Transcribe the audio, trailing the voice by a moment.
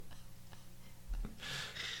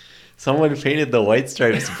Someone painted the white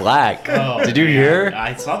stripes black. Oh, Did you man. hear?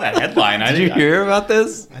 I saw that headline. Did you hear about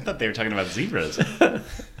this? I thought they were talking about zebras.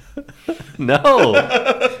 No.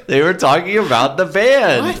 They were talking about the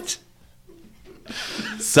band. What?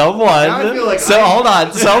 Someone. Now I feel like Hold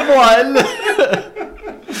on. Someone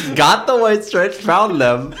got the white stripes, found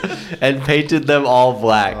them, and painted them all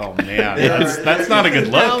black. Oh man, that's not a good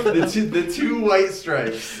look. The two white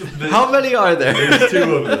stripes. How many are there? There's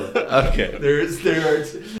two of them. Okay. There are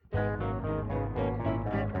two.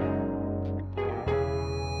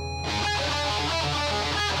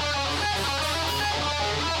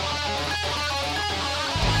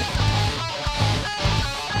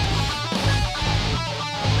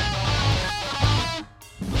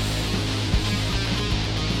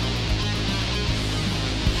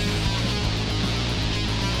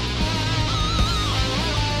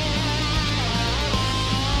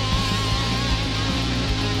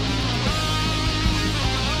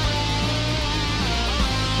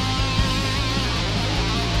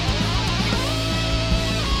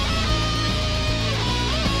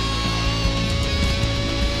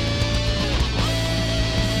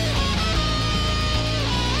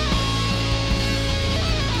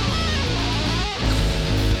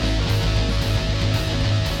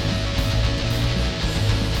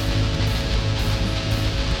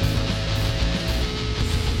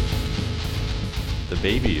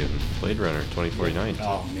 Baby in Blade Runner 2049.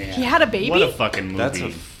 Oh man, He had a baby? What a fucking movie! That's a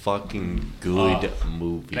fucking good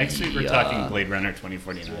movie. Next week we're talking Blade Runner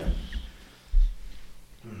 2049.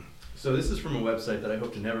 So this is from a website that I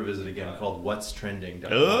hope to never visit again called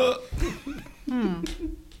whatstrending.com.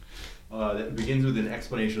 That begins with an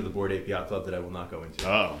explanation of the Bored Ape Yacht Club that I will not go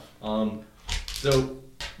into. So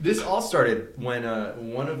this all started when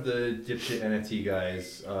one of the dipshit NFT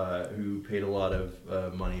guys who paid a lot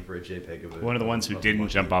of money for a JPEG of it. One of the ones who didn't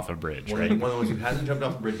jump off a bridge, right? One of the ones who hasn't jumped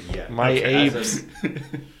off a bridge yet. My apes. As of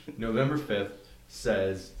November 5th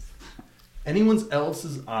says, anyone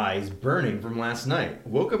else's eyes burning from last night.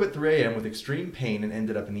 Woke up at 3 a.m. with extreme pain and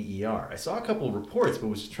ended up in the ER. I saw a couple of reports, but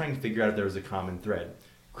was just trying to figure out if there was a common thread.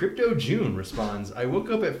 Crypto June responds, I woke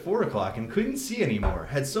up at 4 o'clock and couldn't see anymore.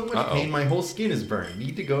 Had so much pain my whole skin is burned.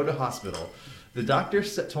 Need to go to hospital. The doctor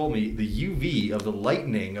told me the UV of the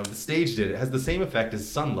lightning of the stage did it has the same effect as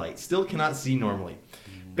sunlight. Still cannot see normally.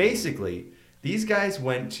 Basically, these guys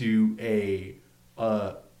went to a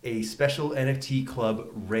special NFT club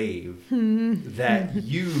rave that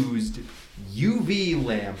used UV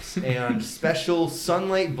lamps and special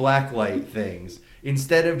sunlight blacklight things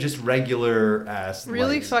instead of just regular ass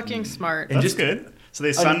Really lights. fucking smart. And That's just good. So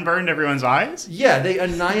they sunburned everyone's eyes? Yeah, they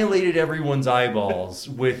annihilated everyone's eyeballs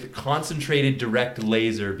with concentrated direct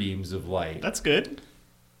laser beams of light. That's good.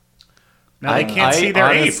 Now they can't see their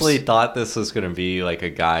I honestly apes. thought this was going to be like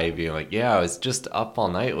a guy being like, yeah, I was just up all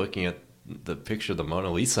night looking at the picture of the Mona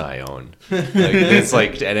Lisa I own. Like, it's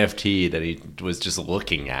like NFT that he was just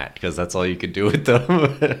looking at because that's all you could do with them.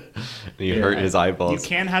 And he hurt his eyeballs. You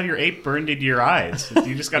can't have your ape burned into your eyes.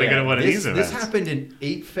 You just got to go to one of these events. This happened in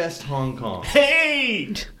Ape Fest Hong Kong.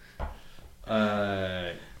 Hey!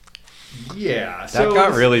 Yeah. That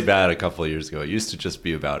got really bad a couple of years ago. It used to just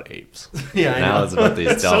be about apes. Yeah, I now know. it's about these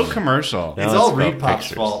It's so dolphins. commercial. Now It's all about Repop's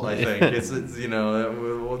pictures. fault, I think. It's you know,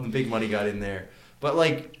 when the big money got in there. But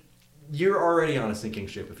like, you're already on a sinking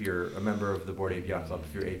ship if you're a member of the Bored Ape Yacht Club.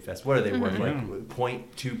 If you're Ape Fest, what are they worth? Like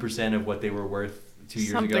 0.2% of what they were worth 2 years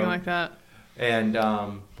ago. Something like that. And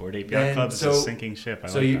Bored Ape Yacht Club is a sinking ship. I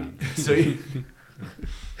so like you, that.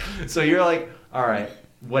 so you're like, all right,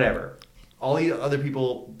 whatever. All the other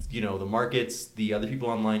people, you know, the markets, the other people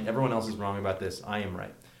online, everyone else is wrong about this. I am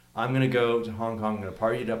right. I'm gonna go to Hong Kong. I'm gonna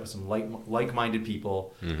party it up with some like-minded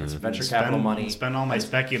people, and some venture capital money. Spend all my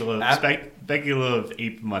speculative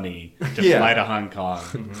ape money to Yeah. fly to Hong Kong.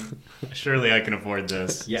 Surely I can afford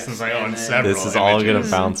this Yes. since I And own then- several. This is all going to images.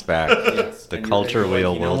 bounce back. Yes. The And culture you're like,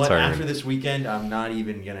 wheel you know will what? turn. After this weekend, I'm not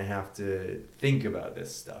even gonna have to think about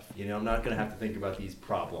this stuff. You know, I'm not gonna have to think about these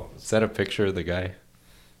problems. Is that a picture of the guy?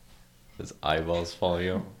 His eyeballs falling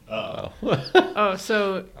out? Oh. Oh,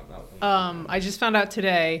 so I just found out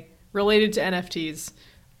today, related to NFTs.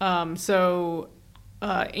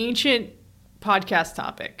 Ancient podcast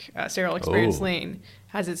topic, Serial Experience Oh. Lane,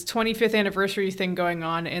 has its 25th anniversary thing going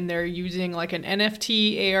on, and they're using like an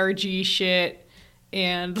NFT ARG shit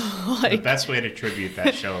and The like best way to tribute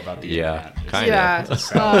that show about the Yeah, internet. is kinda. yeah, to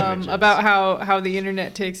sell images. about how the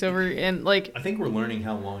internet takes over and like I think we're learning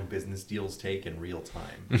how long business deals take in real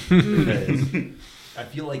time. Because I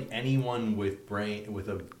feel like anyone with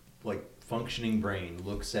a like functioning brain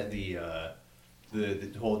looks at the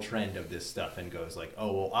the whole trend of this stuff and goes like,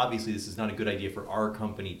 oh, well, obviously this is not a good idea for our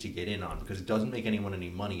company to get in on because it doesn't make anyone any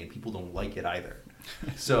money and people don't like it either.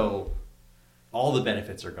 So all the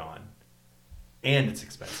benefits are gone. And it's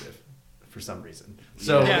expensive for some reason.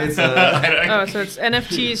 So Yeah. it's so it's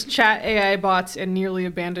NFTs, chat AI bots, and nearly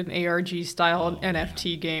abandoned ARG style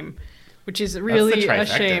NFT game, which is really a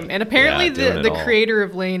trifecta. shame. And apparently Yeah, doing it the all. creator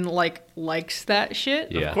of Lane likes that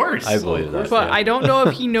shit. Yeah, course. I believe that. But yeah. I don't know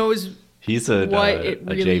if he knows. He's a what it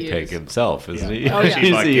really JPEG is. himself, isn't he? Oh,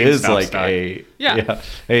 yeah. he is GameStop like stock. a Yeah.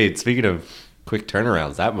 Hey, speaking of quick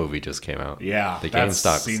turnarounds, that movie just came out. Yeah, the that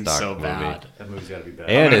GameStop seems stock so movie. bad. that movie's got to be bad.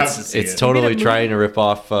 And gonna have to it's see it's it. totally Maybe that trying to rip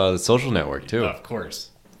off the Social Network too. Of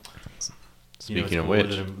course. Speaking of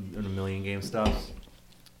which, in a million GameStops.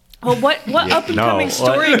 Well, what up and coming No,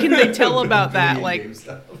 story can they tell about that? Like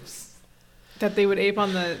GameStops. that they would ape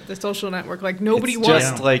on the social network. Like nobody it's wants.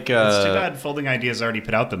 just like It's too bad Folding Ideas already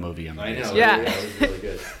put out the movie on the I know. news. Yeah. It was really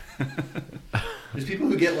good. There's people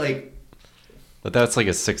who get like. but that's like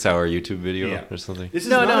a 6-hour YouTube video Yeah. or something. This is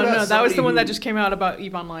No, not no, about no. That was somebody the one who- that just came out about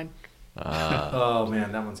Eve Online. Oh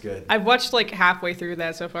man, that one's good. I've watched like halfway through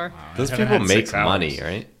that so far. Those I haven't people had make 6 hours. money,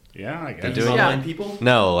 right? Yeah, I These guess. doing- online Yeah. people.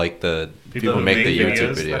 No, like the people who who make the make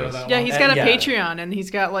YouTube videos that are videos. that Yeah, long? he's got a Yeah. Patreon and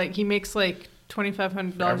he's got like he makes like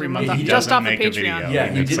 $2,500 Every a month month he just doesn't off of make a video. Patreon. Yeah,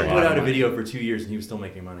 he he makes didn't a lot put of out a money. video for 2 years and he was still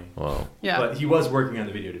making money. Wow. Yeah. But he was working on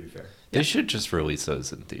the video, to be fair. They should just release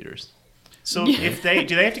those in theaters. So if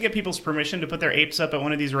do they have to get people's permission to put their apes up at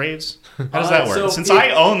one of these raves? How does that work? so Since if- I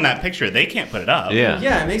own that picture, they can't put it up. Yeah.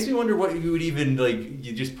 Yeah, it makes me wonder what you would even like.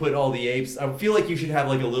 You just put all the apes. I feel like you should have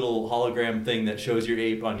like a little hologram thing that shows your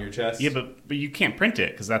ape on your chest. Yeah, but you can't print it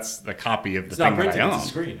because that's the copy of the It's thing not that printed, I it's own. a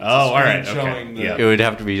screen. It's a Oh, all right, screen okay. showing the- Yeah. It would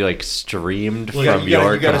have to be like streamed Well, from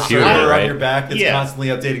your you got a computer, server on your right? back that's Yeah. constantly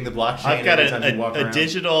updating the blockchain. I've got every time you walk a around.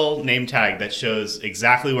 digital name tag that shows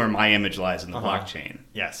exactly where my image lies in the Uh-huh. blockchain.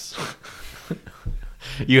 Yes.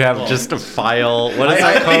 You have just a file. What is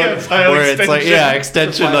I- that called? yeah, file Where it's like extension.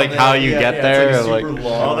 extension, File like name. how you Yeah, get yeah, there. it's like like, super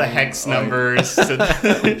long. All the hex Like- numbers.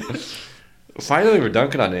 finally, we're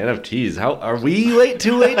dunking on NFTs. How are we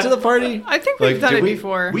too late to the party? I think we've Like, done did it we-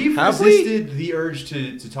 before. We've Have we? resisted the urge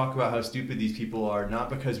to talk about how stupid these people are, not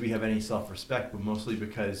because we have any self-respect, but mostly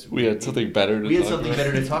because We had something better to we had talk something about.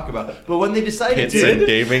 better to talk about. But when they decided Hits to, and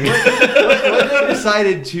gaming. when they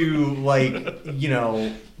decided to, like, you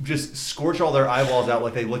know, just scorch all their eyeballs out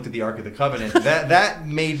like they looked at the Ark of the Covenant, that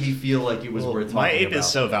made me feel like it was worth talking My ape about. is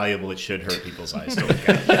so valuable it should hurt people's eyes to look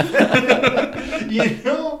at. You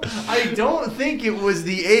know, I don't think it was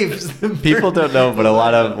the apes. People don't know, but a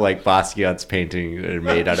lot of like Basquiat's paintings are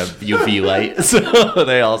made out of UV light, so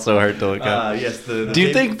they also hurt to look at. Yes. The Do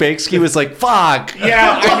you think Banksy was like, "Fuck,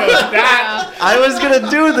 Yeah, I know that. I was gonna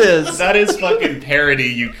do this"? That is fucking parody.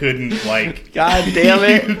 You couldn't like. God damn You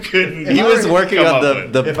it! couldn't. He was working come on up the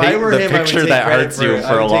with. the, If I were the him, I would picture take that credit hurts you it. for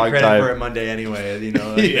I a would long take credit for it time. Monday anyway. You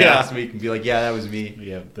know, like, Yeah. last week and be like, yeah, that was me.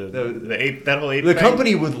 Yeah, the ape. That whole ape. The thing,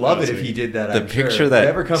 company would love that it was if me. he did that. The I'm picture sure. that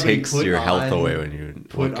Whatever company takes put your health on- away when you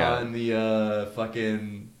put look at on it. the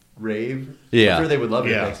fucking rave. Yeah. I'm sure they would love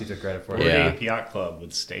it Yeah. if Banksy took credit for Or it. Yeah. the Ape Yacht Club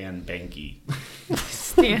with Stan Banky.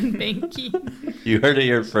 Stan Banky. You heard it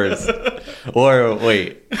here first. Or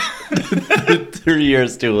wait, 3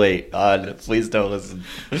 years too late. On please don't listen.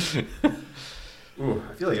 Ooh,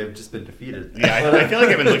 I feel like I've just been defeated. Yeah, I feel like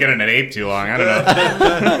I've been looking at an ape too long. I don't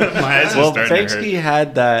know. My eyes are Well, starting to Banksy hurt.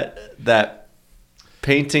 had that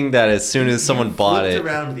painting that as soon as someone bought Flipped it.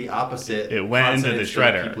 around the opposite. It went into the consonants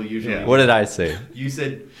that shredder. People usually. Yeah. What did I say? You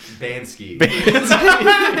said Bansky.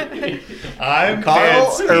 I'm Carl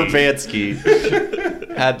Bansky.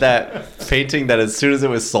 Urbanski had that painting that as soon as it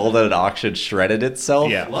was sold at an auction shredded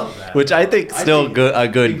itself. Yeah. Love that. Which I think still a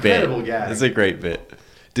good bit. incredible gag. It's a great bit.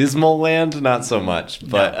 Dismal Land, not so much,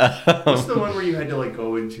 but What's the one where you had to like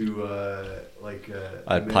go into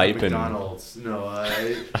A pipe and- McDonald's? No,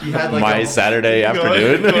 you had like my a- Saturday Going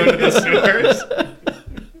afternoon. to the sewers.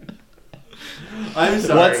 I'm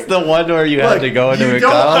sorry. What's the one where you had Look, to go into you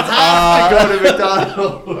McDonald's? don't have to go to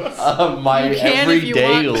McDonald's. My You can if you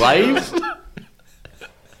everyday want. life.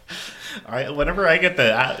 Whenever I get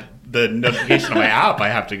the notification on my app, I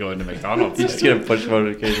have to go into McDonald's. You just get a push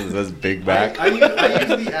notification that says Big Mac. I use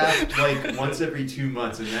the app like once every 2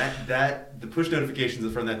 months, and that the push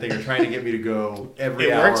notifications from that thing are trying to get me to go every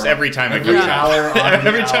It hour. works every time it Every comes hour up. on the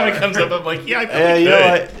Every time hour. it comes up, I'm like, yeah, I Yeah, probably you know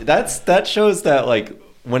could. what? That shows that like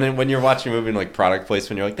when you're watching a movie and like product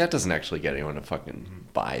placement, you're like, that doesn't actually get anyone to fucking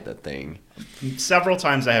buy the thing. Several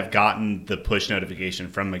times I have gotten the push notification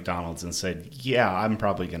from McDonald's and said, yeah, I'm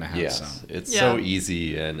probably going to have Yes, some. it's Yeah. so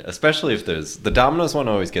easy, and especially if there's the Domino's one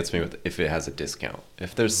always gets me with if it has a discount.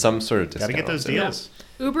 If there's some sort of discount, Got to get those on it. deals.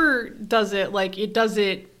 Uber does it like it does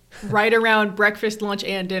it right around breakfast, lunch,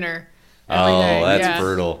 and dinner. Every Oh, day. that's Yeah.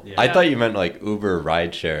 brutal. Yeah. I thought you meant like Uber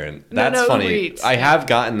rideshare, and No, that's no, funny. Uber Eats. I have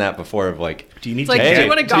gotten that before of like, Do you need It's like, to do you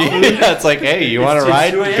wanna go? Yeah, it's like, hey, you want to It's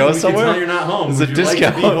ride? 2 a.m. Go We can somewhere? tell you're not home. There's a Would you like to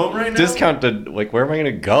discount. be home right now? Discount to like, where am I going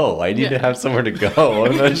to go? I need Yeah. to have somewhere to go.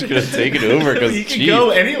 I'm not just going to take an Uber because You it's can cheap.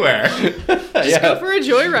 go anywhere. Just go for a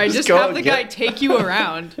joyride. Just go have the guy get- take you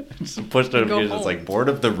around. Just push notifications. It's home. like bored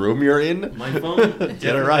of the room you're in. My phone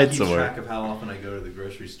definitely ride keeps somewhere. track of how often I go to the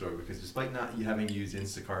grocery store because despite not having used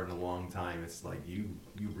Instacart in a long time, it's like you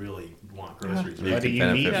really want groceries. You What do could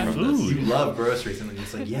you need? benefit from this. Food. You love groceries, and then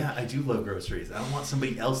it's like, yeah, I do love groceries. I don't want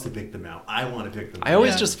somebody else to pick them out. I want to pick them out. I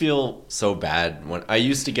always Yeah. just feel so bad when I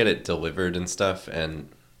used to get it delivered and stuff, and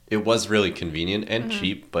it was really convenient and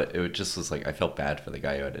cheap, but it just was like I felt bad for the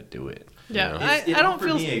guy who had to do it. you Yeah. know? It I don't offered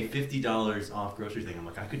feel- me a $50 off grocery thing. I'm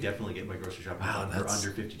like, I could definitely get my grocery shopping Wow, done for that's-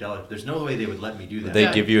 under $50. There's no way they would let me do that. They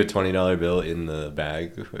Yeah. give you a $20 bill in the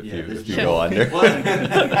bag if Yeah, you, there's if you no- go under. Well,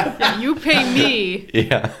 Yeah, you pay me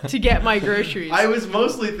Yeah. to get my groceries. I was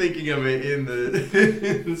mostly thinking of it in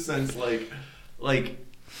the in the sense like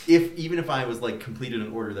if I was like completed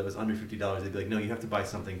an order that was under $50, they'd be like, no, you have to buy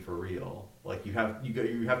something for real. Like you have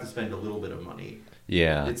to spend a little bit of money.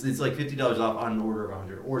 Yeah. It's like $50 off on an order of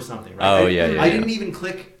 100 or something, right? Oh, yeah, yeah, I yeah. didn't even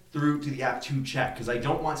click through to the app to check because I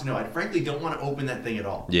don't want to know. I frankly don't want to open that thing at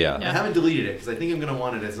all. Yeah. Yeah. I haven't deleted it because I think I'm going to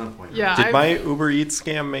want it at some point. Yeah. Did I've- my Uber Eats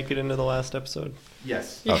scam make it into the last episode?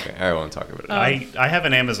 Yes. Yeah. Okay, I won't talk about it. I have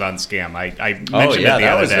an Amazon scam. I mentioned Oh yeah, it the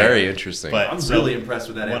that other was day. very interesting. But- I'm So, really impressed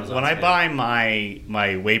with that When, Amazon when I scam. buy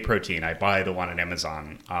my whey protein, I buy the one on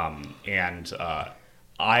Amazon, and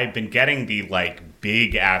I've been getting the like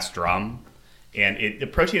big ass drum, and the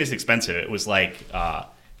protein is expensive. It was like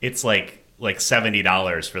it's like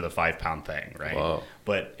 $70 for the 5-pound thing, right? Whoa.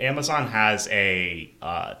 But Amazon has a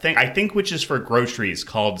thing I think which is for groceries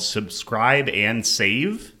called Subscribe and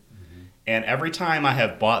Save, and every time I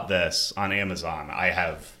have bought this on Amazon, I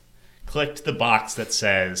have clicked the box that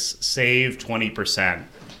says save 20%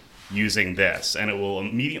 using this, and it will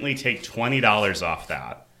immediately take $20 off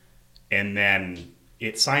that, and then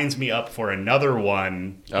it signs me up for another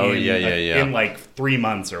one. Oh, yeah. in like 3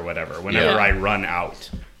 months or whatever, whenever Yeah. I run out.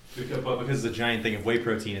 But because it's a giant thing of whey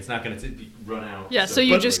protein, it's not going to run out. Yeah, so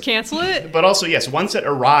you But- just cancel it? But also, yes, once it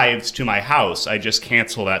arrives to my house, I just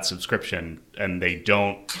cancel that subscription, and I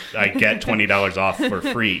get $20 off for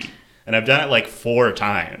free. And I've done it like 4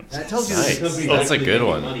 times. That tells you Nice. that the company That's a actually good making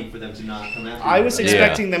one. money for them to not come after I you was about Yeah. that.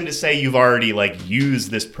 expecting them to say you've already like used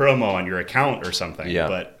this promo on your account or something, Yeah.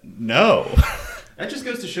 but no. That just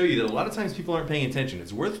goes to show you that a lot of times people aren't paying attention.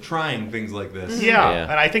 It's worth trying things like this. Yeah. Yeah.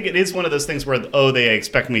 And I think it is one of those things where they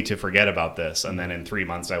expect me to forget about this, and then in 3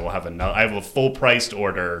 months I will have a full priced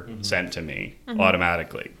order sent to me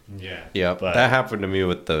automatically. Yeah. Yeah, But- that happened to me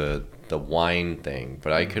with the wine thing,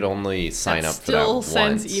 but I could only sign That up for that still once.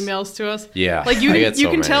 sends emails to us. Yeah, Like you I get you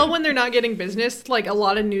so can tell many. when they're not getting business. Like a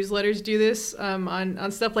lot of newsletters do this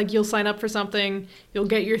on stuff. Like you'll sign up for something, you'll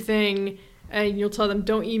get your thing, and you'll tell them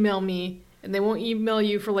don't email me, and they won't email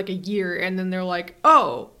you for like a year, and then they're like,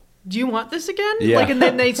 oh, do you want this again? Yeah. Like, and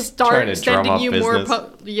then they Trying start to drum sending up you business.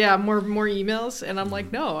 more emails, and I'm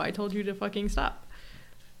like, no, I told you to fucking stop.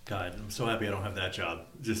 God, I'm so happy I don't have that job.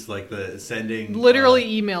 Just like the sending. Literally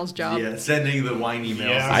emails job. Yeah, sending the wine emails.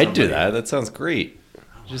 Yeah. to I'd do somebody. that. That sounds great.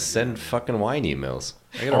 Just send fucking wine emails.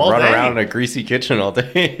 I gotta All run day. around in a greasy kitchen all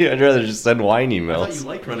day. I'd rather just send wine I thought you emails.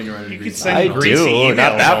 liked running around in You a could greasy send I kitchen. greasy do,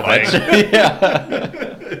 not emails that all much. day.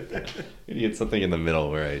 Yeah. You need something in the middle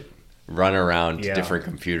where I run around to Yeah. different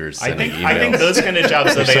computers I sending think emails. I think those kind of jobs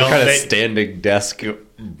that There's they some all kind of they, standing desk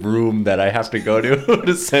room that I have to go to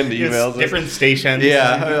to send it's emails. different stations.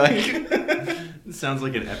 Yeah, like It sounds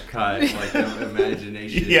like an Epcot, like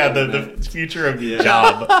imagination. Yeah, the future of Yeah.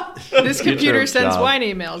 job. This computer of sends job. wine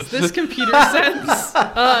emails. This computer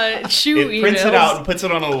sends shoe It emails. prints it out and puts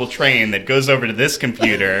it on a little train that goes over to this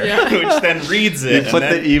computer, Yeah. which then reads you it. put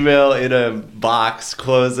and then, the email in a box,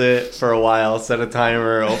 close it for a while, set a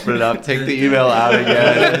timer, open it up, take the email out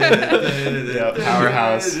again. Yeah,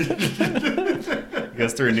 powerhouse.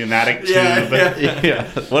 goes through a pneumatic tube. Yeah, Yeah,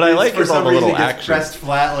 what I like For is all some the reason, little it gets action. pressed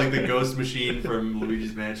flat like the ghost machine from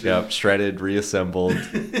Luigi's Mansion. Yep, shredded, reassembled.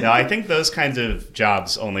 No, I think those kinds of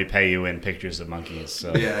jobs only pay you in pictures of monkeys.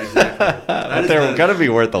 So. Yeah, exactly. That But is they're the- gonna be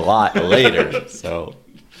worth a lot later. So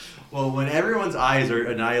Well, when everyone's eyes are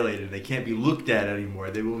annihilated, they can't be looked at anymore.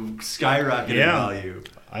 They will skyrocket in value.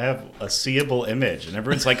 I have a seeable image, and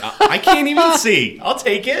everyone's like, I can't even see. I'll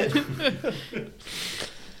take it.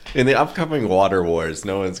 In the upcoming Water Wars,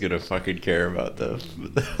 no one's gonna fucking care about the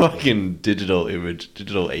fucking digital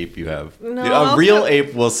ape you have. No, A real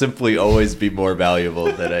ape will simply always be more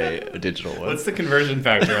valuable than a digital one. What's the conversion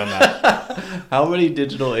factor on that? How many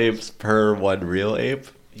digital apes per one real ape?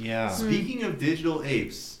 Yeah. Speaking of digital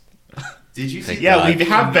apes, did you see? Yeah, we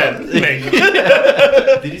have been.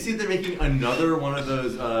 Did you see they're making another one of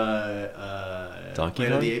those Donkey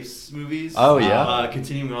Planet of Kong? the Apes movies? Oh, yeah.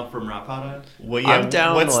 Continuing off from Rapada. Well, yeah, I'm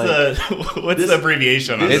down, What's the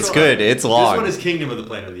abbreviation on It's this? good. It's long. This one is Kingdom of the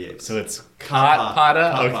Planet of the Apes. So it's Pada.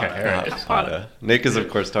 Pada? Pada. Okay, all right. Pada. Nick is, of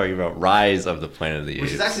course, talking about Rise of the Planet of the Apes.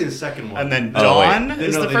 Which is actually the second one. And then Oh, wait. Dawn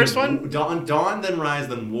is the first one? Dawn, then Rise,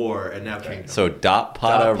 then War, and now Kingdom. So Dot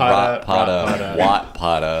Pada, Dot Pada, Rot Pada, Rot Pada.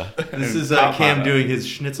 Wat Pada. This is Top Cam Pada. doing his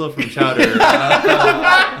schnitzel from Chowder. Cut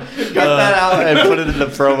that out. And put it in the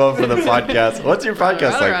promo for the podcast. What's your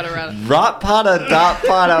podcast Rada, like? rada, rada. Rot Pada, Dot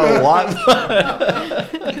Pada, Wat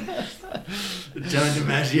Pada. John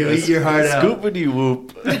DiMaggio, eat your heart out. Scoopity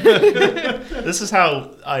whoop. This is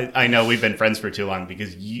how I know we've been friends for too long,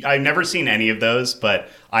 because I've never seen any of those, but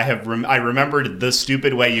I remembered the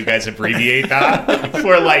stupid way you guys abbreviate that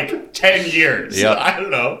for like 10 years. Yep. I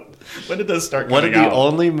don't know. When did those start One of coming the out?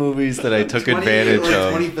 only movies that I took advantage of.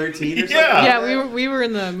 2013 or something? Yeah. Yeah, we were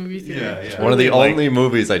in the movie theater. Yeah. One of the Like- only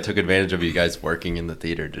movies I took advantage of you guys working in the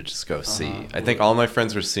theater to just go see. I think all my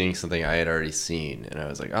friends were seeing something I had already seen, and I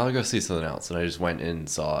was like, I'll go see something else. And I just went in and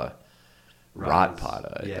saw Rot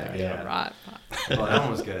Pada. I think. Yeah. Right. Oh, that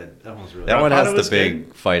one was good. That one was really That good. one Rot has Pada the was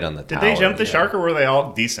big fight on the Did tower. they jump the yeah. shark, or were they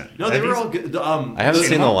all decent? No, they were all good. I haven't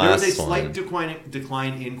seen the last There was a slight one.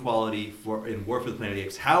 decline in quality in War for the Planet of the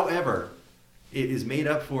Apes. However, it is made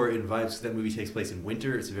up for in vibes. That movie takes place in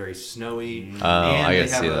winter. It's very snowy. Oh, I they gotta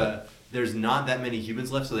see have that. There's not that many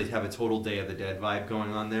humans left, so they have a total Day of the Dead vibe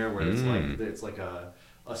going on there, where it's like a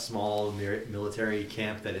small military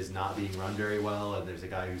camp that is not being run very well, and there's a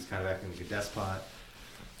guy who's kind of acting like a despot.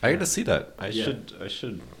 I got to see that. I Yeah.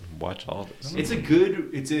 should watch all this. It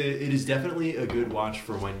is definitely a good watch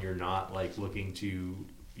for when you're not like looking to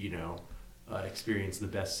experience the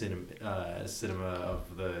best cinema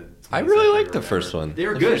of the. I 20th really century like or the whatever. first one.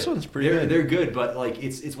 They're The good. first one's pretty they're, good. They're good, but like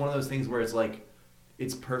it's one of those things where it's like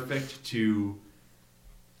it's perfect to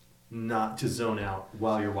not to zone out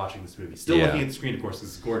while you're watching this movie. Still Yeah. looking at the screen, of course, 'cause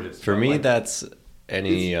it's gorgeous. For but, me, like, that's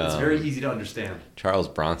any it's very easy to understand. Charles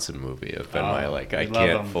Bronson movie. Have been my I love can't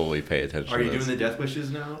him. fully pay attention. Are to you this. doing the Death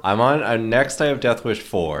Wishes now? I'm on. Next, I have Death Wish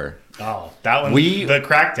 4. Oh, that one. We- the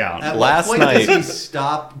Crackdown. At Last what point night- does he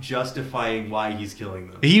stop justifying why he's killing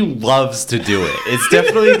them? He loves to do it. It's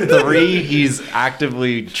definitely 3. He's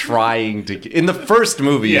actively trying to. In the first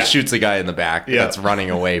movie, Yeah. he shoots a guy in the back Yeah. that's running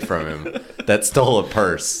away from him that stole a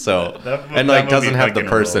purse. So That and movie doesn't have the fucking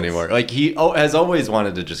purse rules. anymore. Like he has always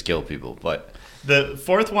wanted to just kill people, but The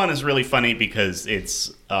fourth one is really funny because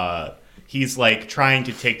it's he's like trying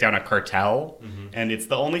to take down a cartel, and it's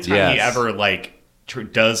the only time he Yes. ever like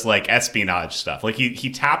does like espionage stuff. Like he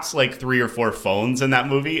taps like 3 or 4 phones in that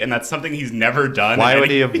movie, and that's something he's never done. why And would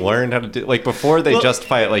he have learned how to do? Like before, they Well-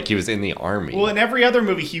 justify it like he was in the army. Well, in every other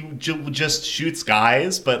movie, he just shoots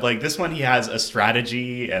guys, but like this one, he has a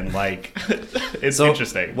strategy and like it's So,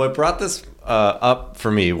 interesting. What brought this up for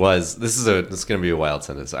me was this is going to be a wild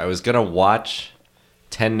sentence. I was going to watch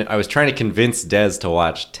 10. I was trying to convince Des to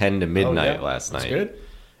watch 10 to midnight last night. That's good.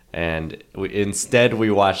 And instead,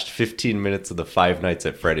 we watched 15 minutes of the Five Nights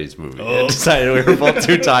at Freddy's movie. Oh. And decided we were both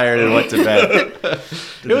too tired and went to bed.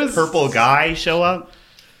 Did the purple guy show up?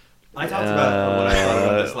 I talked about what I thought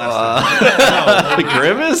about this last time.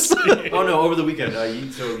 Grimace? Oh no! Over the weekend,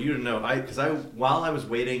 so you didn't know. While I was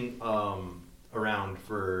waiting around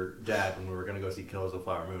for Dad when we were going to go see Killers of the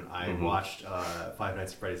Flower Moon, I watched Five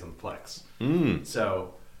Nights at Freddy's on the Plex.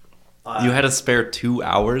 So You had to spare 2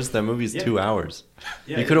 hours? That movie's Yeah. 2 hours.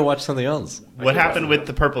 yeah, You could have watched something else. What happened with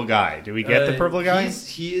the purple guy? Did we get the purple guy?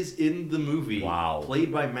 He is in the movie. Wow.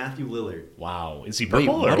 Played by Matthew Lillard. Wow, is he Wait,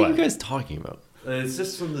 purple what or are what? you guys talking about? It's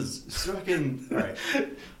just from the fucking. All right.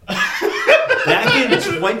 Back in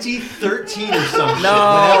 2013 or something.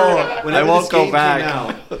 No, whenever I won't this go game back. came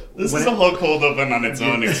out, This when is a whole cold open on its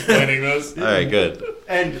own explaining this. All right, good.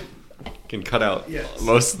 and Can cut out Yes.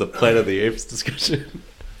 most of the Planet of the Apes discussion.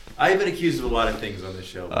 I have been accused of a lot of things on this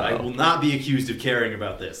show, but I Uh-oh. will not be accused of caring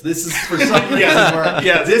about this. This is for some reason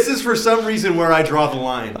this is for some reason where I draw the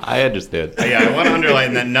line. I understand. Yeah, I want to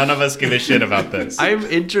underline that none of us give a shit about this. I'm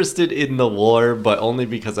interested in the lore, but only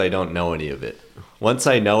because I don't know any of it. Once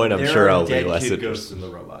I know it, I'm There sure are I'll be dead less kid interested. ghosts in the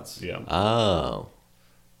robots. Yeah. Oh.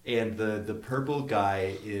 And the purple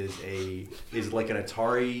guy is like an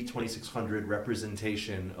Atari 2600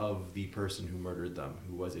 representation of the person who murdered them,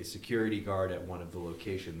 who was a security guard at one of the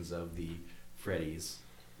locations of the Freddy's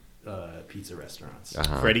pizza restaurants.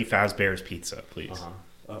 Freddy Fazbear's Pizza, please.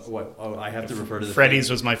 What? Oh, I have to refer to the Freddy's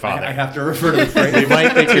was my father. I have to refer to the Freddy. They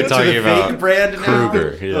might think you're talking to the fake about brand now.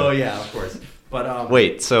 Kruger. Yeah. Oh yeah, of course. But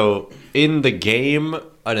Wait, so in the game,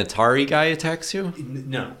 an Atari guy attacks you?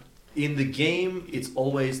 no. In the game, it's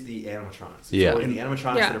always the animatronics. It's Yeah. always the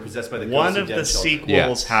animatronics Yeah. that are possessed by the One ghosts of dead the children. sequels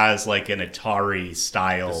Yes. has like an Atari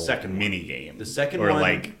style The second one. mini game. The second or one,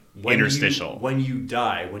 like when interstitial. when you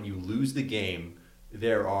die, when you lose the game,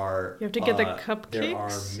 there are You have to get the There are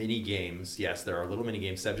cupcakes? mini games. Yes, there are little mini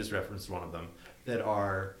games. Seb just referenced one of them that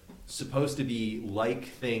are supposed to be like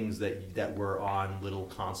things that were on little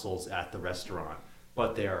consoles at the restaurant,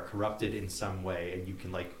 but they are corrupted in some way, and you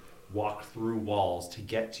can like walk through walls to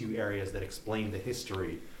get to areas that explain the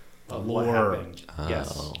history of what Lore. happened.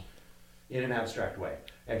 Yes, in an abstract way.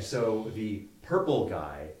 And so the purple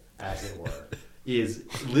guy, as it were, is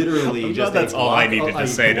literally I'm just glad that's a all block, I needed to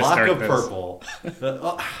say to block start of this. purple.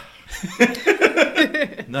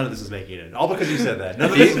 None of this is making it. All because you said that.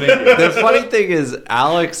 None of this is making it. The funny thing is,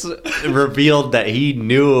 Alex revealed that he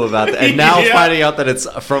knew about that, and now Yeah. finding out that it's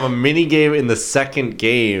from a mini game in the second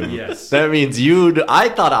game. Yes. That means I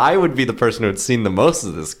thought I would be the person who had seen the most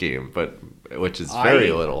of this game, but which is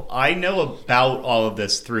very little. I know about all of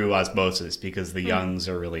this through osmosis because the Youngs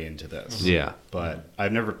are really into this. Yeah. But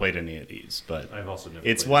I've never played any of these. But I've also never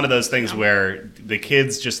it's played one of those things where the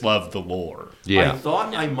kids just love the lore. I Yeah.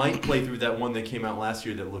 thought I might play through that one that came out last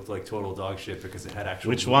year that looked like total dog shit because it had actual.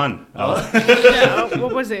 Which one? Yeah,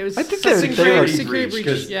 what was it? It was I think Security they were Security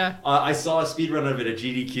Breach. Yeah. I saw a speedrun of it at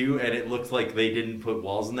GDQ and it looked like they didn't put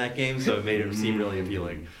walls in that game, so it made it seem really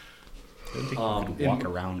appealing. I don't think you could walk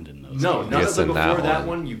around in those. No, games. none Yes, of them in before that that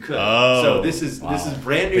one. one you could. Oh, So this is wow.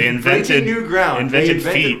 brand new, They invented- breaking new ground. invented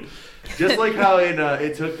They feet. Just like how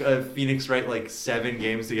it took Phoenix Wright like 7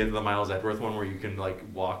 games to get to the Miles Edgeworth one where you can like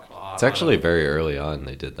walk. It's actually very early on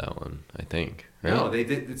they did that one, I think. Right? No, they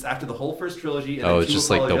did. It's after the whole first trilogy. And Oh, then it's two just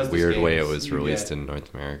like Apollo the Justice weird way it games, was you released get- in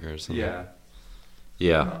North America or something. Yeah.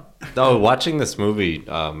 Yeah. Oh, watching this movie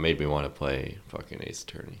made me want to play fucking Ace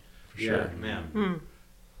Attorney. For Yeah, sure. man.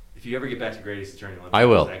 If you ever get back to Great Ace Attorney, let me I know,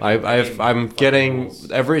 will. 'cause I'm fucking getting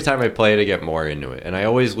rules. every time I play it, I get more into it, and I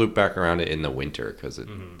always loop back around it in the winter because it.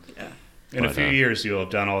 In a But, few years, you'll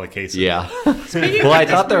have done all the cases. Yeah. Well, I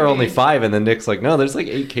thought there were only 5, and then Nick's like, "No, there's like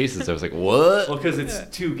 8 cases." I was like, "What?" Well, because it's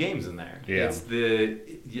 2 games in there. Yeah. It's the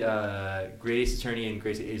Great Ace Attorney and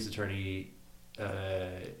Great Ace Attorney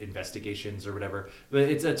investigations or whatever. But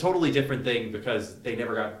it's a totally different thing because they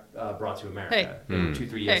never got brought to America. Hey. They were 2,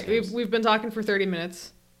 3 years. Hey, we've been talking for 30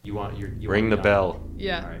 minutes. You want you Ring want the me bell. on?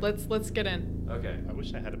 Yeah, All right. let's get in. Okay. I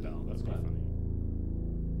wish I had a bell. That's quite funny.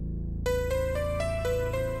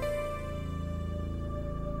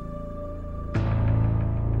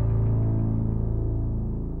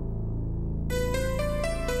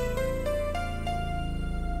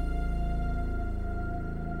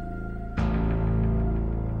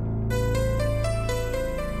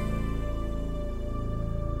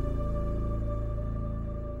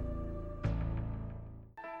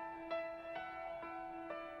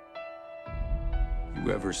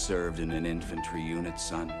 You ever served in an infantry unit,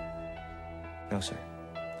 son? No, sir.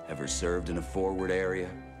 Ever served in a forward area?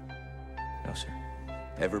 No, sir.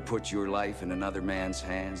 Ever put your life in another man's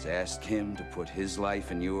hands, ask him to put his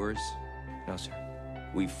life in yours? No, sir.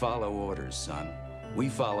 We follow orders, son. We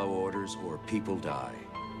follow orders or people die.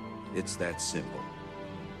 It's that simple.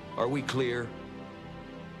 Are we clear?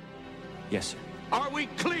 Yes, sir. Are we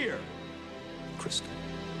clear? Crystal.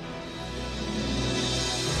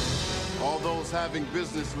 All those having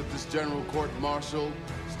business with this General Court Martial,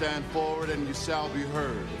 stand forward and you shall be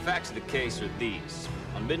heard. The facts of the case are these.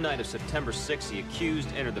 On midnight of September 6th, the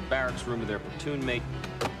accused entered the barracks room of their platoon mate.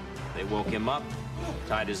 They woke him up,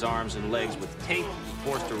 tied his arms and legs with tape, and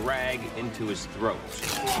forced a rag into his throat.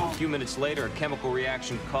 A few minutes later, a chemical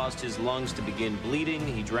reaction caused his lungs to begin bleeding.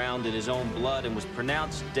 He drowned in his own blood and was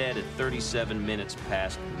pronounced dead at 37 minutes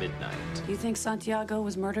past midnight. Do you think Santiago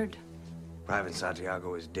was murdered? Private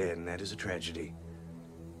Santiago is dead, and that is a tragedy.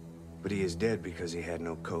 But he is dead because he had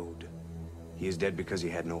no code. He is dead because he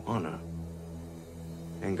had no honor.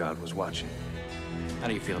 And God was watching. How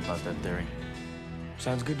do you feel about that theory?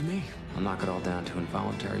 Sounds good to me. I'll knock it all down to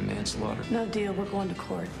involuntary manslaughter. No deal, we're going to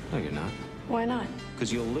court. No, you're not. Why not?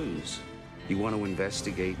 Because you'll lose. You want to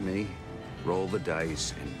investigate me? Roll the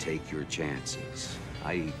dice and take your chances.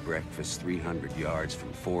 I eat breakfast 300 yards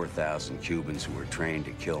from 4,000 Cubans who are trained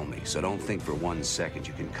to kill me. So don't think for 1 second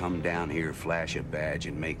you can come down here, flash a badge,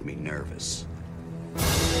 and make me nervous.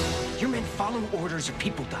 Your men follow orders or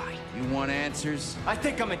people die. You want answers? I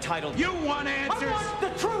think I'm entitled. You want answers? I want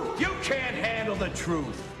the truth! You can't handle the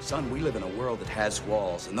truth. Son, we live in a world that has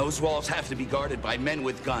walls, and those walls have to be guarded by men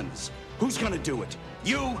with guns. Who's gonna do it?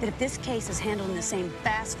 You? That if this case is handled in the same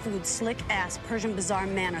fast food, slick-ass Persian bazaar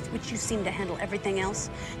manner with which you seem to handle everything else,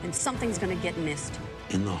 then something's gonna get missed.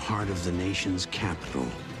 In the heart of the nation's capital,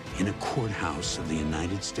 in a courthouse of the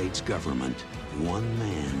United States government, one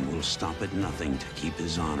man will stop at nothing to keep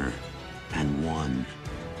his honor, and one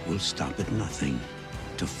will stop at nothing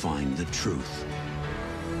to find the truth.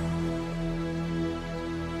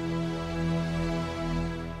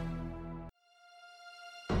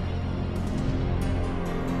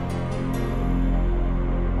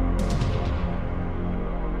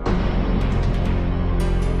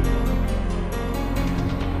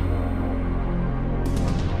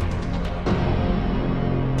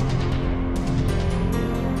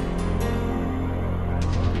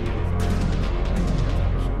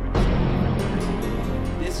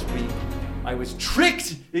 This week, I was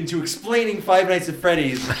tricked into explaining Five Nights at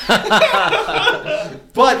Freddy's.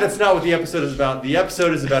 But that's not what the episode is about. The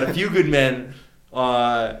episode is about a few good men.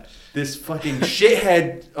 This fucking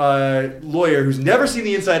shithead lawyer who's never seen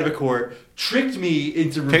the inside of a court tricked me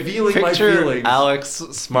into revealing my Picture feelings. Alex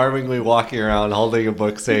smarmingly walking around holding a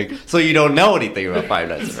book saying, so you don't know anything about Five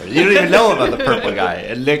Nights at Freddy's. You don't even know about the purple guy.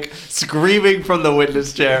 And Nick screaming from the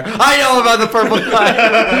witness chair, I know about the purple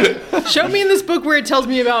guy. Show me in this book where it tells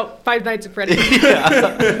me about Five Nights at Freddy's.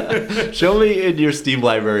 Show me in your Steam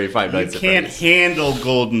library Five Nights at Can't Freddy's. handle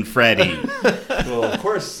Golden Freddy. Well, of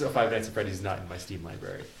course, Five Nights at Freddy's is not in my Steam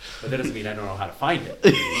library. But that doesn't mean I don't know how to find it.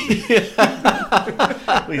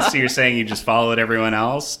 Wait, so you're saying you just followed everyone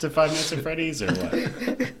else to Five Nights at Freddy's, or what?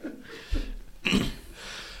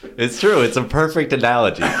 It's true. It's a perfect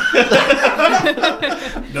analogy. No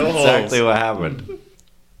Exactly holes. what happened.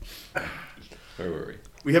 Where were we?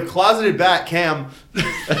 We have closeted back Cam.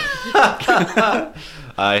 I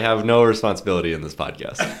have no responsibility in this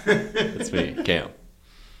podcast. It's me, Cam.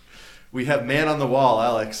 We have man on the wall,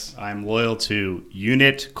 Alex. I'm loyal to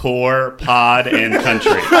Unit, Core, Pod, and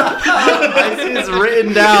Country. I see it's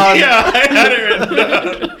written down. Yeah, I had it written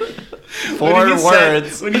down. 4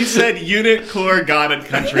 words. When you said Unit, Core, God, and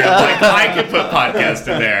Country, I'm like, I could put podcast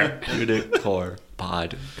in there. Unit, core,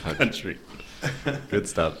 pod, country. Good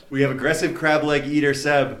stuff. We have aggressive crab leg eater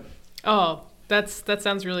Seb. Oh, that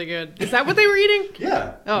sounds really good. Is that what they were eating?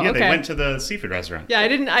 Yeah. Oh, Yeah, okay. they went to the seafood restaurant. Yeah, I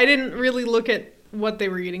didn't really look at what they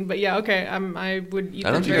were eating, but yeah, okay. I would eat.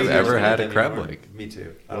 I don't that think I've very ever easily. had a crab leg. Me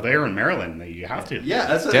too. Well, they were in Maryland. You have to. Yeah,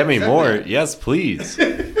 that's what Demi exactly. Moore, yes, please.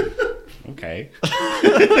 Okay.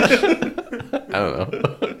 I don't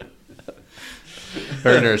know.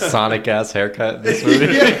 Her and her Sonic ass haircut in this movie.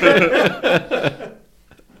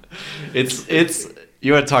 it's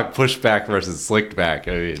you want to talk pushback versus slicked back.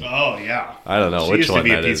 I mean, Oh, yeah. I don't know She which used to one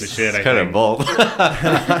be a that piece is. of shit, It's I kind of think. both.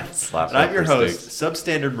 And I'm your host,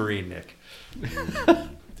 substandard Marine Nick.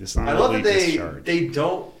 I love that they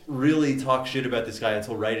don't really talk shit about this guy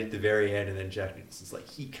until right at the very end, and then Jack Nicholson's like,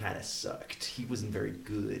 he kind of sucked. He wasn't very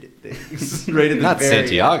good at things. Right at the Not very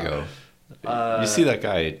Santiago. end. You see that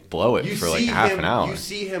guy blow it for like half an hour. You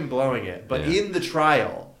see him blowing it, but Yeah. in the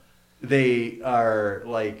trial, they are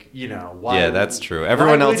like, why? Yeah, that's true.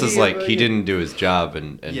 Everyone why else would is like, ever he get- didn't do his job,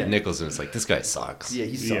 and Yeah. Nicholson is like, this guy sucks. Yeah,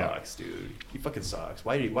 he Yeah. sucks, dude. He fucking sucks.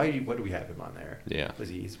 Why do we have him on there? Yeah. What is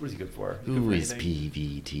he good for? Who good is for anything?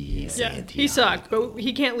 PVT? Yeah, Santiago? he sucked, but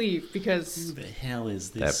he can't leave because the hell is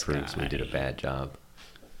That proves we did a bad job.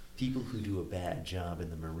 People who do a bad job in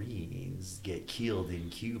the Marines get killed in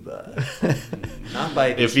Cuba. Not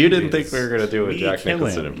by the If you didn't Cubans. think we were going to do a We Jack kill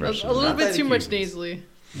Nicholson him. impression. a little Not by bit the too much Cubans. nasally.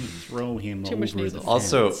 Throw him Too much over nasal. the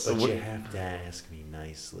Also, But w- you have to ask me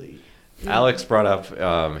nicely. Alex brought up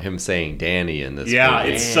him saying Danny in this Yeah,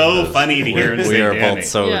 movie. it's so funny to hear him We say are Danny. both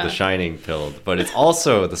so Yeah. The Shining pilled, but it's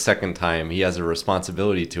also the second time he has a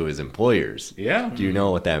responsibility to his employers. Yeah. Do you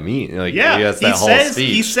know what that means? Like, Yeah, he has he that whole says, speech.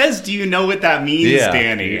 he says, do you know what that means, Yeah.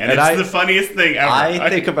 Danny? And And it's I- the funniest thing ever. I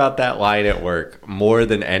think about that line at work more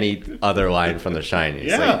than any other line from The Shining.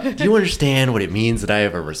 It's Yeah. like, do you understand what it means that I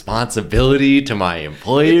have a responsibility to my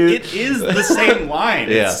employers? It is the same line.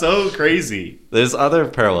 Yeah. It's so crazy. There's other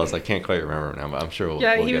parallels I can't quite remember now, but I'm sure we'll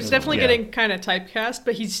Yeah, we'll he get was to definitely them. getting kind of typecast,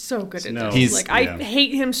 but he's so good at No. this. He's- Like, yeah. I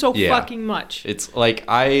hate him so Yeah. fucking much. It's like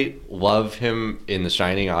I love him in The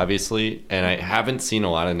Shining, obviously, and I haven't seen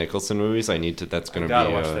a lot of Nicholson movies. I need to. That's going to be.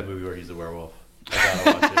 Gotta watch that movie where he's a werewolf. I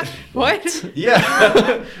gotta watch it. What? Yeah,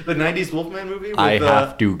 the '90s Wolfman movie. With, I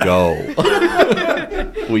have to go.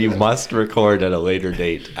 We must record at a later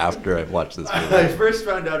date after I've watched this movie. I first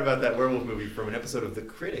found out about that werewolf movie from an episode of The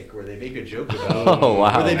Critic, where they make a joke about. Oh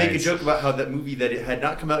wow! Where they make a joke about how that movie that it had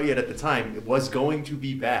not come out yet at the time it was going to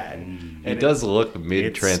be bad. And It does look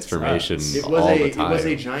mid-transformation It was all the time. It was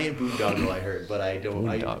a giant boondoggle, I heard, but I don't.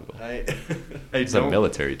 Boondoggle. I It's don't. a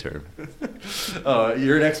military term. Oh,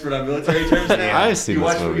 you're an expert on military terms now. I've seen you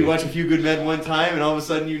this watch, movie. You watch A Few Good Men one time, and all of a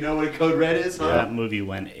sudden you know what a code red is, huh? That movie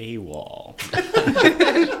went AWOL.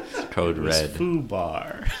 Code It was red.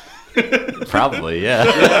 FUBAR. Probably, yeah.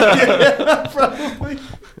 Yeah, probably.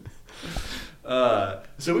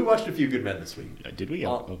 So we watched A Few Good Men this week. Did we?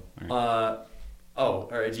 All right. All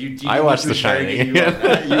right. Do you I know watched who The Shining.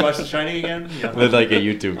 You watched The Shining again? Yeah. With like a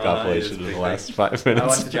YouTube it's compilation a of big the thing. last 5 I minutes.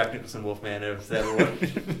 watched the Jack Nicholson Wolfman. Is that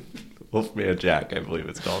one? Wolfman Jack, I believe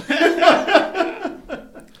it's called.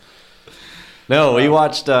 No, we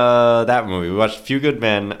watched that movie. We watched A Few Good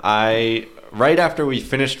Men. Right after we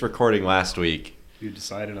finished recording last week. You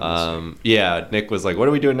decided on this week. Yeah, Nick was like, "What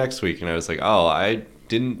are we doing next week?" And I was like, "Oh, I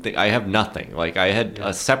didn't think I have nothing. Like I had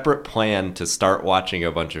a separate plan to start watching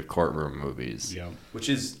a bunch of courtroom movies." Yeah. Which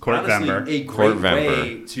is Courtvember. honestly a great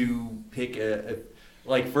way to pick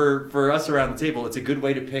like for us around the table, it's a good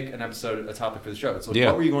way to pick an episode, a topic for the show. It's like,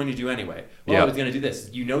 what were you going to do anyway? Well, I was going to do this.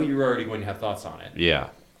 You know, you're already going to have thoughts on it. Yeah.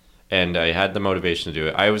 And I had the motivation to do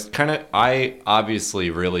it. I obviously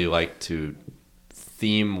really like to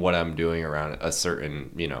theme what I'm doing around a certain,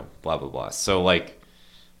 blah, blah, blah. So like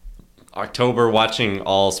October, watching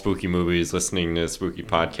all spooky movies, listening to spooky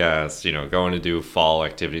podcasts, going to do fall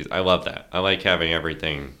activities. I love that. I like having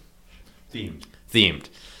everything themed.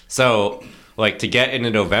 So like to get into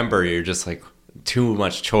November, you're just like too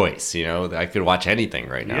much choice, I could watch anything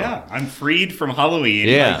right now. Yeah, I'm freed from Halloween.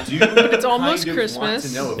 Yeah. It's almost Christmas. Want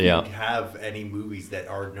to know if Yeah. you have any movies that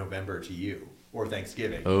are November to you or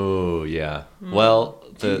Thanksgiving. Oh yeah. Well,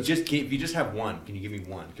 If you just have one, can you give me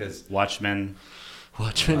one? Because Watchmen,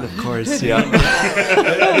 of course. Yeah.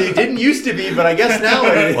 it didn't used to be, but I guess now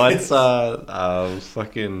it is. What's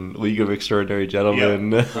fucking League of Extraordinary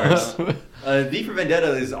Gentlemen? Yep, of course. V for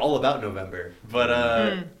Vendetta is all about November,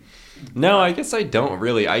 but No, I guess I don't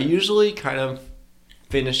really. I usually kind of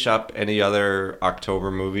finish up any other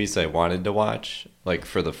October movies I wanted to watch, like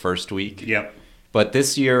for the first week. Yep. But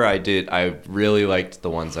this year I really liked the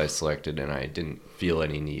ones I selected, and I didn't feel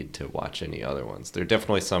any need to watch any other ones. There are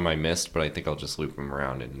definitely some I missed, but I think I'll just loop them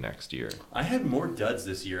around in next year. I had more duds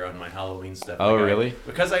this year on my Halloween stuff. Oh, really?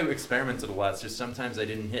 Because I experimented a lot, it's just sometimes I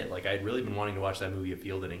didn't hit. Like, I'd really been wanting to watch that movie A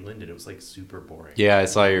Field in England, and it was, like, super boring. Yeah, I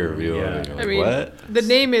saw your review. Yeah. Of it. I mean, What? the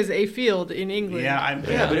name is A Field in England.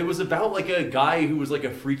 Yeah, but it was about, like, a guy who was, like,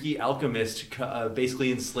 a freaky alchemist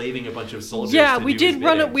basically enslaving a bunch of soldiers. Yeah, to we do his did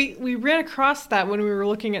run it. bidding. We ran across that when we were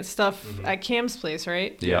looking at stuff at Cam's place,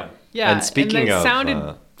 right? Yeah. Yeah, And speaking they of,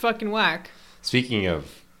 sounded fucking whack. Speaking of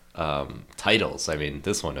titles, I mean,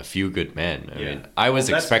 this one, A Few Good Men. I mean, I was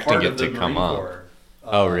Well, that's expecting part it of the to come Marine up. Corps,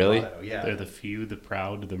 Oh, really? motto, yeah. They're the few, the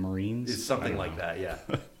proud, the Marines. It's something like that, yeah.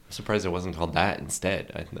 I'm surprised it wasn't called that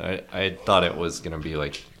instead. I thought it was going to be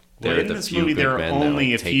like, Well, they're in the this few movie, good there are men that,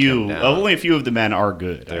 only like, a take few. him down. Only a few of the men are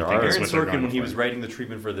good. There I think are. is Aaron what they're Sorkin, going when he for. was writing the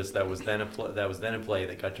treatment for this, that was then a play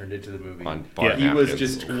that got turned into the movie. On bar he was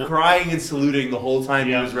napkins. just crying and saluting the whole time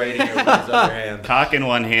he was writing it with his other hand. Cock in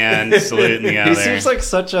one hand, salute in the other. He seems like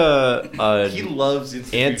such a He loves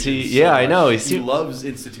institutions. yeah, so I know. much. He loves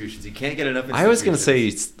institutions. He can't get enough institutions. I was gonna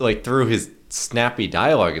say, like, through his snappy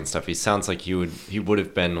dialogue and stuff, he sounds like he would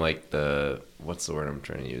have been like what's the word I'm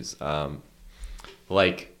trying to use?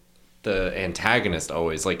 Like the antagonist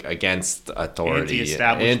always, like, against authority,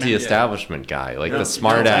 anti-establishment guy, like the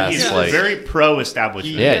smart ass, He's like very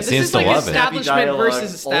pro-establishment. Yeah, he seems to love it. Establishment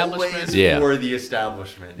versus establishment. Always Yeah. for the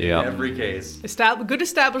establishment Yeah. in every case. Good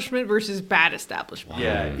establishment versus bad establishment.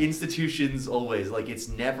 Yeah, institutions always. Like, it's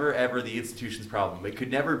never, ever the institution's problem. It could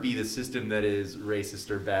never be the system that is racist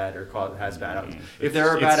or bad or has bad outcomes. If there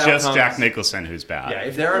are bad It's outcomes... just Jack Nicholson who's bad. Yeah,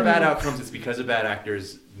 if there are bad outcomes, it's because of bad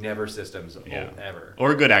actors, never systems, ever.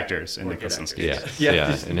 Or good actors in Or good Nicholson's actors. case.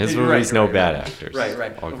 Yeah. just- In his right, movies, no right, bad right. actors.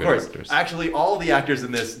 Right. All Of good course. actors. Actually, all the actors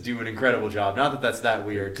in this do an incredible job. Not that that's that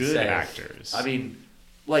weird to Good say. actors. I mean,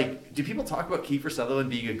 like, do people talk about Kiefer Sutherland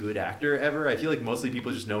being a good actor ever? I feel like mostly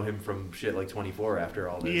people just know him from shit like 24 after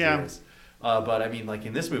all those years. But I mean, like,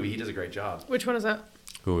 in this movie, he does a great job. Which one is that?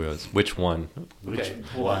 Who was? Which one? Okay,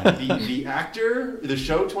 hold on. The actor, the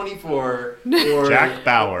show 24, or Jack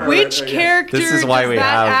Bauer. Which character This is why does we that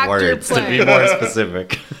have actor words to play? be more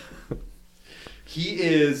specific. He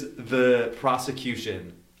is the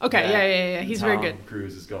prosecution. Okay, that yeah. He's very Tom good.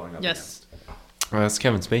 Cruise is going up Yes. against. Well, that's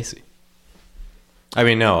Kevin Spacey. I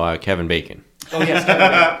mean, no, Kevin Bacon. Oh yes,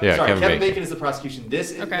 Kevin Bacon. Yeah, Sorry, Kevin Kevin Bacon. Bacon is the prosecution.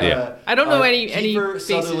 This is Okay. Yeah. I don't know any Kiefer faces.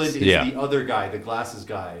 Sutherland is Yeah. the other guy, the glasses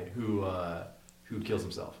guy who kills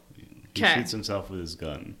himself. He 'Kay. shoots himself with his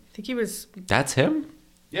gun. I think he was That's him?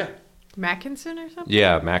 Yeah. Mackinson or something.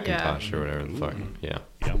 Yeah, Macintosh or whatever the fuck. Yeah.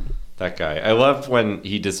 That guy. I love when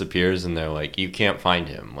he disappears and they're like, you can't find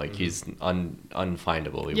him. Like, he's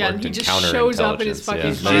unfindable. He Yeah, and worked he in just counterintelligence. shows up in his fucking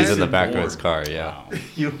yeah. car. He's in the Jason back of Bourne. his car, yeah.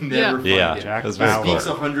 You'll never find Yeah. him. Jack That's He very speaks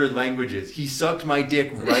cool. 100 languages. He sucked my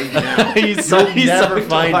dick right now. He's You'll he's never sucked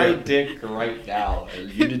find my him. dick right now. And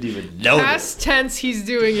you didn't even know this. Past tense, he's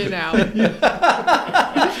doing it now.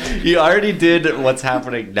 He already did what's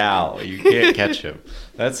happening now. You can't catch him.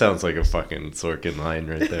 That sounds like a fucking Sorkin line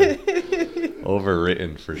right there.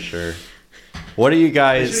 Overwritten for sure. What are you They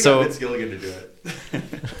guys? should've got So Vince Gilligan to do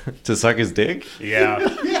it. to suck his dick? Yeah.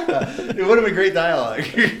 Yeah, it would have been great dialogue.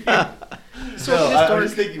 So Sorkin is I'm dark.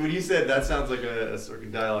 just thinking when you said that sounds like a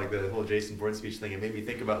Sorkin dialogue, the whole Jason Bourne speech thing, it made me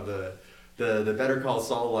think about the Better Call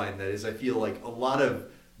Saul line. That is, I feel like a lot of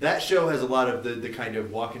that show has a lot of the kind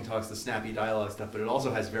of walk and talks, the snappy dialogue stuff, but it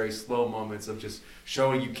also has very slow moments of just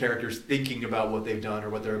showing you characters thinking about what they've done or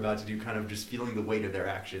what they're about to do, kind of just feeling the weight of their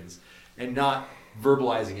actions and not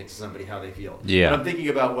verbalizing it to somebody how they feel. Yeah. And I'm thinking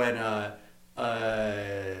about when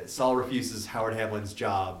Saul refuses Howard Hamlin's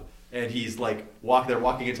job, and he's like they're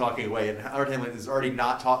walking and talking away, and Howard Hamlin is already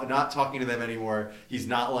not talking to them anymore. He's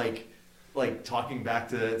not like talking back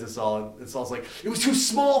to Saul, and Saul's like, it was too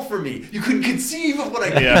small for me. You couldn't conceive of what I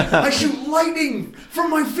did. Yeah. I shoot lightning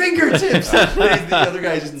from my fingertips. And the other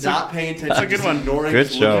guy's just not paying attention. That's a good just one. ignoring, Good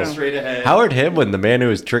just show. looking straight ahead. Howard Hamlin, the man who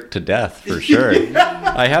was tricked to death, for sure.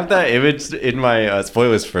 I have that image in my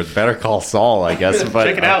spoilers for Better Call Saul, I guess. But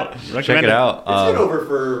Check it out. Check Recommend it it. out. It's been over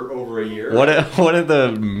for over a year. One of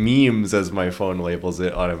the memes, as my phone labels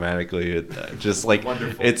it automatically, just like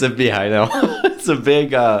Wonderful. it's a I know it's a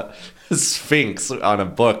big sphinx on a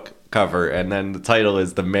book cover, and then the title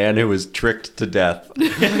is "The Man Who Was Tricked to Death."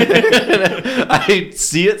 I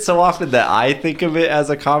see it so often that I think of it as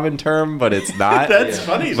a common term, but it's not. That's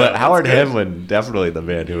funny, But though. Howard That's good. Hamlin, definitely the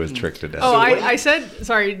man who was tricked to death. Oh, what do you- I said,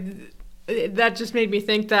 sorry, that just made me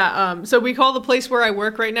think that, so we call the place where I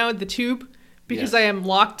work right now the Tube because Yes. I am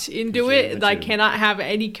locked into You're in it. the I Tube. cannot have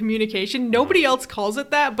any communication. Nobody else calls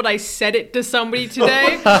it that, but I said it to somebody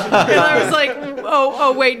today. And I was like,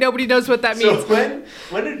 oh, wait, nobody knows what that So means.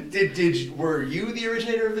 when did were you the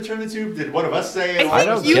originator of the term the tube? Did one of us say it? I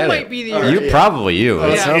think you get might it. be the All right. You probably you.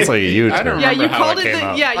 It Yeah. sounds like a you I term. don't Yeah, remember you how called it it came the,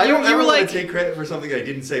 up. yeah, I you don't were want like, to take credit for something I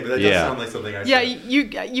didn't say, but that does Yeah. sound like something I yeah,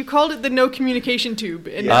 said. you called it the no communication tube.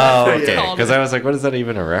 And Yeah. Oh, that's what it's okay. called. Because I was like, what is that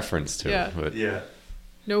even a reference to? Yeah. But, Yeah.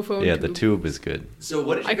 No phone yeah, tube. the tube is good. So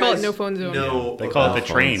what did you I call it guys no phone zone. know They call it the about-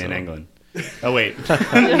 train phone in zone. England. Oh, wait.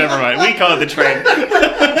 Never mind. We call it the train.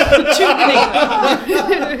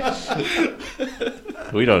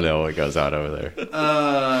 We don't know what goes on over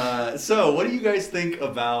there. So what do you guys think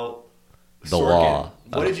about The Sorkin? law.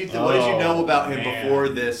 What did you what did you know about him man. before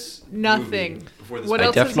this? Nothing. movie? Before this What I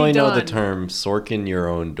else has he definitely know the done? term "Sorkin your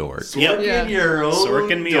own dork." Sorkin, Yep. Yeah. your own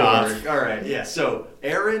Sorkin me dork. off. All right, yeah. So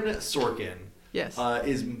Aaron Sorkin Yes.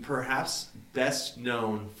 is perhaps best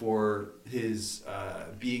known for his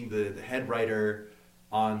being the head writer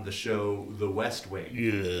on the show The West Wing.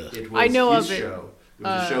 Yeah. It was I know his of it. show. It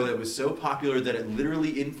was a show that was so popular that it literally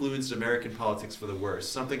influenced American politics for the worse.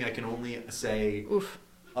 Something I can only say Oof.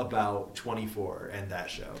 about 24 and that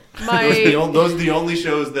show. My- Those are the only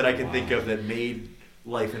shows that I can think of that made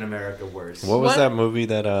life in America worse. What was What? that movie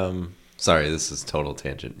that Sorry, this is total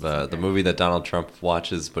tangent. The movie that Donald Trump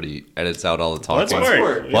watches, but he edits out all the talking.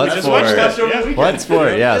 Bloodsport. Bloodsport. Bloodsport. I just watched that show over the weekend.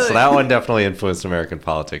 Bloodsport, yeah. So Really? that one definitely influenced American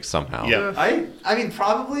politics somehow. Yeah. I mean,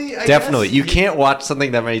 probably. I Definitely. guess. You can't watch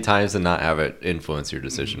something that many times and not have it influence your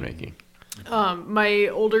decision making. My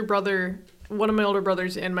older brother, one of my older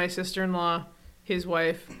brothers, and my sister-in-law, his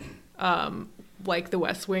wife, like the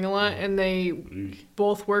West Wing a lot, and they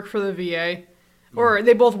both work for the VA, or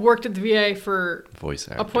they both worked at the VA for Voice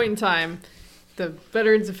actor. a point in time, the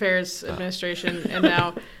Veterans Affairs Administration, and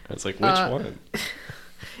now. It's like, which one?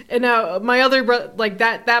 And now my other brother, like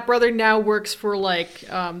that brother now works for like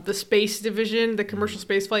the space division, the commercial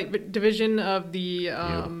space flight division of the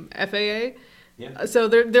FAA. Yeah. So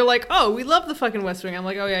they're like, oh, we love the fucking West Wing. I'm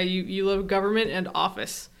like, oh yeah, you love government and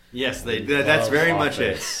office. Yes, that's very much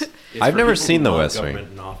it. It's I've for never people seen who The love West Wing.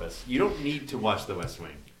 government and office. You don't need to watch The West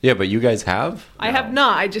Wing. Yeah, but you guys have? I have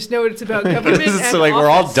not. I just know it's about government and so like we're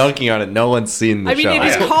all office. dunking on it. No one's seen the I mean, show. it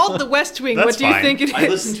is called the West Wing. That's What do you fine. think it is? I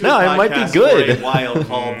listened to No, a it might be podcast good. for a while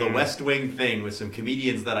called The West Wing Thing with some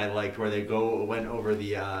comedians that I liked, where they went over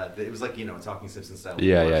the it was like Talking Simpsons style.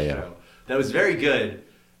 Yeah, show, yeah, yeah. that was very good.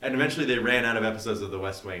 And eventually they ran out of episodes of The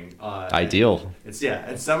West Wing. Ideal. And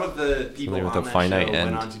some of the people Something with on a that finite show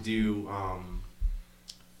end. went on to do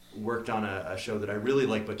worked on a show that I really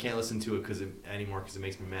like but can't listen to it anymore because it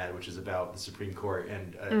makes me mad, which is about the Supreme Court,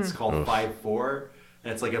 and it's called 5-4,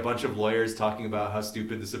 and it's like a bunch of lawyers talking about how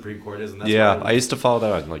stupid the Supreme Court is. And that's Yeah, why I used to follow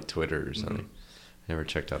that on like Twitter or something. Never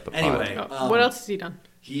checked out the pod. Anyway, What else has he done?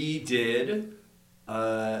 He did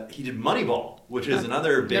Moneyball, which is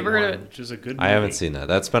another big Never heard one. of it. Which is a good movie. I haven't seen that.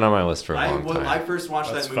 That's been on my list for a long time. I first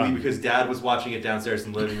watched That's that movie fun. because Dad was watching it downstairs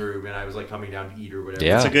in the living room, and I was like coming down to eat or whatever.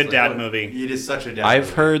 Yeah. It's a good Like, dad oh, movie. It is such a dad I've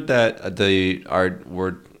movie. heard that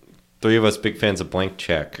we're three of us big fans of Blank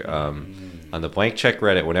Check. On the Blank Check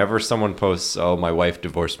Reddit, whenever someone posts, "Oh, my wife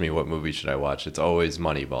divorced me. What movie should I watch?" It's always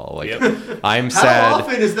Moneyball. Like, I'm sad. How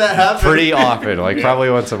often does that happen? Pretty often, like probably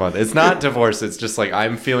once a month. It's not divorce. It's just like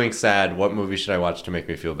I'm feeling sad. What movie should I watch to make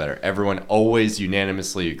me feel better? Everyone always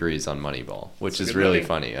unanimously agrees on Moneyball, which It's a is good really movie.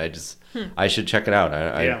 funny. I should check it out.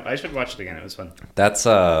 I should watch it again. It was fun. That's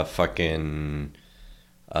fucking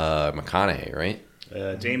McConaughey,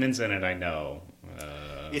 right? Damon's in it, I know.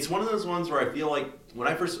 It's one of those ones where I feel like when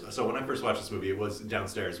I first watched this movie, it was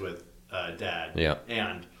downstairs with Dad. Yeah.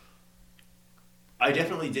 And I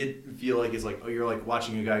definitely did feel like it's like, oh, you're like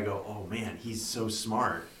watching a guy go, oh man, he's so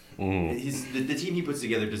smart. The team he puts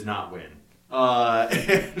together does not win. But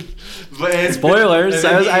Spoilers.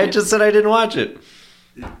 and then I just said I didn't watch it.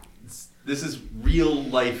 This is real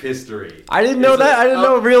life history. I didn't know that. I didn't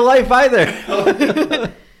know real life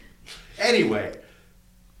either. Anyway,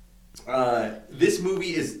 this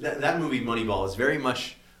movie is that movie Moneyball is very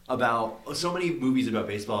much about so many movies about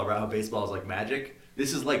baseball, about how baseball is like magic.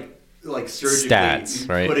 This is like surgically Stats,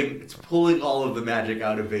 right? it's pulling all of the magic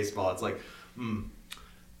out of baseball. It's like,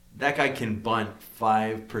 that guy can bunt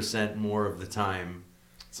 5% more of the time.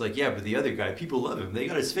 It's like, yeah, but the other guy, people love him. They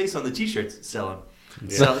got his face on the T-shirts. Sell him.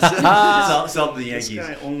 Sell him to the Yankees. This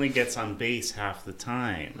guy only gets on base half the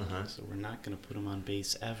time, so we're not going to put him on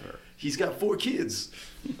base ever. He's got 4 kids.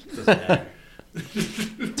 Doesn't matter.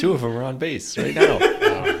 2 of them are on base right now.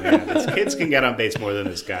 Oh man, these kids can get on base more than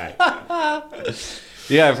this guy.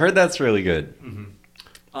 Yeah, I've heard that's really good.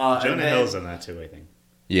 Jonah Hill's in that too, I think.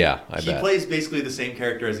 Yeah, I He bet. plays basically the same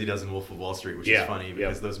character as he does in Wolf of Wall Street, which is funny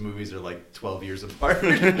because those movies are like 12 years apart.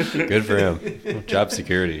 Good for him. Job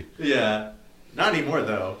security. Yeah. Not anymore,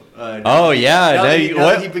 though. Now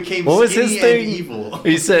he became what was skinny his thing? and evil.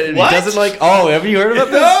 He said What? he doesn't like. Oh, have you heard about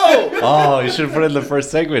this? No! Oh, you should have put it in the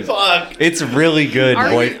first segment. Fuck. It's really good,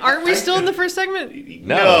 boy. Aren't we still in the first segment?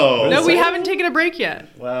 No. No, we haven't taken a break yet.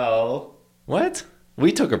 Well, What?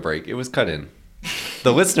 We took a break. It was cut in.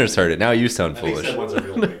 The listeners heard it. Now you sound I think foolish. that one's a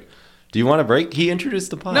real break. Do you want a break? He introduced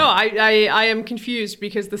the pod. No, I am confused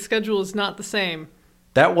because the schedule is not the same.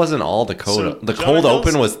 That wasn't all the code. So the Jonah cold Hill's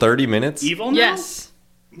open was 30 minutes. evil now? Yes.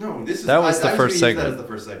 No, this is That was the I first gonna use that segment. as the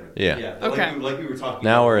first segment. Yeah. Okay. Like we were talking.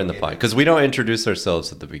 Now about we're in the game. pod because we don't introduce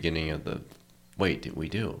ourselves at the beginning of the. Wait, we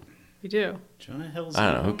do. We do. Jonah Hill's I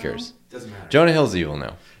don't know. Who evil cares? Doesn't matter. Jonah Hill's evil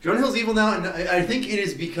now. Jonah Hill's evil now, and I think it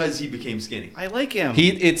is because he became skinny. now? I like him.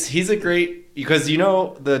 He's a great because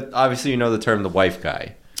obviously the term the wife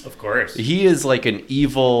guy. Of course. He is like an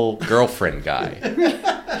evil girlfriend guy.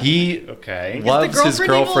 He Okay. loves his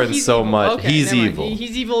girlfriend He's so evil. much. Okay, He's never mind. evil.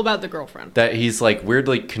 He's evil about the girlfriend. That he's like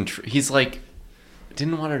weirdly he's like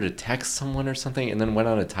didn't want her to text someone or something and then went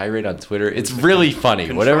on a tirade on Twitter. It's really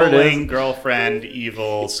funny. Whatever it Controlling is. girlfriend,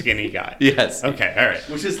 evil, skinny guy. Yes. Okay, all right.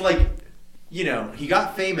 Which is like, he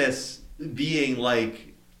got famous being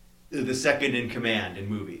like the second in command in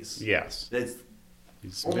movies. Yes. That's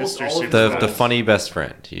He's almost Mr. all of The Super funny best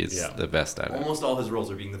friend. He's Yeah. the best at it. almost all his roles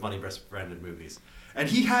are being the funny best friend in movies. And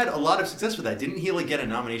he had a lot of success with that. Didn't he like get a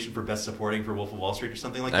nomination for best supporting for Wolf of Wall Street or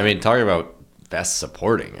something like that? I mean, talking about best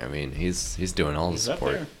supporting. I mean, he's doing all the He's up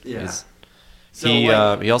support. there. Yeah. He's- So,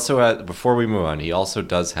 he also had, before we move on, he also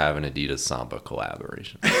does have an Adidas Samba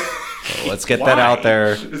collaboration. So let's get that Why? out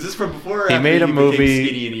there. is this from before or He after made a became movie.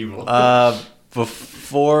 Skinny and Evil?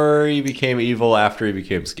 Before he became evil, after he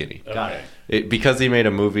became skinny. Got it. Because he made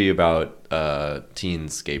a movie about teen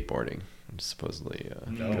skateboarding, supposedly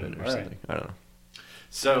good or all right. something. I don't know.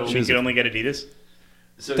 So, We could only get Adidas?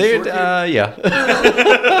 so They, Sorkin, yeah.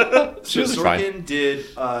 so was Sorkin fine. did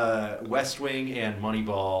West Wing and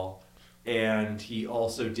Moneyball, and he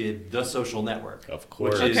also did The Social Network. Of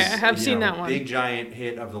course. Which is, Okay, I have seen that one. Big giant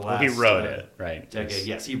hit of the Well, last. he wrote it, right? Decade.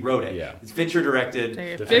 Yes, he wrote it. Yeah. It's Fincher directed. Dang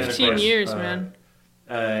it, And of 15 course, years, man.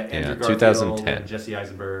 Andrew Garfield 2010. and Jesse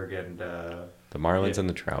Eisenberg and The Marlins and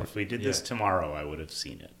the Trout. If we did this tomorrow, I would have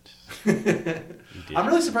seen it. I'm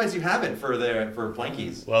really surprised you haven't for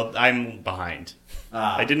Plankies. Well, I'm behind.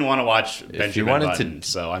 I didn't want to watch Benjamin Button,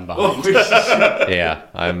 so I'm behind. Yeah,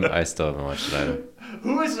 I still haven't watched it either.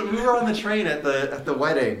 We were on the train at the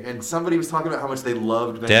wedding, and somebody was talking about how much they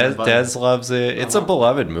loved Benjamin Button. Des loves it. It's a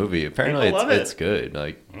beloved movie. Apparently, it's good.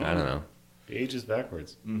 Like, I don't know. It ages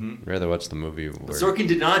backwards. I'd rather watch the movie. Sorkin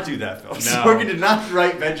did not do that film. No. Sorkin did not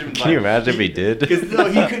write Benjamin Button. Can you imagine if he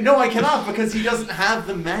did? No, I cannot, because he doesn't have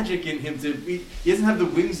the magic in him he doesn't have the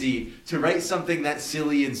whimsy to write something that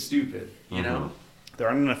silly and stupid. You know. There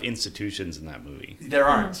aren't enough institutions in that movie. There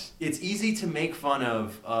aren't. It's easy to make fun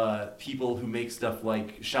of people who make stuff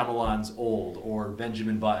like Shyamalan's Old or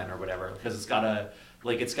Benjamin Button or whatever, because it's got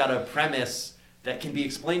a premise that can be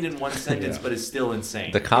explained in one sentence but is still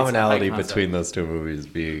insane. The commonality between those two movies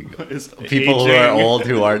being Is people who are old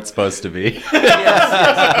who aren't supposed to be.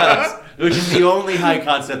 yes. Which is the only high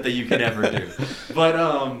concept that you can ever do. But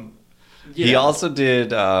he also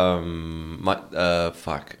did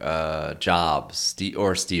Jobs,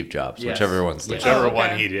 Steve Jobs, Yes. whichever one's the Whichever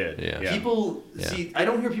one he did. Yeah. People see. I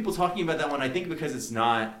don't hear people talking about that one. I think because it's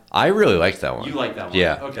not. I really liked that one. You like that one?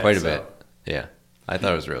 Yeah, Okay, quite a so- bit. Yeah, I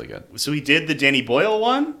thought it was really good. So he did the Danny Boyle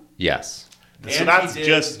one? Yes, So And that's he did-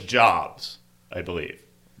 just Jobs, I believe.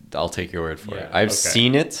 I'll take your word for it. Yeah, I've okay.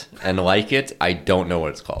 seen it and like it. I don't know what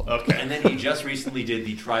it's called. Okay. And then he just recently did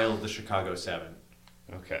the Trial of the Chicago 7.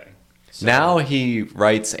 Okay. So- Now he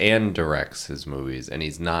writes and directs his movies, and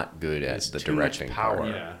he's not good at the too much directing power. part,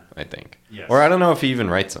 Yeah. I think. Yes. Or I don't know if he even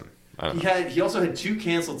writes them. I don't know. He also had 2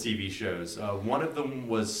 canceled TV shows. One of them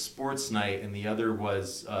was Sports Night, and the other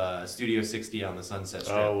was Studio 60 on the Sunset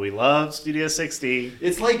Strip. Oh, we love Studio 60.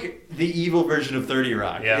 It's like the evil version of 30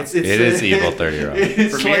 Rock. Yeah. It's, It is evil 30 Rock.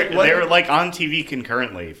 It's Premiere, like, they were like on TV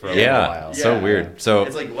concurrently for a little Yeah, while. so weird. So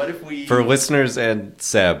it's like, what if we... for listeners and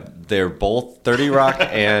Seb, they're both 30 Rock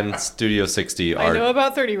and Studio 60 I know are.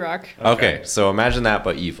 about 30 Rock. Okay, so imagine that,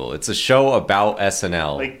 but evil. It's a show about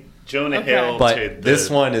SNL. Like Jonah Okay. Hill to But this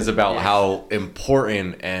the- one is about how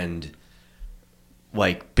important and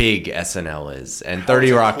like big SNL is, and 30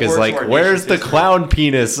 it's a Rock is core to like, our where's the nation's clown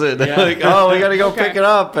penis? And they're Yeah. like, oh, we gotta go Okay. pick it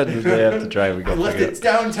up, and they have to drive and I go left pick it. it It's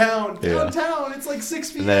up. downtown. Yeah. Downtown. It's like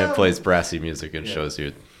 6 p.m. And then it plays brassy music and Yeah. shows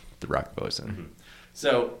you the rock voice.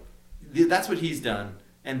 So that's what he's done.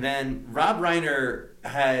 And then Rob Reiner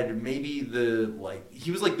had maybe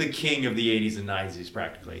he was like the king of the 80s and 90s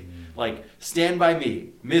practically. Like Stand By Me,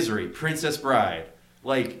 Misery, Princess Bride,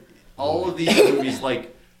 like all of these movies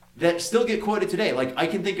like that still get quoted today. Like I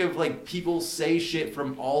can think of like people say shit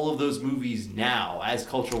from all of those movies now as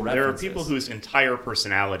cultural There are references. people whose entire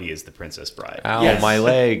personality is the Princess Bride. Ow, Yes. my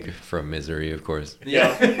leg from Misery, of course.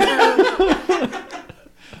 Yeah.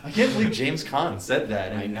 I can't believe James Caan said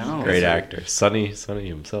that. I know. Great actor, Sonny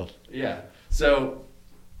himself. Yeah. So,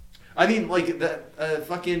 I mean, like that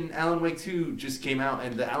fucking Alan Wake 2 just came out,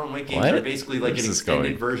 and the Alan Wake games What? are basically like Where's an this extended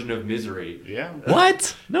going? version of Misery. Yeah.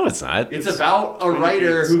 What? No, it's not. It's about a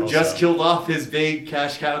writer who also. just killed off his big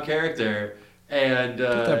cash cow character, and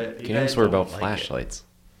The games and were about like it. flashlights.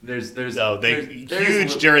 there's Oh, there's huge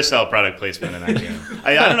little- Duracell product placement in that game.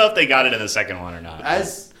 I don't know if they got it in the second one or not.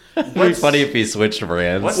 as It'd be what's- funny if he switched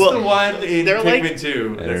brands. What's Well, the one in they're like- Pikmin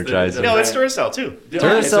 2? Energizer. No, it's Duracell too.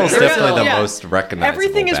 Duracell is Duracell, definitely the yeah. most recognizable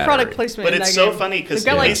Everything is battery. product placement. But in it's that so game. funny 'cause they've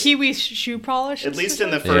got at like least- Kiwi shoe polish. At and least stuff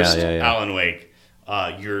in the like first Yeah. Alan Wake,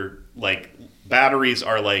 your like batteries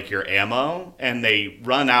are like your ammo, and they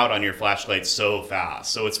run out on your flashlight so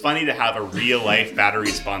fast. So it's funny to have a real life battery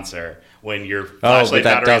sponsor when your flashlight but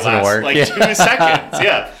that battery doesn't lasts work. like Yeah. 2 seconds.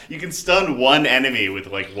 Yeah, you can stun one enemy with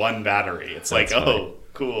like one battery. It's like, That's funny. oh,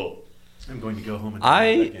 cool. I'm going to go home and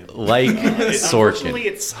I like Unfortunately, Sorkin.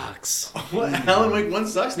 it sucks. What? Alan Wake 1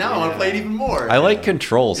 sucks. Now I want to play it even more. I like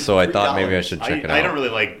Control, so I thought maybe I $3. should check it out. I don't really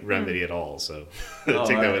like Remedy at all, so take that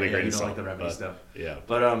with a yeah, grain you of don't salt. like the Remedy but, stuff. Yeah.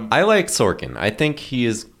 But I like Sorkin. I think he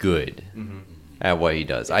is good at what he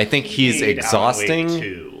does. I think he's Made exhausting Alan Wake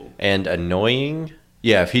 2. and annoying.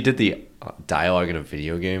 Yeah, if he did the dialogue in a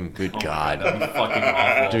video game, good God. that'd be fucking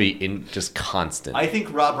awful. To be just constant. I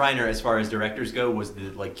think Rob Reiner, as far as directors go, was the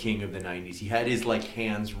like king of the '90s. He had his like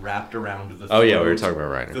hands wrapped around the. Oh, yeah, we were throat- talking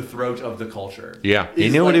about Reiner. The throat of the culture. Yeah, he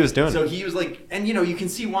Is, knew what like- he was doing. So he was like, and you can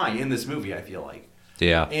see why in this movie. I feel like,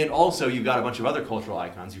 Yeah. and also you've got a bunch of other cultural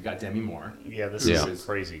icons. You've got Demi Moore. Yeah, this Yeah. is a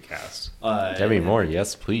crazy cast. Demi Moore,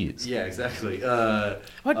 yes, please. Yeah, exactly.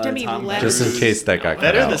 What, Demi Tom Letter? Just in Cruise. case that got cut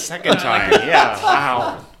Better out. the second time. Yeah.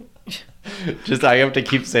 Wow. Just I have to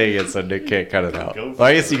keep saying it so Nick can't cut it out. Go for Well,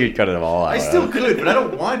 I guess you could cut it all out. I still could, but I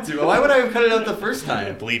don't want to. Why would I have cut it out the first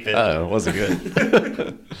time? Bleep it. Oh, it wasn't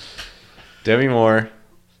good. Demi Moore,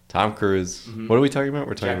 Tom Cruise. Mhm. What are we talking about?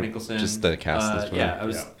 We're talking Jack Nicholson. just the cast. This Yeah, I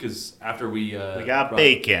was because after we got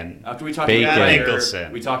Bacon. After we talked Bacon. about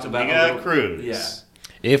Nicholson. we talked about We got Cruise.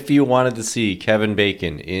 Yeah. If you wanted to see Kevin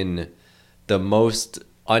Bacon in the most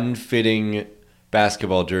unfitting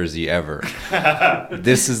basketball jersey ever,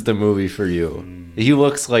 this is the movie for you. He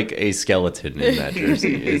looks like a skeleton in that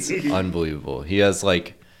jersey. It's unbelievable. He has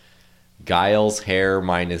like Giles' hair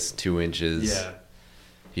minus 2 inches. Yeah.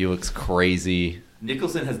 He looks crazy.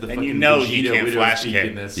 Nicholson has the And fucking you know he Vegeta can't widow flash speak kick.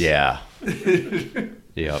 in this. Yeah.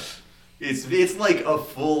 Yep. It's like a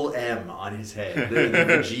full M on his head. The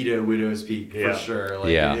Vegeta widow's peak Yeah. for sure. Like,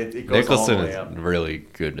 Yeah. it goes all Nicholson the way is up. really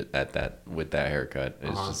good at that with that haircut.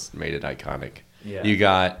 It's Uh-huh. just made it iconic. Yeah. You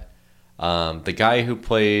got the guy who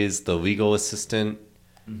plays the legal assistant.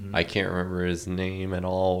 Mhm. I can't remember his name at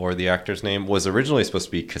all, or the actor's name. Was originally supposed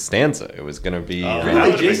to be Costanza. It was going to be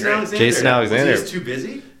Really? Jason Alexander? Jason Alexander. Was he just too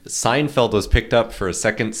busy? Seinfeld was picked up for a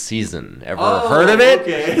second season. Ever Oh, heard of it?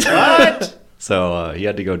 okay. What? So he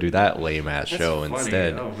had to go do that lame ass show funny.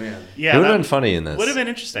 instead. Oh, man. Yeah, it would that have been funny in this. Would have been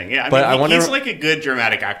interesting. Yeah, I But mean, I wonder- he's like a good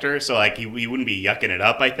dramatic actor, so like he wouldn't be yucking it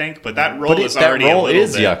up, I think. But that role But is that already role a little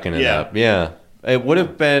is bit, yucking it up. Yeah, it would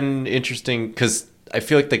have been interesting because I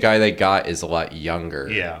feel like the guy they got is a lot younger.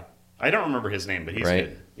 Yeah, I don't remember his name, but he's Right?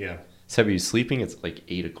 good. Yeah. So are you sleeping? It's like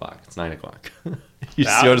 8 o'clock. It's 9 o'clock. You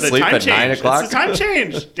Now, go to the sleep time at 9 change. o'clock? It's the time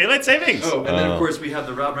change. Daylight savings. Oh, and then Oh. of course we have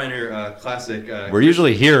the Rob Reiner classic. We're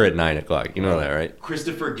usually here at 9 o'clock. You know that, right?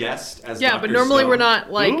 Christopher Guest as Yeah, Dr. but normally Stone. we're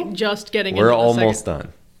not like Who? just getting. We're into the almost second.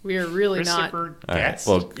 done. We are really not. Christopher All right. Guest.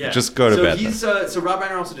 Well, Yeah. just go to so bed. He's, then. so Rob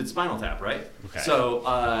Reiner also did Spinal Tap, right? Okay. So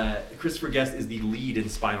Christopher Guest is the lead in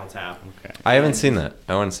Spinal Tap. Okay. I haven't seen that.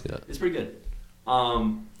 I want to see that. It's pretty good.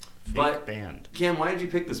 Fake But band. Cam, why did you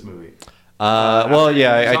pick this movie? Well, After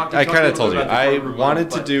yeah, you talked I a kind of little told bit you. about the I courtroom wanted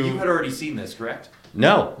month, to but do. You had already seen this, correct?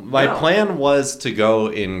 No, my No. plan was to go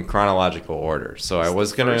in chronological order. So I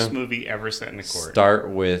was gonna First movie ever set in a court. start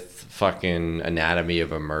with fucking Anatomy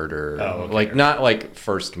of a Murder. Oh, okay. Like not like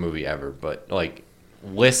first movie ever, but like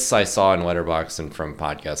lists I saw in Letterboxd and from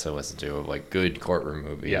podcasts I listened to of like good courtroom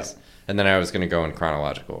movies. Yeah. And then I was gonna go in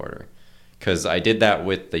chronological order. Because I did that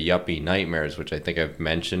with the Yuppie Nightmares, which I think I've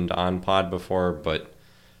mentioned on pod before, but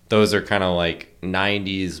those are kind of like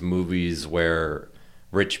 90s movies where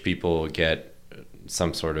rich people get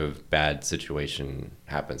some sort of bad situation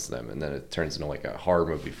happens to them, and then it turns into like a horror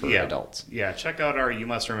movie for adults. Yeah, check out our "You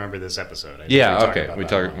Must Remember This" episode. I think Yeah, talk okay, about we that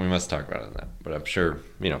talk. one. We must talk about it in that, but I'm sure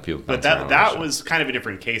people. But bounce around that on the was kind of a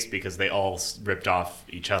different case because they all ripped off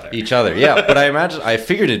each other. show. Each other, yeah. But I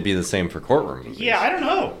figured it'd be the same for courtroom movies. Yeah, I don't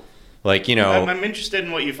know. Like I'm interested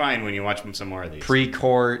in what you find when you watch some more of these.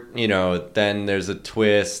 pre-court, then there's a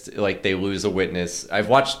twist, like they lose a witness. I've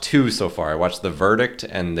watched 2 so far. I watched The Verdict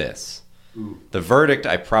and this. Ooh. The Verdict,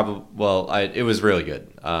 it was really good.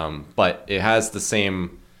 But it has the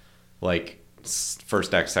same, like,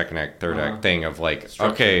 first act, second act, third act thing of like,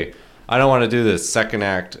 Structure. okay, I don't want to do this. Second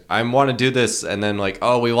act, I want to do this, and then like,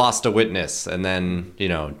 oh, we lost a witness, and then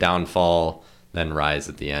downfall, then rise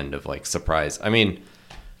at the end of like surprise. I mean,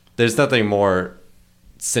 there's nothing more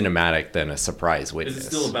cinematic than a surprise witness. Is it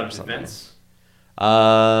still about or a something. defense?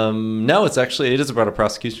 No, it is about a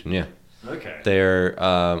prosecution. Yeah. Okay. They're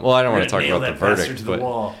I don't want gonna to talk nail about the that bastard verdict, to the but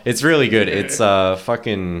wall. it's really good. It's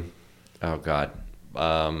fucking oh god,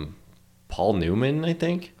 Paul Newman, I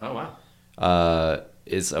think. Oh wow.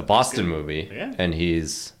 Is a Boston movie, Yeah. and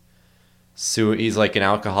he's like an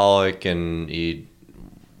alcoholic, and he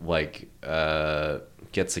like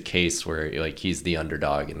gets a case where like he's the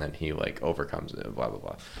underdog, and then he like overcomes it. Blah blah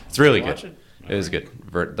blah. It's really Watch good. it? It was good.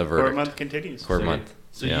 The Court verdict. month continues. Court month.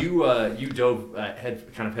 So Yeah. you dove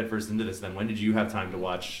headfirst into this. Then when did you have time to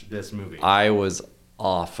watch this movie? I was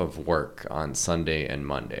off of work on Sunday and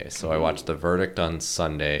Monday, so I watched The Verdict on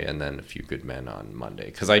Sunday and then A Few Good Men on Monday,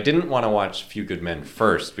 because I didn't want to watch A Few Good Men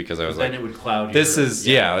first because I was then like, it would cloud. this your- is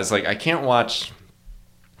I was like, I can't watch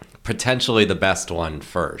potentially the best one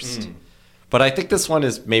first. But I think this one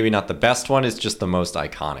is maybe not the best one, it's just the most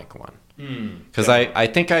iconic one. Because I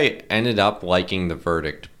think I ended up liking The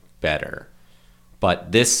Verdict better.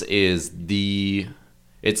 But this is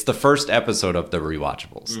it's the first episode of the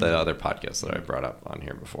Rewatchables, the other podcast that I brought up on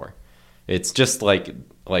here before. It's just like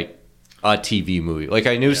a TV movie. Like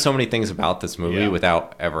I knew so many things about this movie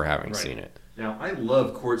without ever having seen it. Now I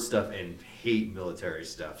love court stuff and hate military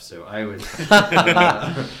stuff, so I was,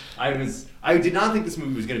 I did not think this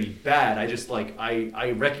movie was going to be bad. I just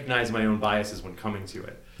I recognize my own biases when coming to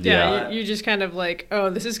it. Yeah, you just kind of like, oh,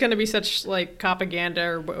 this is going to be such like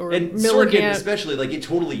propaganda or And Sorkin militant. especially, like it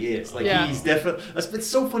totally is. Like Yeah. he's definitely. It's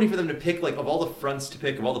so funny for them to pick like of all the fronts to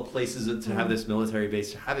pick, of all the places to have this military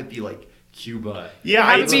base, to have it be like Cuba. Yeah,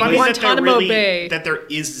 Have it it's be funny that Guantanamo Bay. there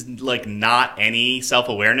is like not any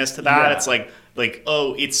self-awareness to that. Yeah. It's like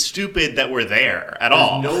oh, it's stupid that we're there at There's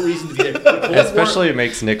all. no reason to be there. The Cold War- Especially it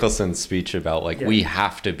makes Nicholson's speech about like Yeah. we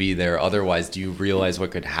have to be there, otherwise do you realize what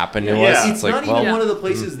could happen to Yeah. us? It's not even well, one of the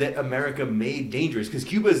places that America made dangerous, because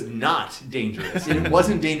Cuba is not dangerous, and it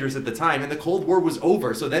wasn't dangerous at the time, and the Cold War was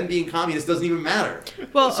over. So them being communist doesn't even matter.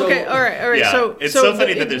 Well, So- okay, all right. Yeah, So it's so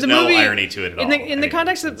funny that the there's no movie- irony to it at all. In the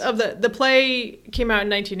context of the play came out in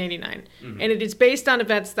 1989, and it is based on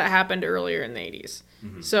events that happened earlier in the 80s.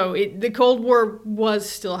 So the Cold War was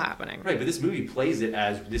still happening. Right, but this movie plays it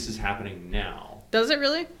as this is happening now. Does it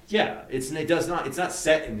really? Yeah, it's not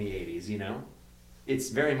set in the 80s, you know? It's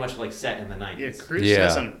very much like set in the 90s. Yeah, Cruise Yeah.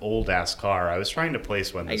 has an old ass car. I was trying to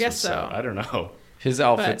place when this guess was so. set. I don't know. his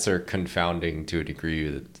outfits are confounding to a degree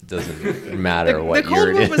that it doesn't matter what the Cold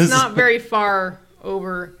year War it is. was not very far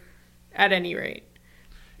over, at any rate.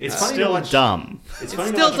 It's funny to Still watch. dumb. It's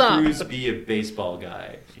funny still to watch dumb. Cruise be a baseball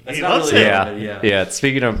guy. That's He not loves really it. Yeah.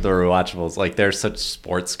 Speaking of the rewatchables, like they're such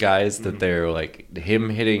sports guys that they're like him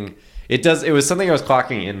hitting. It was something I was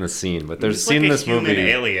clocking in the scene, but there's a It's scene like in a this human movie.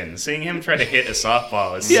 alien. Seeing him try to hit a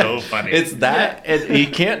softball is Yeah, so funny. It's that, and he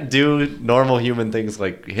can't do normal human things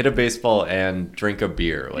like hit a baseball and drink a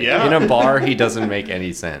beer. Like Yeah. in a bar, he doesn't make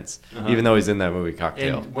any sense, even though he's in that movie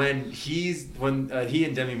Cocktail. And when he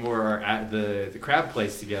and Demi Moore are at the crab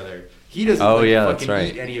place together, he doesn't Oh, yeah, fucking that's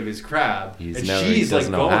right. eat any of his crab. He's and never- he she's like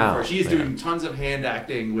doesn't know going how. for it. She's Yeah. doing tons of hand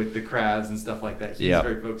acting with the crabs and stuff like that. He's Yeah.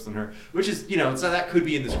 very focused on her, which is, so that could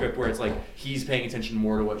be in the script where it's like he's paying attention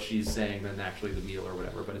more to what she's saying than actually the meal or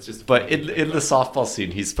whatever. But it's just. But in the softball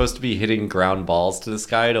scene, he's supposed to be hitting ground balls to this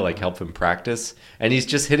guy to like help him practice, and he's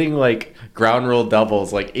just hitting like ground rule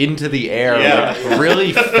doubles like into the air, Yeah. like,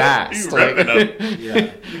 really fast. You ripping like- him. Yeah.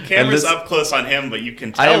 The camera's this- up close on him, but you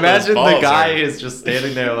can tell I those imagine the balls guy are- is just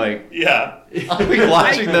standing there like, Yeah. like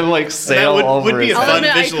watching them like sail that over would be a his I'll fun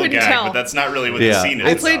admit, I visual couldn't gag, tell. but that's not really what Yeah. the scene I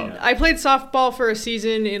is. I played softball for a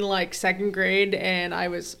season in like second grade, and I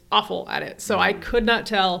was awful at it, so I could not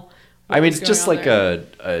tell. what I mean, was it's just going like on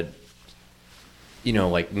there.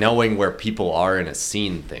 like knowing where people are in a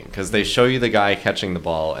scene thing. Because they show you the guy catching the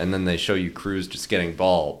ball, and then they show you Cruz just getting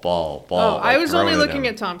ball. Oh, like, I was only thrown looking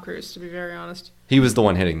him. at Tom Cruise, to be very honest. He was the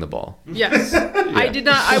one hitting the ball. Yes, I did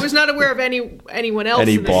not. I was not aware of anyone else.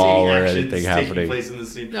 Any in the ball scene. or Actions anything taking happening. place in the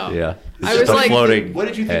scene. No. Yeah. It's I just was a like- floating. What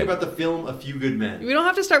did you think head. about the film A Few Good Men? We don't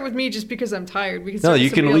have to start with me just because I'm tired. We can No, start you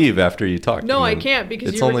with can somebody leave after you talk. No, You I can- can't because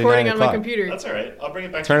it's you're only recording 9 on my o'clock. computer. That's all right. I'll bring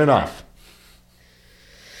it back. Turn it tomorrow. off.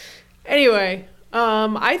 Anyway,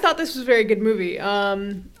 I thought this was a very good movie.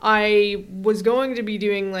 I was going to be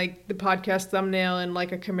doing like the podcast thumbnail and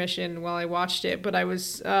like a commission while I watched it, but I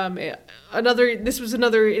was this was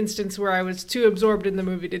another instance where I was too absorbed in the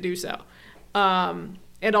movie to do so.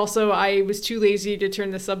 And also I was too lazy to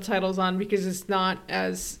turn the subtitles on because it's not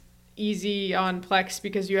as easy on Plex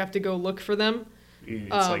because you have to go look for them.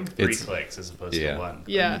 It's like 3 It's- clicks as opposed yeah. to 1.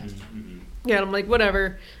 Yeah. Yeah, and I'm like,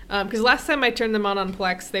 whatever. Because last time I turned them on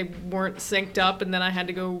Plex, they weren't synced up, and then I had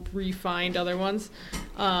to go re-find other ones.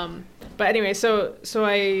 But anyway, so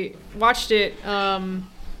I watched it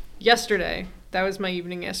yesterday. That was my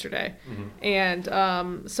evening yesterday. And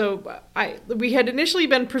so we had initially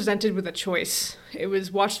been presented with a choice. It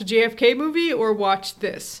was watch the JFK movie or watch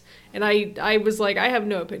this. And I was like, I have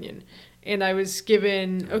no opinion. And I was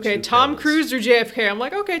given, okay, Tom Cruise or JFK. I'm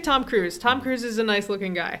like, okay, Tom Cruise. Tom Cruise is a nice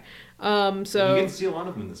looking guy. So you get to see a lot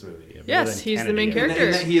of him in this movie. yes, he's the main character.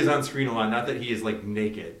 And that he is on screen a lot. Not that he is like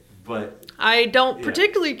naked, but I don't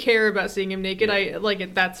particularly care about seeing him naked. I like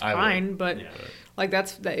it. That's fine, but like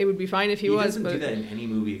it would be fine if he was. doesn't But do that in any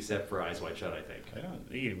movie except for Eyes Wide Shut, I think. I don't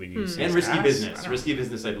think we use And his Risky ass. Business. Risky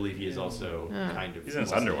Business, I believe he is also kind of. He's in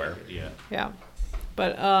his also underwear. naked, Yeah. yeah,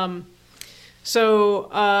 but so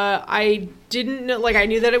I didn't know. Like I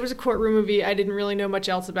knew that it was a courtroom movie. I didn't really know much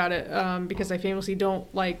else about it because I famously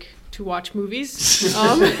don't like to watch movies. This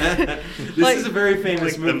Like- is a very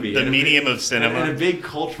famous Like movie. the and a medium big- of cinema. And a big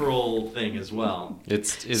cultural thing as well.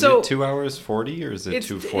 Is So- it 2 hours 40 or is it it's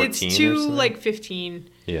 2:14? it's 2:15.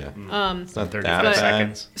 Yeah. It's not 35 that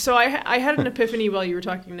seconds. So I had an epiphany while you were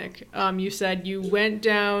talking, Nick. You said you went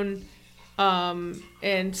down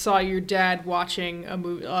and saw your dad watching a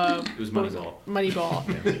movie. It was Moneyball. Moneyball.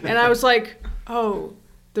 And I was like, oh,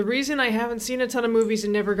 the reason I haven't seen a ton of movies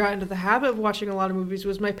and never got into the habit of watching a lot of movies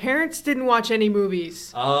was my parents didn't watch any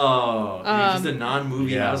movies. Oh, you're just a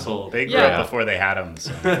non-movie Yeah. household. They grew Yeah. up before they had him.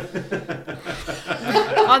 So. On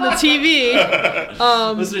the TV.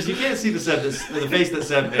 Listeners, you can't see the face that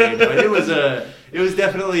Seb made, but It was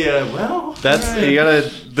definitely a well. That's you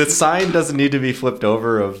gotta. The sign doesn't need to be flipped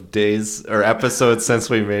over of days or episodes since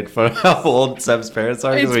we made fun of how old Seb's parents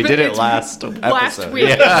are because we did it last episode. Week.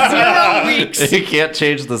 Yeah. 0 weeks. You can't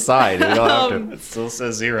change the sign. You don't have to. It still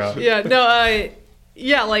says 0. Yeah, no,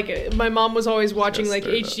 yeah, like my mom was always watching like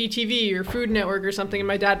straight HGTV or Food Network or something, and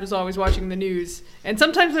my dad was always watching the news. And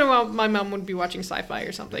sometimes my mom would be watching sci-fi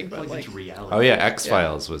or something, but like reality. Oh yeah,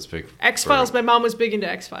 X-Files was big. X-Files. My mom was big into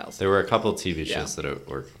X-Files. There were a couple TV shows that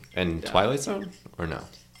were and Twilight Zone or no?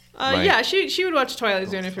 Yeah, she would watch Twilight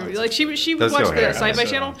Zone if it was like she would Those watch go the hand in Sci-Fi hand.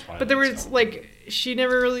 Channel, but there was like she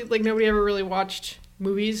never really like nobody ever really watched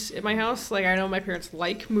movies at my house. Like I know my parents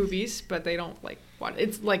like movies, but they don't like watch.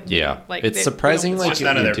 It's like like it's they surprising don't like It's you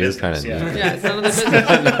none of their do kind business, of yeah. yeah, it's none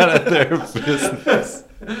of their business. none of their business.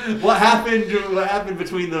 What happened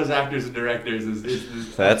between those actors and directors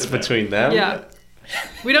is That's between them. Yeah,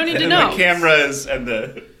 we don't need to And know. the cameras and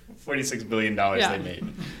the $46 billion they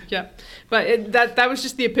made. Yeah, but that was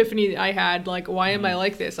just the epiphany I had. Like, why am I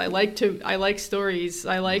like this? I like stories.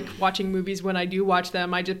 I like watching movies when I do watch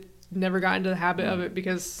them. I just never got into the habit of it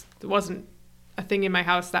because it wasn't a thing in my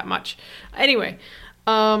house that much. Anyway,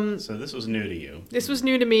 So this was new to you. this was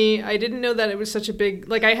new to me. I didn't know that it was such a big.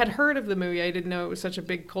 Like, I had heard of the movie. I didn't know it was such a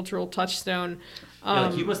big cultural touchstone.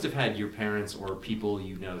 Like you must have had your parents or people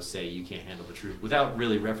you know say you can't handle the truth without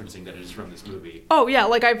really referencing that it is from this movie. Oh yeah,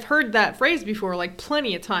 like I've heard that phrase before, like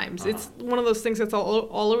plenty of times. It's one of those things that's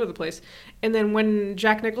all over the place. And then when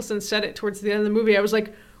Jack Nicholson said it towards the end of the movie, I was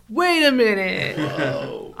like, wait a minute,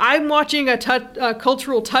 I'm watching a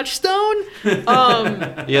cultural touchstone.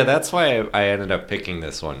 Yeah, that's why I ended up picking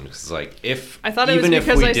this one because like if I thought it was even if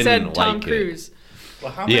because we I didn't said Tom like Cruise.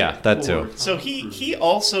 Well, how Yeah, that too. So he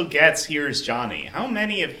also gets Here's Johnny. How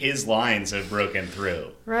many of his lines have broken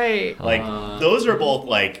through? Right. Like those are both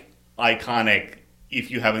like iconic. If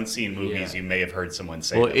you haven't seen movies, Yeah. you may have heard someone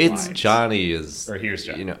say. Well, those it's lines. Johnny is Or Here's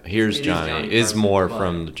Johnny. You know, Here's It is Johnny Johnny is Carson, more but-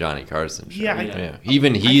 from the Johnny Carson show. Yeah,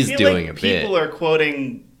 Even I he's feel doing like a bit. People are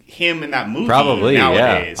quoting him in that movie. Probably,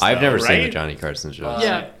 nowadays, yeah. I've though, never seen the right? Johnny Carson show.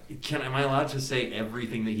 Yeah. Am I allowed to say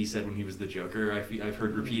everything that he said when he was the Joker? I've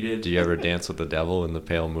heard repeated. Do you ever dance with the devil in the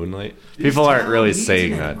pale moonlight? People aren't really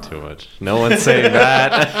saying that too much. No one's saying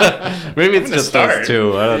that. Maybe it's I'm gonna just start. those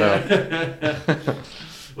two. I don't know.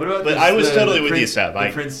 What about But this, I was totally the with you, Prince- Seb. the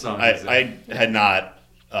I Prince song? I had not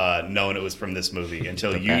known it was from this movie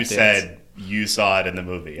until The you Pat said Dance. you saw it in the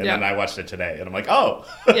movie, and Yeah. then I watched it today, and I'm like, oh,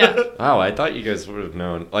 Yeah. Oh, I thought you guys would have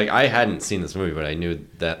known. Like, I hadn't seen this movie, but I knew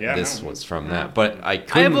that Yeah, this no. was from that. But I I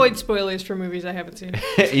couldn't avoid spoilers for movies I haven't seen.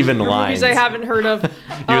 even Or lines. movies I haven't heard of.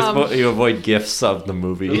 You avoid gifs of the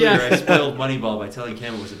movie. Yeah. Earlier, I spoiled Moneyball by telling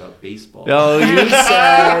Cam it was about baseball. Oh, you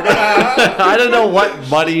said. I don't know what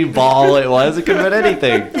Moneyball it was. It could have been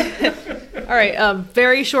anything. All right,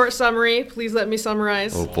 very short summary. Please let me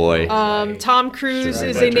summarize. Oh boy. Tom Cruise Should I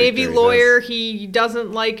is bet a Navy Drake lawyer. He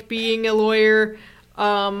doesn't like being a lawyer,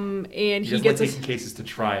 and He he doesn't gets like a, taking cases to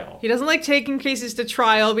trial. he doesn't like taking cases to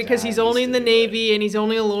trial because he's only in the Navy and he's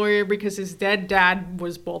only a lawyer because his dead dad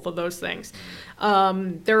was both of those things.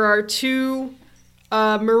 There are two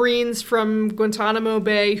Marines from Guantanamo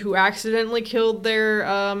Bay who accidentally killed their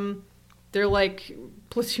like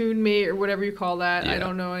platoon mate or whatever you call that. I Yeah,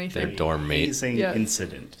 don't know anything. Their dorm mate. amazing Yeah.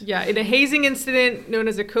 incident. Yeah, in a hazing incident known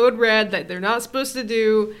as a Code Red that they're not supposed to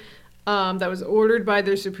do, that was ordered by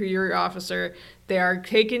their superior officer. They are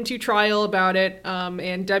taken to trial about it,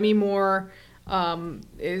 and Demi Moore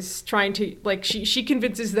is trying to, like, she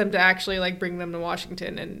convinces them to actually, like, bring them to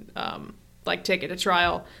Washington and, like, take it to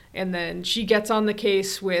trial. And then she gets on the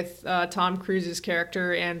case with Tom Cruise's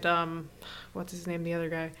character and, what's his name, the other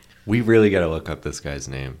guy? We really got to look up this guy's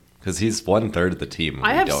name because he's 1/3 of the team. and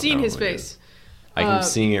I we have don't seen know his who he face. is. I'm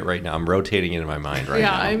seeing it right now. I'm rotating it in my mind right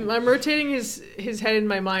yeah, now. I'm rotating his head in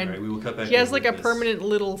my mind. All right, we will cut back He has over like a this. permanent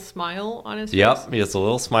little smile on his face. Yep, he has a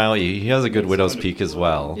little smile. He has a good widow's peak as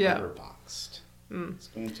well. Yeah. Letterboxd. It's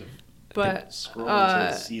going to But scroll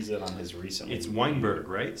until it sees it on his recent. It's Weinberg,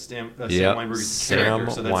 right? Sam Yep, Weinberg's Sam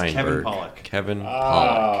character. So that's Kevin Weinberg. Pollak. Kevin Oh,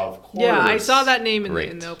 Pollak. of course. yeah, I saw that name in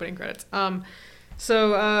Great. the opening credits.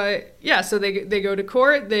 So they go to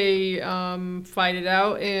court, they fight it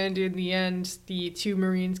out, and in the end, the two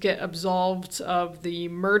Marines get absolved of the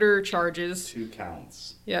murder charges. 2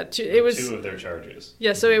 counts. Yeah, it was 2 of their charges.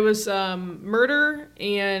 Yeah, so it was murder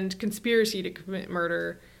and conspiracy to commit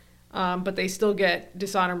murder, but they still get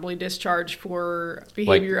dishonorably discharged for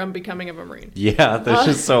behavior unbecoming of a Marine. Yeah, that's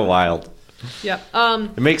just so wild. Yeah.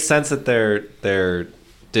 It makes sense that they're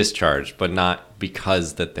discharged, but not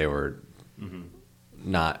because that they were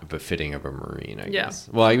not befitting of a Marine, I Yeah. guess.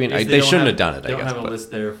 Well, I mean, They they don't shouldn't have done it, They I don't guess. have a but-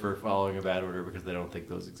 list there for following a bad order because they don't think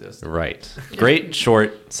those exist. Right. Great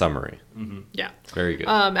short summary. Yeah. Very good.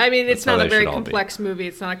 I mean, it's That's how not a they very should all be. complex movie.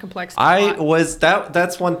 It's not a complex I plot. was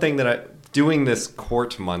that's one thing that doing this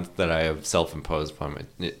court month that I have self-imposed upon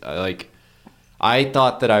me. I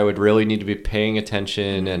thought that I would really need to be paying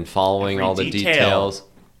attention and following Every all the detail. details.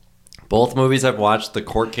 Both movies I've watched, the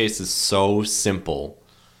court case is so simple.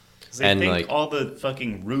 'Cause they And, think like- all the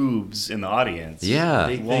fucking rubes in the audience. Yeah,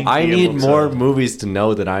 They won't I be need able to- more movies to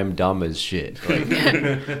know that I'm dumb as shit.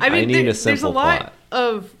 Like, I mean, need a there's a simple lot plot.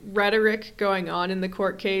 of rhetoric going on in the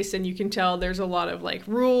court case, and you can tell there's a lot of like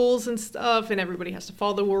rules and stuff, and everybody has to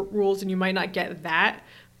follow the rules, and you might not get that,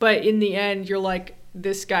 but in the end, you're like,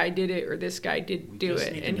 this guy did it or this guy did do just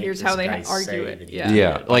it, need to and make here's this how they guy argue say it. that he Yeah. did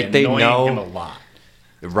Yeah, it. like, they Annoying know- him a lot.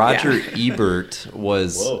 Roger Yeah. Ebert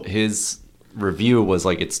was Whoa. his review was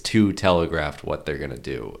like it's too telegraphed what they're gonna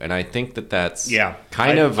do, and I think that that's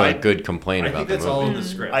kind of a good complaint I about think the that's movie. all in the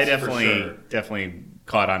script. I for sure. definitely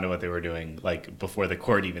caught on to what they were doing, like before the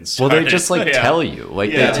court even Well, started. they just like Yeah. tell you,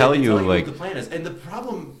 like Yeah. they tell you, like what the plan is. And the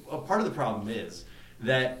problem, a part of the problem is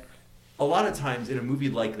that a lot of times in a movie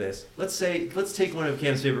like this, let's take one of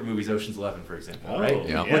Cam's favorite movies, Ocean's 11, for example, Oh, right?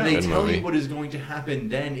 yeah. When they Good tell movie. you what is going to happen,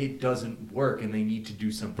 then it doesn't work, and they need to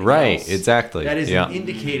do something Right, else. exactly, That is yeah. an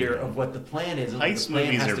indicator of what the plan is. And what Heist the plan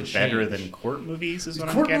movies has are to better change. than court movies, is what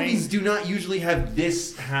Court I'm getting. movies do not usually have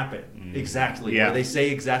this happen exactly. Yeah. Where they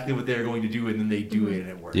say exactly what they're going to do, and then they do it, and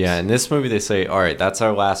it works. yeah. In this movie, they say, "All right, that's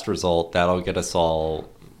our last result. That'll get us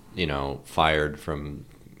all, fired from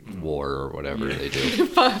war or whatever they do."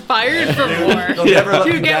 Fired from war. They'll never let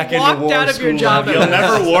You me back get into walked war out of your school job. after You'll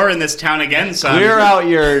that. never war in this town again, son. Clear out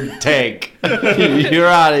your tank. You're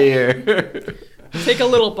out of here. Take a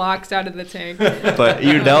little box out of the tank. But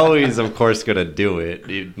he's of course gonna do it.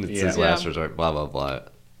 It's his Yeah. last resort. Blah blah blah.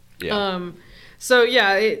 Yeah. So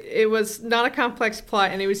yeah, it was not a complex plot,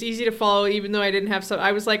 and it was easy to follow, even though I didn't have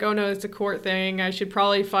I was like, oh no, it's a court thing. I should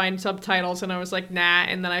probably find subtitles, and I was like, nah.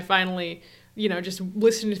 And then I finally, just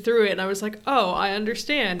listened through it, and I was like, oh, I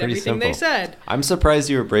understand Pretty everything they simple. said. I'm surprised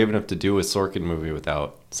you were brave enough to do a Sorkin movie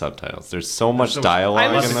without subtitles. There's so much so much- dialogue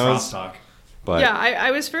I was- in those. Crosstalk. But Yeah, I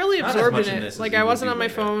was fairly Not as absorbed much in in it. this Like as I you wasn't would on my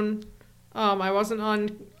do later. phone. I wasn't on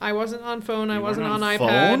phone. I You wasn't on weren't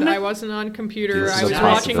iPad. on phone? I wasn't on computer. This I is was a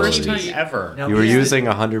watching possibility. First TV. time ever. Now, you were is this- using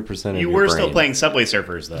 100% of You your were brain. still playing Subway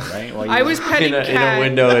Surfers, though, right? While you I were- was petting in a cat.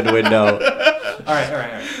 window and window. All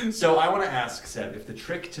right. So I want to ask Seb if the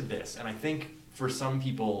trick to this, and I think for some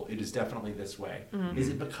people it is definitely this way, is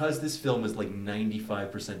it because this film is like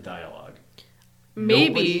 95% dialogue? Maybe.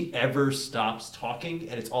 Nobody ever stops talking,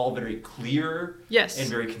 and it's all very clear Yes. and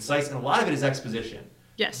very concise, and a lot of it is exposition.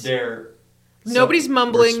 Yes. Nobody's Nobody's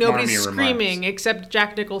mumbling, or nobody's smarmy screaming, remarks. except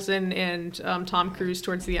Jack Nicholson and Tom Cruise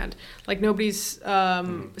towards the end. Like nobody's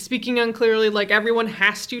speaking unclearly. Like everyone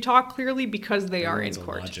has to talk clearly because they are in It's a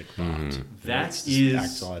court. logic thought. That Acts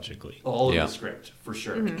is logically. all of Yeah. the script for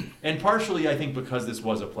sure, and partially I think because this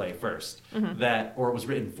was a play 1st or it was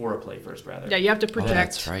written for a play first rather. Yeah, you have to Oh, project.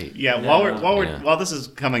 that's right. Yeah, Yeah. while this is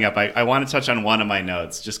coming up, I want to touch on one of my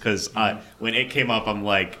notes just because when it came up, I'm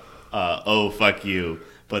like, oh fuck you.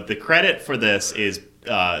 But the credit for this is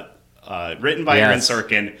written by Yes. Aaron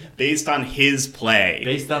Sorkin, based on his play.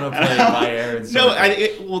 Based on a play by Aaron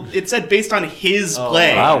Sorkin. No, it said based on his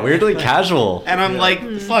play. Wow, weirdly casual. And I'm like,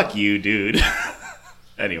 fuck you, dude.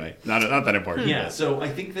 Anyway, not that important. Yeah, so I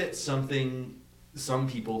think that some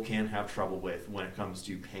people can have trouble with when it comes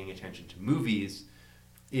to paying attention to movies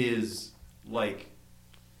is like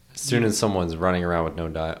As soon as someone's running around with no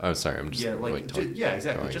dialogue. Oh, sorry, I'm just exactly.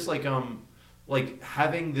 going. Just like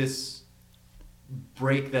having this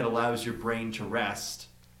break that allows your brain to rest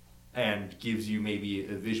and gives you maybe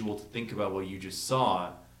a visual to think about what you just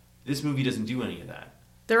saw. This movie doesn't do any of that.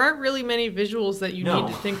 There aren't really many visuals that you No.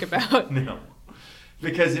 need to think about. No,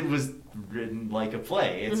 because it was written like a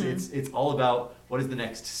play. It's all about what is the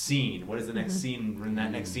next scene. What is the next scene? In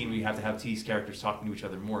that next scene, we have to have these characters talking to each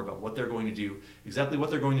other more about what they're going to do, exactly what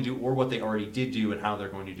they're going to do, or what they already did do, and how they're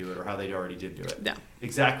going to do it, or how they already did do it. Yeah.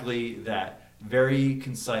 Exactly that. Very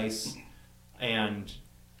concise and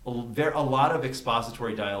a lot of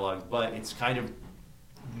expository dialogue, but it's kind of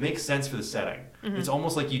makes sense for the setting. It's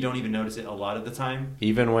almost like you don't even notice it a lot of the time.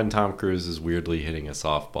 Even when Tom Cruise is weirdly hitting a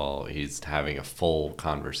softball, he's having a full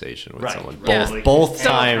conversation with Right, someone. right. Yeah. Both both So-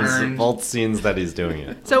 times, both scenes that he's doing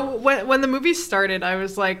it. So when the movie started, I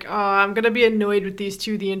was like, oh, I'm going to be annoyed with these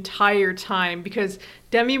two the entire time because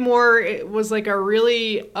Demi Moore was like a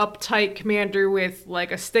really uptight commander with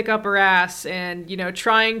like a stick up her ass and,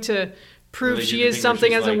 trying to prove They she do the is thing where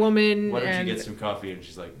something she's as a like, woman. Why don't and you get some coffee? And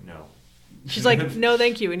she's like, no. She's like, no,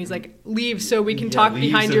 thank you. And he's like, leave so we can talk leaves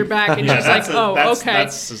behind and- your back. And she's like, okay.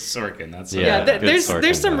 That's Sorkin. That's Yeah, good there's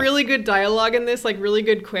Sorkin some guy. really good dialogue in this, like really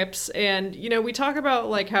good quips. And, you know, we talk about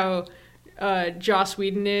like how Joss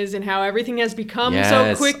Whedon is and how everything has become Yes.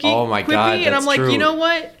 so quippy. Oh my God, and I'm that's like, true. you know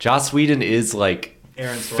what? Joss Whedon is like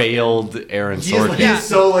Aaron Sorkin. failed Aaron He's, Sorkin. like, Yeah. he's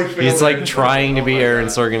so like failed He's like Aaron trying to Sorkin. be Oh my Aaron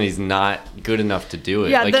God. Sorkin. He's not good enough to do it.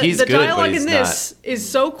 Yeah, like he's the good, but dialogue he's in this is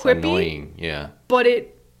so not quippy, annoying. Yeah. but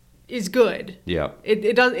it is good. Yeah.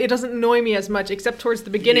 It doesn't annoy me as much, except towards the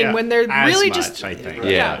beginning Yeah, when they're as really much, just I think.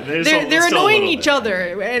 Yeah. There's they're still a annoying little each bit.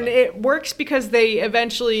 other, and it works because they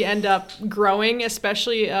eventually end up growing.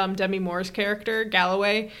 Especially Demi Moore's character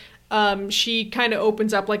Galloway. She kind of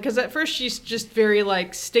opens up, like, because at first she's just very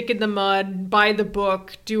like stick in the mud, buy the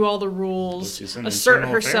book, do all the rules, She's in assert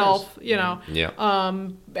internal herself, affairs. you know. Yeah.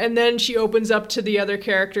 And then she opens up to the other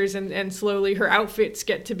characters, and slowly her outfits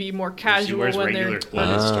get to be more casual She wears when regular they're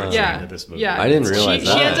clothes towards the yeah, end of this movie. yeah. I didn't realize she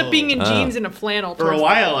that. ends up being in Oh. jeans and a flannel. For a towards-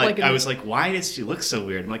 while, in I the- was like, why does she look so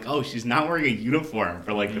weird? I'm like, oh, she's not wearing a uniform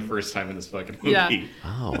for like the first time in this fucking movie. Yeah.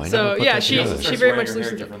 Oh, I So, never put yeah, that she- together. Starts very wearing much her hair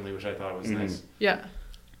loses it. differently, which I thought was nice. yeah.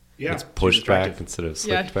 Yeah, It's pushed she's back attractive. instead of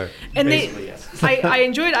Yeah, slicked back. and Basically, yes. I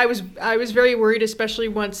enjoyed. I was very worried, especially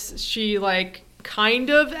once she like kind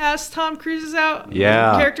of asked Tom Cruise's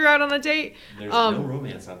character out on a date. There's no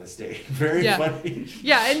romance on this date. Very yeah. funny.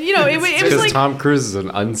 Yeah, and you know it was Because like Tom Cruise is an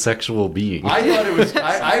unsexual being. I thought it was.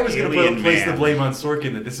 I was going Alien to place the man. blame on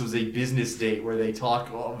Sorkin that this was a business date where they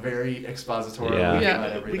talk all very expositorily Yeah. about Yeah.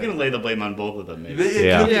 everything. We can lay the blame on both of them. Maybe. It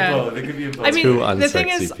Yeah. could be Yeah. both. It could be both. I mean, Two the thing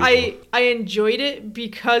unsexy is, people. I enjoyed it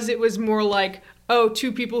because it was more like, oh,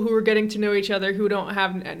 two people who are getting to know each other who don't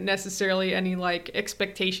have necessarily any like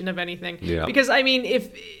expectation of anything. Yeah. Because I mean, if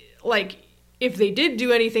they did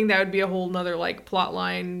do anything, that would be a whole nother like plot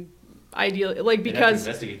line ideal. Like They'd have to because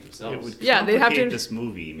investigate It themselves. would Yeah, they'd have to- complicate this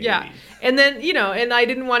movie. Maybe. yeah, and then you know, and I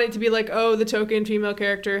didn't want it to be like, oh, the token female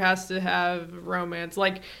character has to have romance.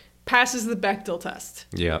 Like passes the Bechdel test.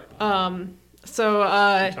 Yeah. So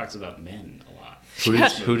She talks about men a lot.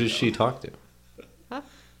 Who does she talk to? Huh?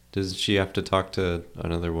 Does she have to talk to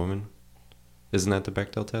another woman? Isn't that the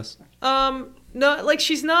Bechdel test? No, like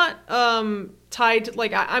she's not tied to,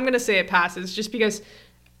 like I'm gonna say it passes just because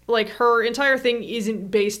like her entire thing isn't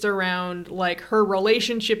based around like her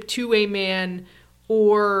relationship to a man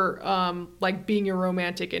or like being a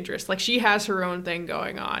romantic interest. Like she has her own thing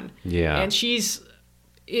going on. Yeah. And she's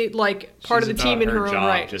like part She's of the team about in her own job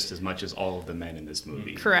right. just as much as all of the men in this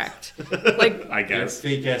movie. Correct. Like I Their guess.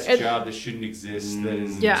 fake ass And- job that shouldn't exist. That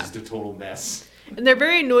is Yeah. just a total mess. and they're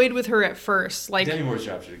very annoyed with her at first. Like Demi Moore's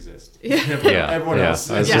job should exist. Yeah. Everyone yeah. else.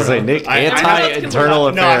 I was Yeah. gonna say Nick I have- anti-internal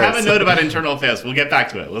affairs. No, I have a note about internal affairs. We'll get back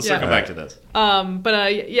to it. Let's Yeah. circle back to this.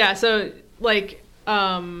 Yeah, so like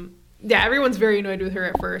yeah, everyone's very annoyed with her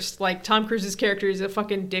at first. Like Tom Cruise's character is a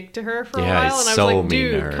fucking dick to her for a Yeah, while, he's and I was so like, mean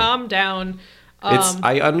to dude, her. calm down.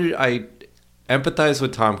 I empathize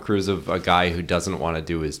with Tom Cruise of a guy who doesn't want to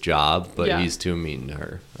do his job, but Yeah. he's too mean to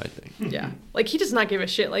her, I think. Yeah, like he does not give a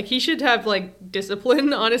shit. Like he should have like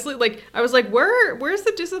discipline. Honestly, like I was like, where's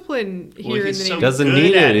the discipline Well, here in he's the so name? Doesn't good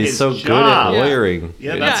need at it. He's his so good job. at lawyering.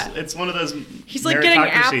 Yeah, Yeah. it's one of those. He's like getting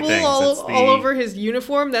meritocracy apple things. all It's the- over his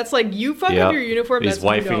uniform. That's like you fuck Yep. up your uniform. He's that's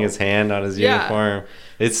wiping no. his hand on his Yeah. uniform.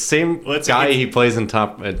 It's the same Well, it's- guy it's- he plays in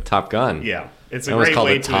Top Gun. Yeah, it's I a almost great called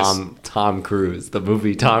way it to Tom Cruise, the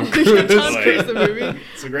movie Tom Tom Cruise. Cruise the movie.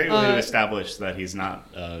 It's a great way to establish that he's not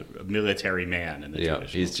a military man in the Yeah,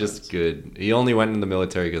 traditional he's just sense. good. He only went in the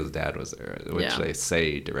military because his dad was there, which Yeah. they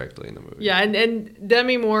say directly in the movie. Yeah, and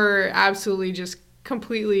Demi Moore absolutely just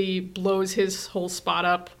completely blows his whole spot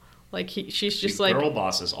up. Like she's just The like girl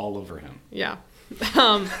bosses all over him. yeah.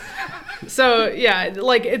 So yeah,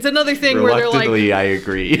 like it's another thing where they're like, Reluctantly, I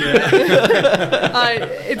agree.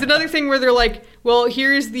 it's another thing where they're like, well,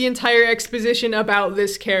 here's the entire exposition about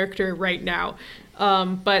this character right now.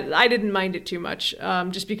 But I didn't mind it too much,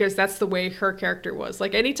 just because that's the way her character was.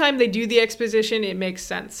 Like anytime they do the exposition, it makes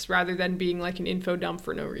sense rather than being like an info dump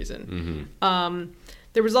for no reason.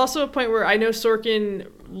 There was also a point where I know Sorkin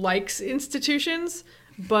likes institutions,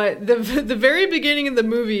 but the very beginning of the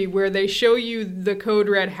movie where they show you the Code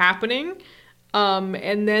Red happening,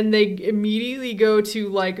 and then they immediately go to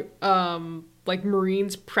like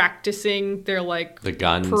Marines practicing their like The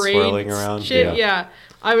gun parade swirling around? shit. Yeah. Yeah,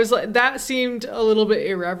 I was like, that seemed a little bit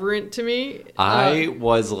irreverent to me. I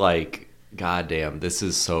was like, God damn, this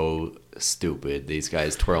is so stupid. These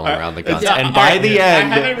guys twirling around the guns. Yeah, And by the I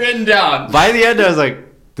end, have it written down. I was like,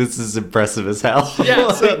 this is impressive as hell. Yeah,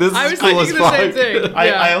 this I is was cool thinking as the fuck. same thing.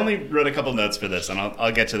 I only wrote a couple notes for this, and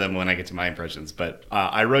I'll get to them when I get to my impressions. But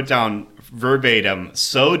I wrote down verbatim,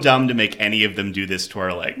 so dumb to make any of them do this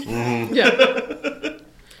twirling. Yeah.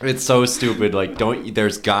 It's so stupid. Like,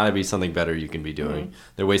 there's gotta be something better you can be doing. Mm-hmm.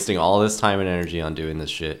 They're wasting all this time and energy on doing this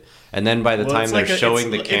shit. And then by the time it's they're like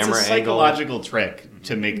showing the camera it's a angle, psychological trick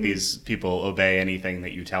to make these people obey anything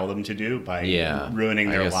that you tell them to do by ruining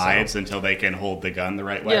I their guess so. lives until they can hold the gun the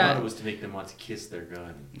right way. I thought it was to make them want to kiss their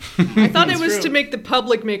gun. I thought it was true. to make the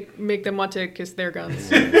public make them want to kiss their guns. it's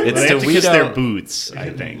They to have to weed kiss their out. boots, I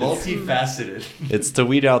think. Multifaceted. It's to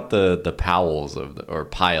weed out the Powells or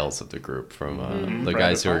piles of the group from the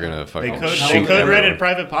guys who are gonna fucking They shoot code everyone. rated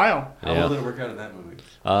Private Pile. How Yeah. well did it work out in that movie?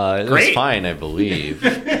 It was Great. fine, I believe.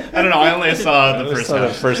 I don't know. I only saw the first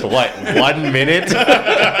half. First what? 1 minute?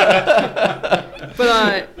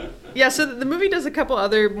 But yeah, so the movie does a couple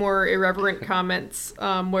other more irreverent comments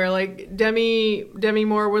where like Demi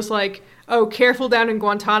Moore was like, "Oh, careful down in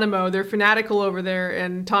Guantanamo, they're fanatical over there,"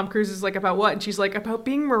 and Tom Cruise is like, "About what?" And she's like, "About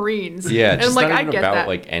being Marines." Yeah, and just like not I even get about that.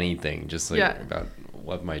 like anything. Just like Yeah. about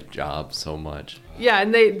love my job so much. Yeah,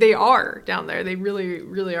 and they are down there. They really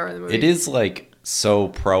really are in the movie. It is like so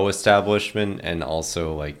pro-establishment and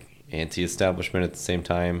also like anti-establishment at the same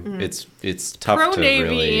time. Mhm. It's tough pro to Navy,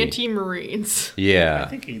 really. anti-Marines. Yeah. I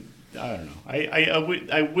think I don't know.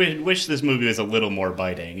 I wish this movie was a little more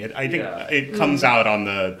biting. I think it comes out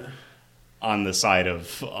on the side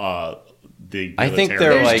of the. I think military.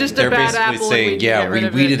 they're like just a they're bad basically apple and we saying, can yeah, get rid we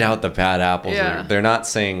of weeded it. out the bad apples. Yeah. They're not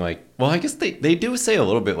saying like, well, I guess they do say a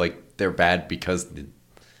little bit like they're bad because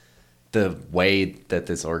the way that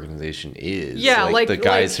this organization is. Yeah, like- the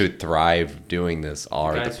guys like- who thrive doing this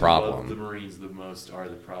are guys the who love problem. the Marines the most are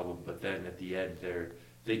the problem, but then at the end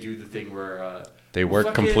they do the thing where They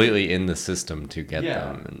work completely in the system to get Yeah.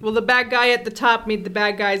 them. And Well, the bad guy at the top made the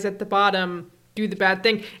bad guys at the bottom do the bad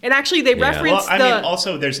thing, and actually they Yeah. reference Well, I the. mean,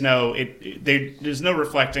 also there's no there's no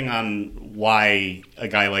reflecting on why a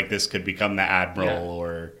guy like this could become the admiral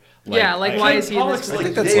or. Yeah, like, why is he in Pollock's this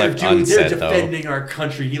like, that's they're left unsaid, they're though. defending our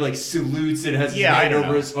country. He like salutes and has his Yeah, I hand don't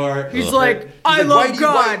over know. his heart. He's like, I He's love why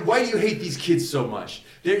God. Why do you hate these kids so much?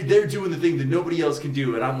 They're doing the thing that nobody else can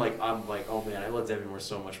do, and I'm like, oh man, I love Demi Moore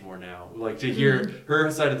so much more now. Like to hear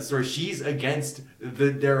her side of the story. She's against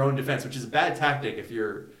their own defense, which is a bad tactic if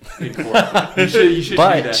you're in court. You should do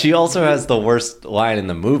But that. she also has the worst line in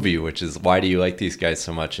the movie, which is, "Why do you like these guys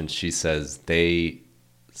so much?" And she says, "They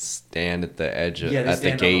stand at the edge Yeah, they at the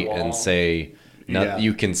stand on the gate wall. and say." No, Yeah.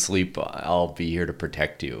 you can sleep. I'll be here to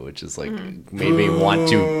protect you, which is like made me want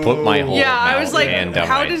to put my whole yeah, I was like, hand down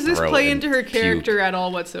how my does this throat play and into her puke. character at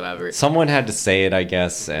all whatsoever? Someone had to say it, I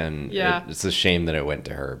guess, and Yeah. it's a shame that it went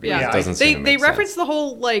to her. Because Yeah, it doesn't they seem to make referenced the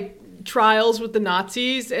whole like trials with the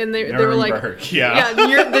Nazis, and they were like, Nuremberg, yeah.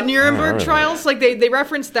 the Nuremberg Really? trials. Like they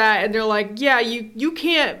referenced that, and they're like, yeah, you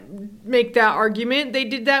can't make that argument. They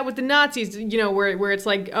did that with the Nazis, you know, where it's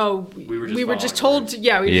like, oh, we were just told to,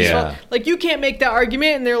 yeah, we were just Yeah. told, like you can't make that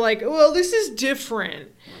argument, and they're like, well, this is different.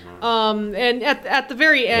 And at the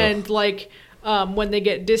very end, like. When they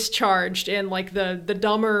get discharged and like the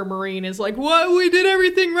dumber Marine is like, what? We did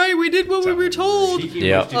everything right. We did what we were told. Speaking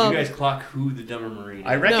Yeah. of which, did you guys clock who the dumber Marine is?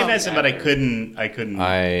 I recognize him, but I Actor.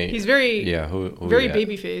 couldn't. He's very who very yet?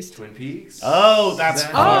 baby faced. Twin Peaks. Oh, that's.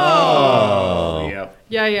 Oh. Yep.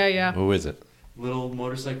 Yeah. Who is it? Little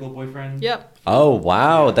motorcycle boyfriend. Yep. Oh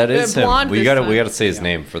wow, that is him. blonde We this gotta time. say his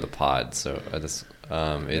name for the pod. So it's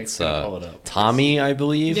gonna pull it up. Tommy, I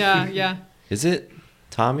believe. Yeah. Is it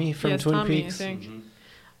Tommy from Yeah, it's Twin Tommy, Peaks? I think.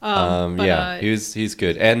 Mm-hmm. Yeah, he's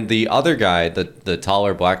good. And the other guy, the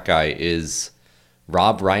taller black guy, is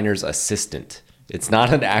Rob Reiner's assistant. It's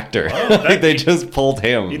not an actor. Like, they just pulled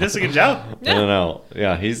him. He does a good job. I don't know.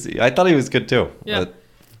 Yeah, I thought he was good too. Yeah. But,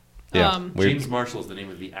 yeah. weird. James Marshall is the name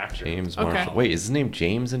of the actor. James Okay. Marshall. Wait, is his name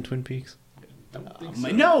James in Twin Peaks? Don't think so.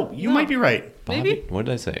 No, you might be right. Maybe. Bobby? What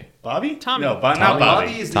did I say? Bobby? Tommy. No, not Tommy. Bobby.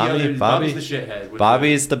 Bobby is the Tommy, other. Bobby? Bobby's the shithead. with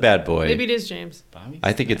Bobby's the bad boy. Maybe it is James. Bobby?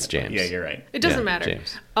 I think it's James. Yeah, you're right. It doesn't Yeah, matter.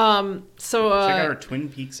 James. So Check out our Twin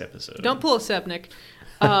Peaks episode. don't pull a Sepnik.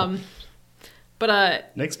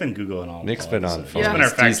 But Nick's been Googling all. Nick's been on episodes. phone. He's been our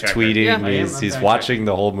fact He's checker. tweeting. Yeah. I am He's a fact watching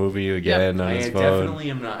the whole movie again on I his phone. definitely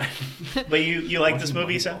am not. But you like this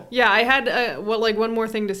movie, Sam? yeah, I had one more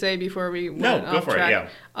thing to say before we went No, off go for track. it.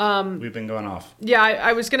 Yeah. We've been going off. Yeah,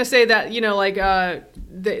 I was gonna say that, you know, like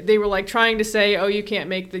they were like trying to say, oh, you can't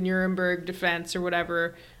make the Nuremberg defense or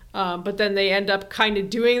whatever, but then they end up kind of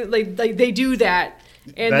doing like they do that.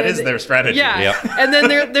 And That then is their strategy. Yeah, Yep. and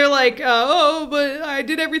then they're like, oh, but I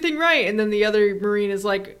did everything right, and then the other Marine is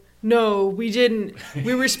like, no, we didn't.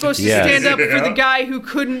 We were supposed to Yes. stand up for Yeah. the guy who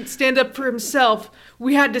couldn't stand up for himself.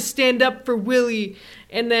 We had to stand up for Willie.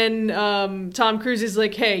 And then Tom Cruise is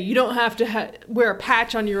like, hey, you don't have to wear a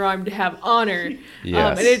patch on your arm to have honor.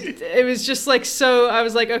 Yes. And it was just like, so I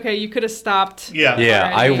was like, okay, you could have stopped. Yeah.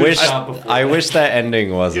 Yeah, I already. wish that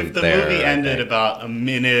ending wasn't If the there. movie I ended think. about a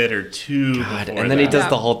minute or two God, before and then he that. does Yeah.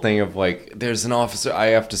 the whole thing of like, there's an officer, I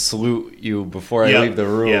have to salute you before I Yep, leave the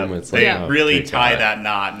room. yep. It's like, They oh, really good tie God. that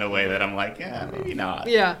knot in a way that I'm like, yeah, maybe not.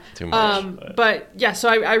 Yeah. Too much. But yeah, so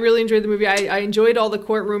I really enjoyed the movie. I enjoyed all the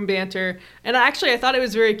courtroom banter. And I thought it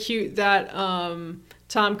was very cute that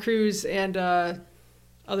Tom Cruise and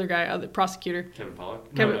other prosecutor. Kevin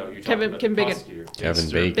Pollak? Kevin- no, you're Kevin- talking about Kevin the Bacon. prosecutor.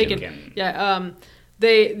 Kevin Bacon. Bacon. Yeah.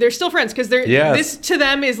 They're still friends because Yes. this to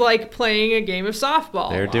them is like playing a game of softball.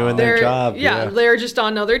 They're doing their job. Yeah, they're just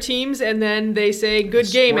on other teams, and then they say "good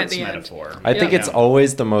game" at Sports the metaphor. I think Yeah. it's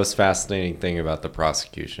always the most fascinating thing about the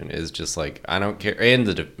prosecution is just like, I don't care, and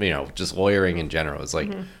just lawyering in general. It's like,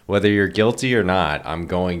 Mm-hmm. whether you're guilty or not,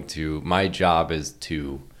 my job is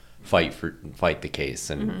to fight the case,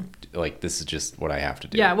 and like, this is just what I have to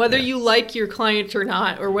do. end. Yeah, whether you like your client or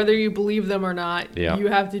not, or whether you believe them or not, Yeah. you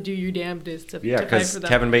have to do your damnedest to Yeah, fight because for them.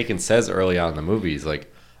 Kevin Bacon says early on in the movie, he's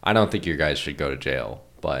like, I don't think you guys should go to jail,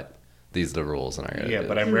 but these are the rules, and I gotta Yeah, do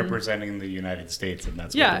but it. I'm representing the United States, and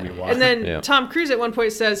that's Yeah, what we want. and then Yeah. Tom Cruise at one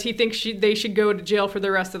point says he thinks they should go to jail for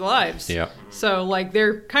the rest of their lives. Yeah. So like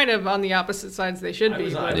they're kind of on the opposite sides they should I be.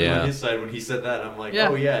 was but- on his side when he said that. I'm like, Yeah.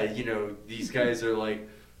 oh yeah, these guys are like,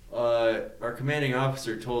 our commanding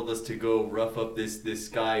officer told us to go rough up this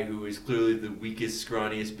guy who is clearly the weakest,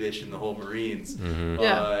 scrawniest bitch in the whole Marines.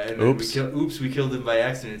 Yeah. And then we killed him by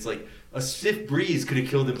accident. It's like, a stiff breeze could have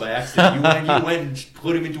killed him by accident. You went and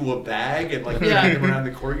put him into a bag and like dragged him around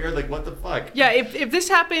the courtyard. Like, what the fuck? Yeah, if this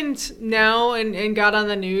happened now and got on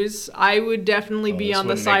the news, I would definitely be this on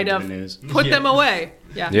the wouldn't make side it to of the news. put them away.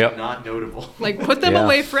 Yeah. Yep. Not notable. Like put them Yeah,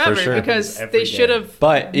 away for forever sure. because Every they day. should have.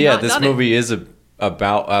 But yeah, not this done it. movie is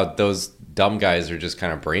about those dumb guys are just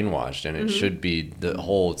kind of brainwashed, and it Mm-hmm. should be, the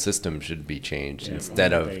whole system should be changed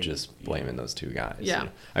instead of just blaming those two guys. Yeah.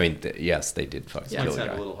 I mean, yes, they did fucking Might kill a sound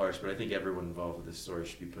guy. a little harsh, but I think everyone involved with this story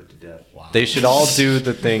should be put to death. Wow. They should all do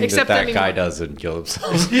the thing Except that Demi guy Moore. does and kill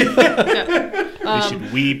himself. They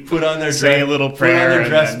should weep, Put on their say a little prayer, put on their and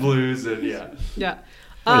dress then- blues, and yeah. Yeah.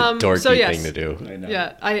 What a dorky so yes. thing to do. I know.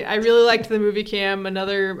 Yeah, I really liked the movie Cam,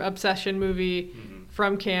 another obsession movie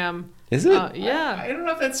from Cam. Is it? Yeah. I don't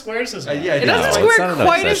know if that squares as well. Yeah, It No, doesn't it's square not an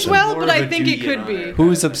quite as obsession. well, More but of I a think it duty could and be. honor.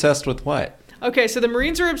 Who's obsessed with what? Okay, so the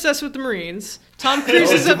Marines are obsessed with the Marines. Tom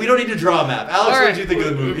Cruise Oh, is so we don't need to draw a map. Alex, All what right. did you think of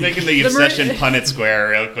the We're movie? making the The Mar- obsession Punnett square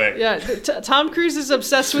real quick. yeah. Tom Cruise is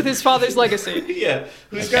obsessed with his father's legacy. Yeah.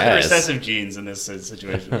 Who's I got the guess. recessive genes in this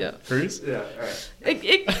situation? Yeah. Cruz? Yeah, all right.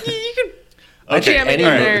 You could Okay, jam it in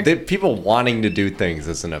anyway, there. the people wanting to do things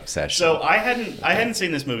is an obsession. So I hadn't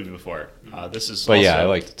seen this movie before. This is but also, yeah, I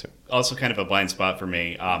liked it too. also kind of a blind spot for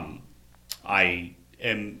me. I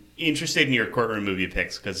am interested in your courtroom movie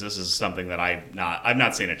picks because this is something that I've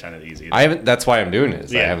not seen a ton of these either. I haven't. That's why I'm doing it.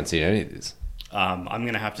 Is I Yeah. haven't seen any of these. I'm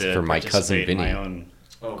gonna have to For my cousin participate in my Vinny. own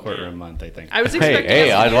Oh, courtroom man. month. I think. I was Hey,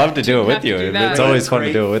 expecting. I'd love to do it have with to you. do that. It's always fun to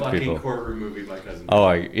Great do it with fucking people. courtroom movie, my cousin.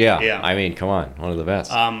 Oh, yeah. Yeah. I mean, come on, one of the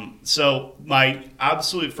best. So my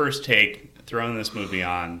absolute first take, throwing this movie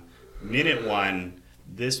on, minute one,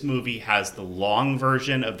 this movie has the long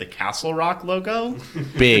version of the Castle Rock logo,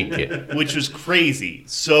 Big. which was crazy,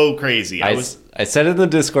 so crazy. I said it in the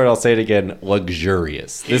Discord. I'll say it again.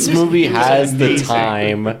 Luxurious. This movie has the amazing.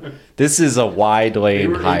 time. This is a wide lane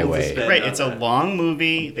were able to highway. spend- Right, it's a long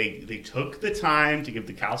movie. They took the time to give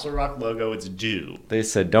the Castle Rock logo its due. They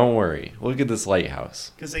said, "Don't worry. Look at this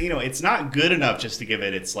lighthouse." Because, it's not good enough just to give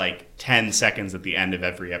it its, 10 seconds at the end of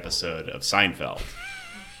every episode of Seinfeld.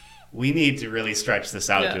 We need to really stretch this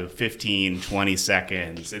out Yeah. to 15, 20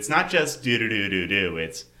 seconds. It's not just do-do-do-do-do.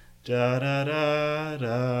 It's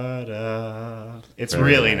da-da-da-da-da. It's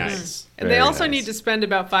Very really nice. nice. And they Very also nice. need to spend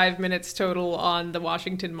about 5 minutes total on the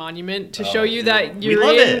Washington Monument to Oh, show you that we you're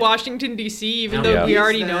love in it. Washington, D.C., even Now, though Yeah. we is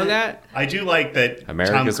already that- know that. I do like that Tom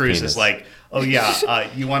America's Cruise penis. is like, oh yeah,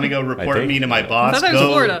 you want to go report think- me to my boss? I thought it was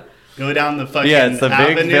Florida. Go down the fucking Yeah, it's the big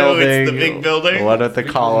avenue. building. It's the big building. What at the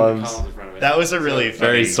columns? in front of it. That was a really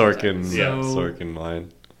Very funny. Sorkin. So- Yeah, Sorkin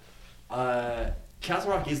line.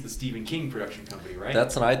 Castle Rock is the Stephen King production company, right?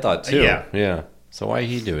 That's what I thought too. Yeah. Yeah. So why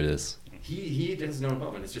he do this? he has no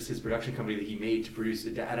involvement. It's just his production company that he made to produce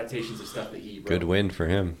adaptations of stuff that he wrote. Good win for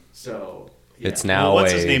him. So yeah. It's now Well,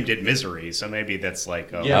 what's a. his name did Misery, so maybe that's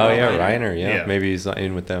like. Oh yeah, Reiner. Reiner. Yeah. Yeah. Maybe he's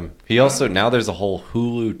in with them. He also now there's a whole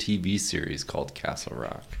Hulu TV series called Castle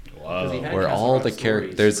Rock, Because he had Whoa. where Castle all Rock the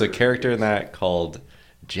characters. stories There's a for character in years. that called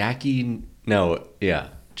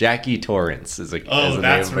Jackie Torrance is the that's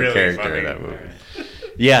name of really a character funny. in that movie.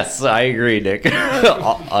 Yes, I agree, Nick.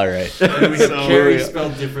 All right. And we have Carrie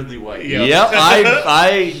spelled differently white. Yep,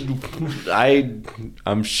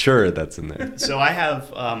 I'm sure that's in there. So I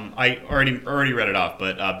have I already read it off,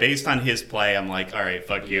 but based on his play, I'm like, all right,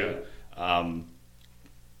 fuck you. And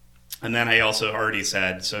then I also already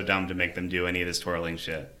said, so dumb to make them do any of this twirling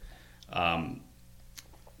shit. I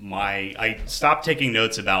stopped taking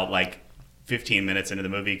notes about like 15 minutes into the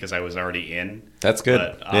movie because I was already in. That's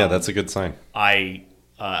good. But, Yeah, that's a good sign. I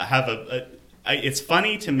have it's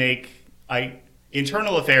funny to make.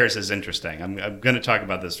 Internal Affairs is interesting. I'm going to talk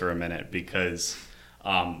about this for a minute because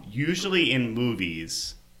usually in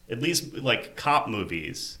movies, at least like cop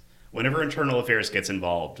movies, whenever Internal Affairs gets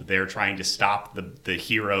involved, they're trying to stop the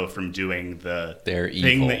hero from doing the thing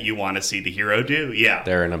evil. that you want to see the hero do. Yeah,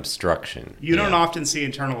 They're an obstruction. you don't often see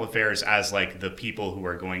Internal Affairs as like the people who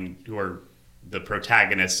are the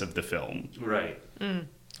protagonists of the film. Right.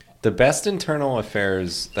 The best Internal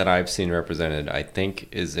Affairs that I've seen represented, I think,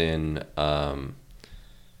 is in the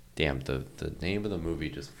name of the movie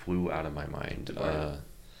just flew out of my mind.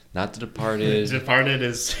 Not The Departed. Departed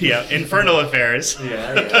is Infernal Affairs.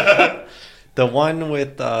 Yeah. The one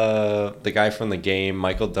with the guy from the game,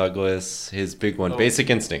 Michael Douglas, his big one, Basic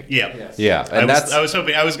Instinct. Yeah. Yes. Yeah, and I was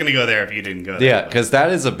hoping I was going to go there if you didn't go there. Yeah, because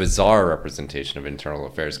that is a bizarre representation of Internal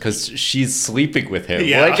Affairs. Because she's sleeping with him.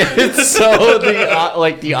 Yeah. Like it's so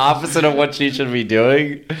the opposite of what she should be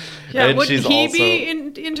doing. Yeah, and would she's he also... be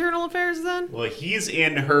in Internal Affairs then? Well, he's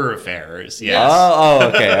in her affairs. Yes. Oh,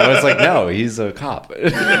 okay. I was like, no, he's a cop.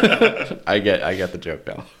 I get the joke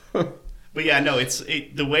now. But yeah, no,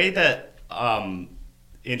 the way that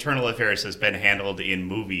Internal Affairs has been handled in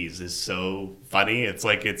movies is so funny. It's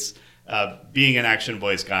like being an Action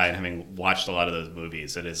Boys guy and having watched a lot of those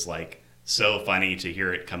movies. It is like so funny to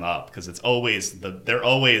hear it come up because it's always they're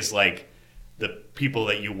always like the people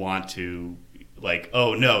that you want to. Like,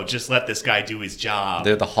 oh no, just let this guy do his job.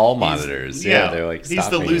 They're the hall monitors. They're like, he's the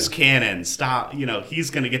stopping loose it. cannon. Stop, he's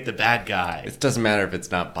gonna get the bad guy. It doesn't matter if it's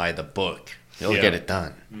not by the book. He'll get it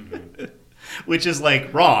done. Mm-hmm. Which is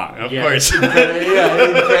like wrong, of course. Incredibly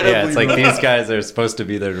It's like wrong. these guys are supposed to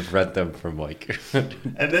be there to prevent them from like.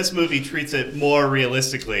 And this movie treats it more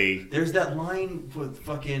realistically. There's that line with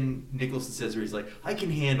fucking Nicholson says where he's like, I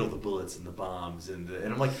can handle the bullets and the bombs and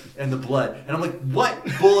I'm like, and the blood. And I'm like, what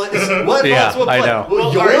bullets? What Yeah, bullets? What blood? I know.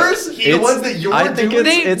 Well, yours? The ones that you're I think doing?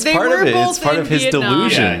 it's They part were of it. both It's part in of his Vietnam.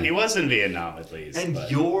 delusion. Yeah, he was in Vietnam at least. And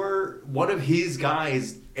but- you're one of his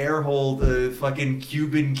guys airhole the fucking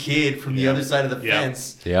Cuban kid from the other side of the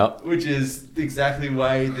fence. Yep. Which is exactly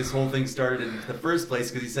why this whole thing started in the first place,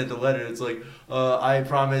 because he sent a letter. It's like, I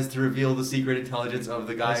promise to reveal the secret intelligence of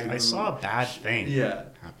the guy I saw a bad thing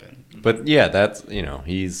happen. But yeah, that's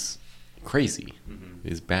he's crazy.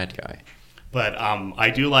 He's a bad guy. But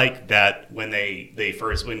I do like that when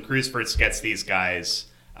when Cruz first gets these guys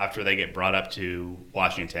after they get brought up to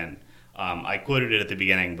Washington. I quoted it at the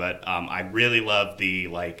beginning, but I really love the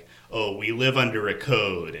like, oh, we live under a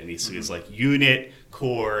code, and he's like unit,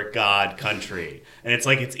 core, God, country, and it's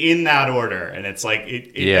like it's in that order, and it's like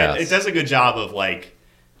it does a good job of like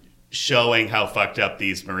showing how fucked up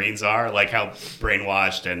these Marines are, like how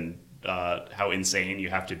brainwashed and how insane you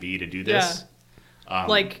have to be to do this.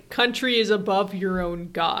 Like country is above your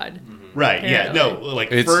own God. Right? Yeah. No. Like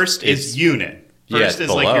first is unit. First is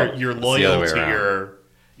below. like you're It's the other loyal way to around.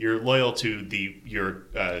 you're loyal to your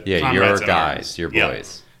your comrades in guys, arms. your Yeah.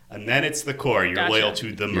 boys. And then it's the core. You're Gotcha. loyal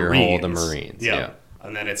to the You're Marines. all the Marines, yeah.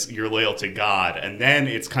 And then you're loyal to God, and then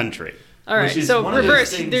it's country. All right, Which is so one of those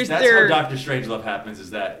reverse. things- that's how Doctor Strangelove happens,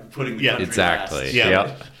 is that putting the country Exactly. last.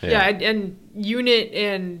 Yeah. Yep. and unit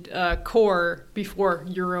and core before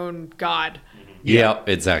your own God. Yep.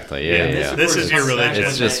 Exactly. Yeah. This is your religion.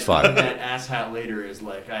 It's just When fun. that asshat later is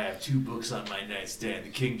like, I have 2 books on my nightstand: the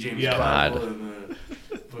King James Yeah. Bible God. and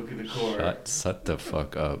the Book of the Core. Shut the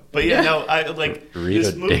fuck up. But yeah, no, I like Read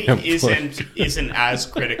this a movie damn isn't as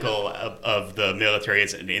critical of the military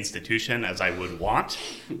as an institution as I would want.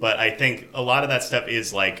 But I think a lot of that stuff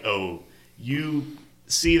is like, oh, you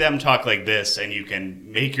see them talk like this, and you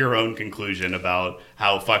can make your own conclusion about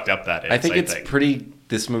how fucked up that is. I think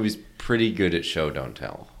this movie's pretty good at show don't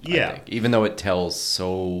tell. Yeah. I think. Even though it tells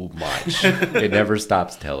so much, it never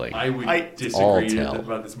stops telling. I would All disagree tell.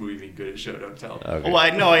 about this movie being good at show don't tell. Okay. Well, I I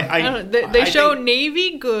don't know, they I show think-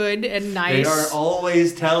 Navy good and nice. They are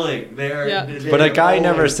always telling. They are. Yeah. they But are a guy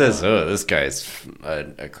never always says, telling. "Oh, this guy's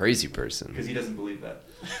a crazy person." Because he doesn't believe that.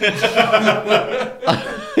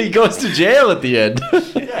 He goes to jail at the end.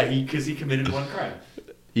 Yeah, because he committed one crime.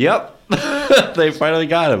 Yep. They finally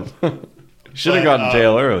got him. Should have gone to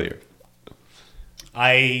jail earlier.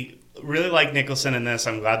 I really like Nicholson in this.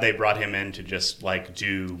 I'm glad they brought him in to just like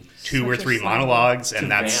do two or three a monologues, and To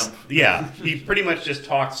that's vamp. he pretty much just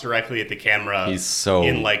talks directly at the camera. He's so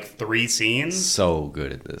in like 3 scenes, so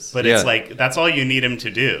good at this. but it's like that's all you need him to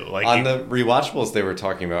do. Like on the rewatchables, they were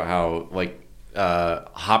talking about how like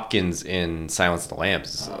Hopkins in Silence of the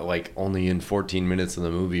Lambs is like only in 14 minutes of the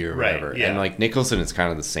movie or Right, whatever, yeah. and like Nicholson is kind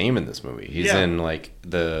of the same in this movie. He's Yeah. in like the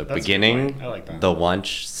That's a good beginning, point. I like that. the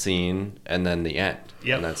lunch scene, and then the end.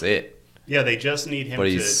 Yep. And that's it. yeah, they just need him. But to,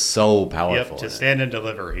 he's so powerful. to in it. stand and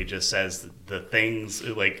deliver. He just says the things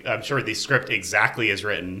like I'm sure the script exactly is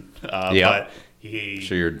written. Yeah. But he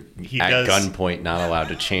Sure, you're he at does- gunpoint, not allowed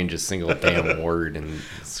to change a single damn word in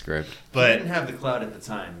the script. He But didn't have the clout at the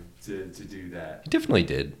time to do that. He definitely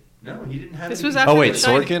did. No, he didn't have. This any- was after Oh wait, The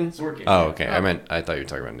Shining. Sorkin. Sorkin, Oh, yeah. okay. I thought you were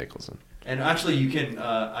talking about Nicholson. And actually, you can.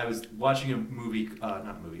 I was watching a movie, not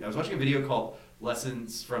a movie. I was watching a video called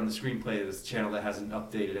 "Lessons from the Screenplay." This channel that hasn't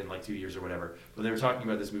updated in like 2 years or whatever. But they were talking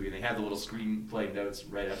about this movie, and they had the little screenplay notes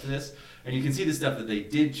right after this, and you can see the stuff that they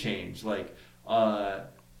did change, like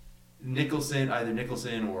Nicholson, either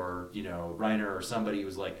Nicholson or Reiner or somebody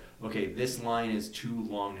was like, okay, this line is too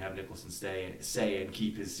long to have Nicholson say and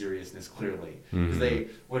keep his seriousness clearly. Because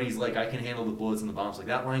when he's like, I can handle the bullets and the bombs, like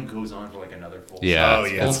that line goes on for like another full. Yeah, Oh,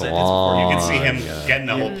 it's, yeah. it's full long. sentence you can see him yeah. getting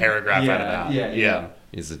a whole paragraph out of that. Yeah.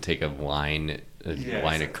 He has to take a line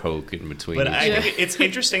Yeah, of coke in between. But each I one. think it's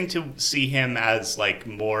interesting to see him as like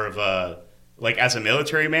more of a as a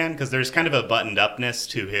military man, because there's kind of a buttoned upness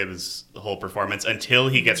to his whole performance until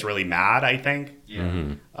he gets really mad. I think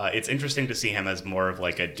Yeah. it's interesting to see him as more of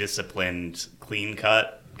like a disciplined, clean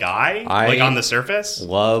cut guy, I like on the surface.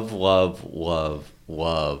 Love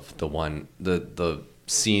the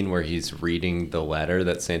scene where he's reading the letter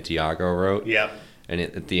that Santiago wrote. Yep. And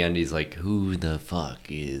at the end, he's like, "Who the fuck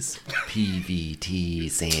is PVT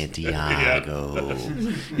Santiago?"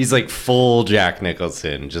 He's like full Jack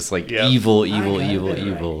Nicholson, just like Yep. evil.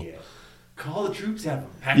 Call the troops at him.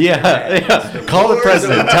 Pack your Yeah, bags. yeah. The Call the war's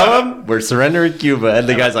president. over. Tell him we're surrendering Cuba. And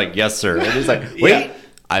the guy's like, "Yes, sir." And he's like, "Wait, Yeah.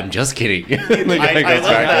 I'm just kidding." The guy I goes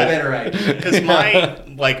love back that. in. Better idea. Because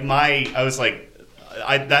I was like,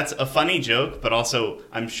 that's a funny joke, but also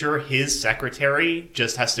I'm sure his secretary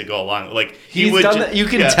just has to go along. Like He's done that. You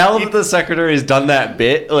can tell that the secretary has done that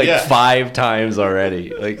bit like Yeah. 5 times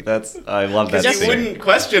already. Like I love that you scene. wouldn't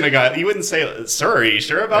question a guy. You wouldn't say, "Sir, are you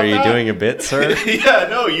sure about Are you that?" doing a bit, sir? Yeah,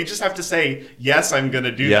 no. You just have to say, "Yes, I'm going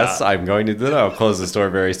to do Yes, that." I'm going to do that. I'll close the door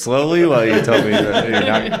very slowly while you tell me that you're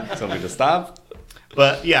not going to tell me to stop.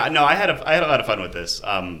 But yeah, no, I had a lot of fun with this.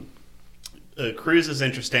 Cruise is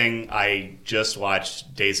interesting. I just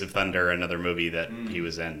watched Days of Thunder, another movie that he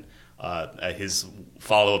was in. His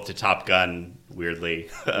follow-up to Top Gun, weirdly,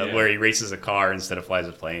 where he races a car instead of flies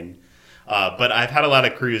a plane. But I've had a lot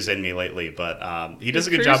of Cruise in me lately, but he does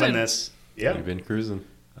a good job in this. Yeah. You've been cruising.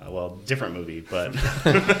 Well, different movie, but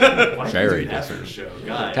Why Very do that different. for the show?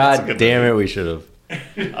 God. God good damn movie. it, we should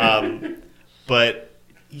have. But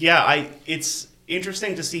yeah, it's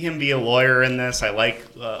interesting to see him be a lawyer in this. I like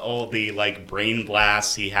all the like brain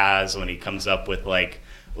blasts he has when he comes up with like,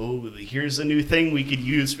 oh, here's a new thing we could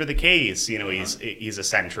use for the case. He's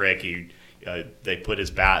eccentric. They put his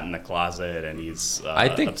bat in the closet, and he's I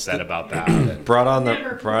think upset about that. brought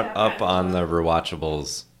up on the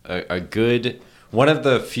rewatchables a good one of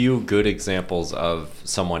the few good examples of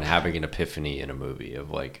someone having an epiphany in a movie of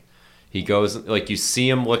like he goes like you see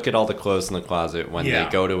him look at all the clothes in the closet when Yeah.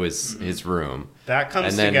 they go to his room. That comes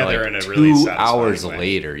and then together like in a 2 really satisfying hours way.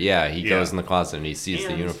 later, he Yeah. goes in the closet and he sees the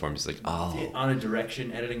And uniform. He's like, oh. On a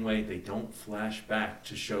direction editing way, they don't flash back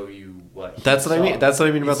to show you what. he That's what I saw. mean. That's what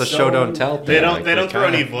I mean about the It's show so- don't tell thing. They don't Like, they don't throw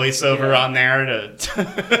any kinda- voiceover on there to.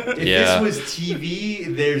 If Yeah. this was TV,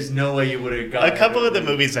 there's no way you would have got A couple of the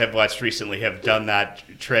movies I've watched recently have done that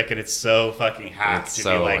trick, and it's so fucking hacked It's to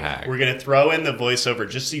so be like, hacked. we're gonna throw in the voiceover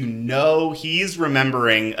just so you know he's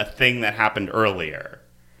remembering a thing that happened earlier.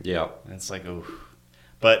 Yeah. And it's like, oh,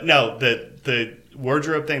 but no, the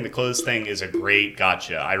wardrobe thing, the clothes thing is a great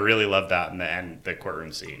gotcha. I really love that in the end, the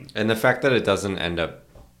courtroom scene. And the fact that it doesn't end up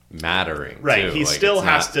mattering. Right, too. he Like, still it's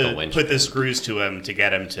has not the to linchpin. put the screws to him to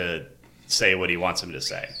get him to say what he wants him to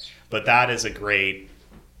say. But that is a great.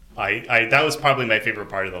 That was probably my favorite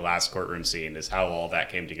part of the last courtroom scene is how all that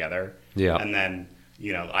came together. Yeah. And then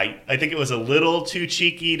I think it was a little too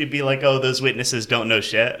cheeky to be like, oh, those witnesses don't know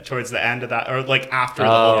shit towards the end of that, or like after the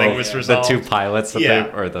whole thing was resolved. The 2 pilots that Yeah.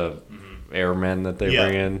 they or the airmen that they Yeah.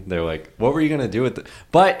 bring in, they're like, what were you gonna do with it?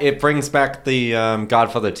 But it brings back the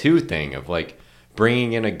Godfather 2 thing of like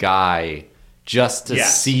bringing in a guy just to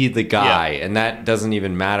Yes. see the guy, Yeah. and that doesn't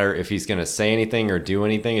even matter if he's gonna say anything or do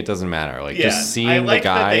anything. It doesn't matter. Like Yeah, just seeing I like the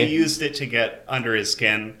guy. that they used it to get under his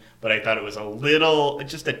skin, but I thought it was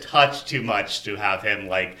just a touch too much to have him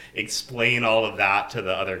like explain all of that to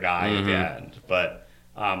the other guy at the end. But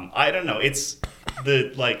I don't know. It's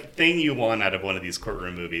the like thing you want out of one of these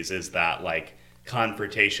courtroom movies is that like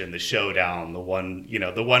confrontation, the showdown, the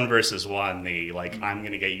one versus one, the like I'm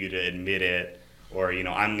gonna get you to admit it. Or,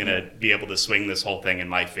 I'm going to be able to swing this whole thing in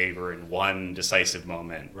my favor in one decisive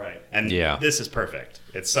moment. Right. And this is perfect.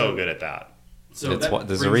 It's so good at that. So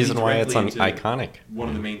there's a reason why it's iconic. One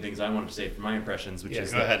of the main things I wanted to say from my impressions, which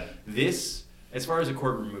is go ahead. This, as far as a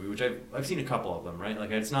courtroom movie, which I've seen a couple of them, right?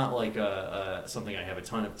 Like it's not like something I have a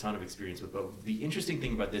ton of experience with. But the interesting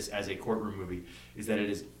thing about this as a courtroom movie is that it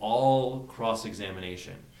is all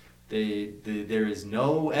cross-examination. There is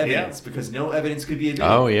no evidence because no evidence could be admitted.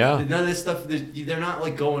 Oh, yeah. None of this stuff. They're not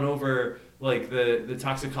like going over like the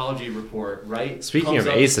toxicology report, right? Speaking of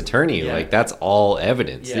Ace Attorney, like that's all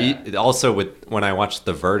evidence. Yeah. Also, when I watched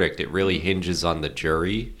the verdict, it really hinges on the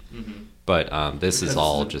jury. But this is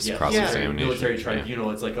all just cross-examination. Military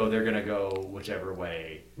tribunal. It's like, they're gonna go whichever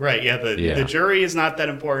way. Right. Yeah. The jury is not that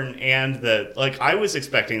important, and I was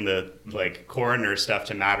expecting the coroner stuff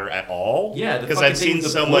to matter at all. Yeah, because I've seen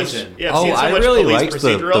so much. Yeah, I really liked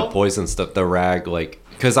the poison stuff. The rag,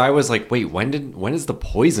 because I was like, wait, when is the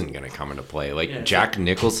poison gonna come into play? Like Jack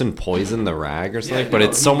Nicholson poisoned the rag or something? But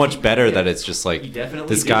it's so much better that it's just like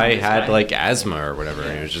this guy had asthma or whatever,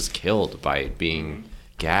 and he was just killed by being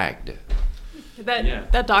gagged.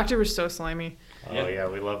 That doctor was so slimy. Oh yeah,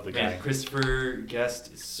 we love the guy. Christopher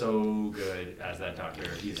Guest is so good as that doctor.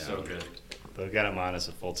 He's so good. They'll get him on as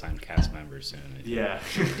a full-time cast member soon. Yeah.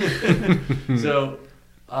 So,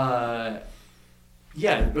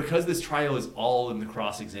 because this trial is all in the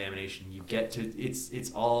cross-examination, you get to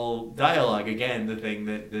it's all dialogue again. The thing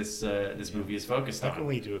that this movie is focused on. How can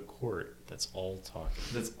we do a court that's all talking?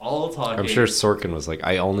 That's all talking. I'm sure Sorkin was like,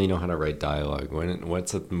 I only know how to write dialogue.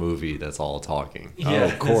 What's a movie that's all talking?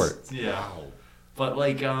 Yeah, court. Yeah. But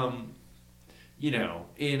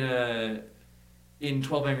in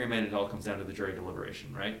 12 Angry Men, it all comes down to the jury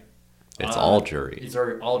deliberation, right? It's all jury. It's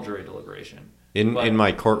all jury deliberation. In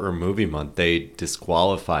my courtroom movie month, they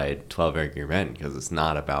disqualified 12 Angry Men because it's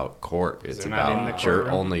not about court. It's about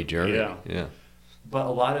only jury. Yeah. But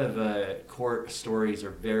a lot of court stories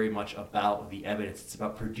are very much about the evidence. It's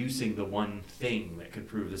about producing the one thing that could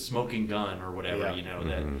prove the smoking gun or whatever,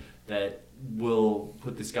 that will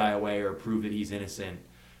put this guy away or prove that he's innocent.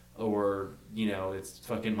 Or, it's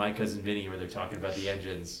fucking My Cousin Vinny where they're talking about the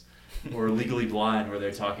engines. Or Legally Blonde where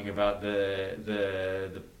they're talking about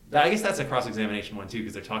the I guess that's a cross-examination one too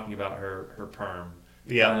because they're talking about her perm.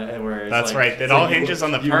 Yeah, that's right. It all hinges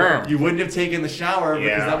on the perm. You wouldn't have taken the shower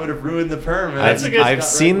because that would have ruined the perm. I've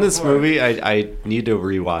seen this movie. I need to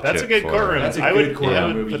rewatch it. That's a good courtroom. That's a good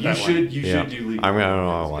courtroom movie. You should do Legal.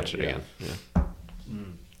 I'll watch it again.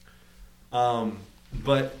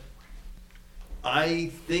 But I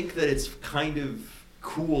think that it's kind of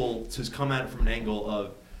cool to come at it from an angle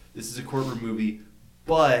of this is a courtroom movie,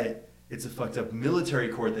 but it's a fucked up military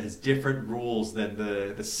court that has different rules than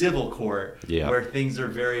the civil court, where things are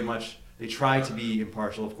very much, they try to be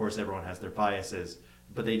impartial. Of course, everyone has their biases,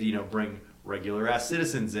 but they bring regular ass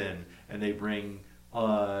citizens in, and they bring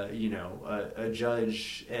a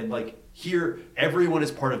judge, and here everyone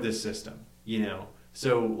is part of this system,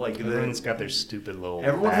 So everyone's got their stupid little.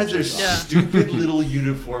 Everyone has their stupid little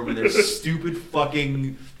uniform and their stupid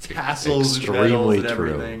fucking tassels and medals and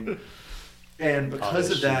everything. And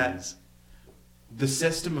because of that, the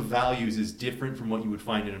system of values is different from what you would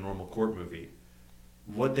find in a normal court movie.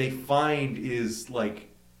 What they find is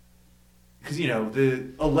because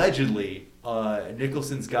allegedly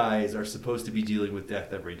Nicholson's guys are supposed to be dealing with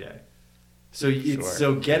death every day. So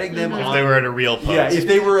so getting them if they were at a real post. Yeah, if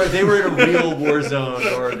they were in a real war zone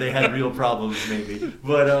or they had real problems maybe.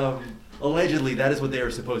 But allegedly that is what they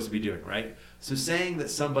were supposed to be doing, right? So saying that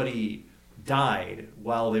somebody died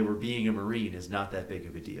while they were being a Marine is not that big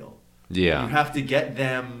of a deal. Yeah. You have to get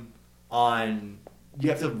them on, you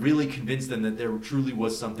have to really convince them that there truly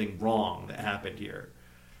was something wrong that happened here.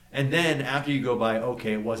 And then after you go by,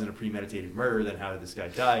 okay, it wasn't a premeditated murder, then how did this guy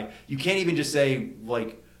die? You can't even just say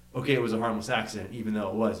okay, it was a harmless accident, even though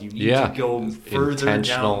it was. You need to go further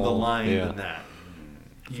down the line than that.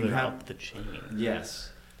 You have the chain.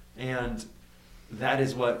 Yes. And that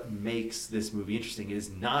is what makes this movie interesting. It is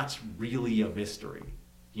not really a mystery,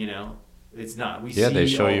 It's not. They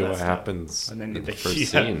show you what happens and then in the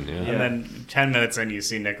first scene. Yeah. And then 10 minutes in, you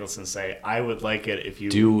see Nicholson say, "I would like it if you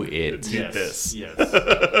do this." Yes.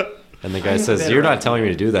 And the guy says, "You're not telling me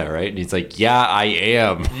to do that, right?" And he's like, "Yeah, I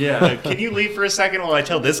am." Yeah. Can you leave for a second while I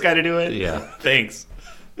tell this guy to do it? Yeah. Thanks.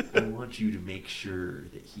 I want you to make sure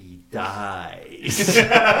that he dies.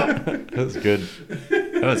 That was good.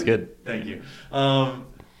 That was good. Thank you.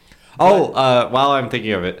 While I'm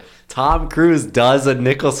thinking of it, Tom Cruise does a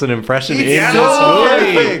Nicholson impression in Yeah.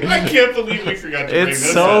 this movie. I can't believe we forgot to bring It's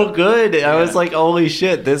this so up. good. I was like, holy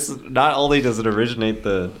shit, this not only does it originate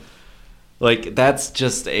that's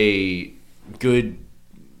just a good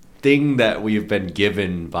thing that we've been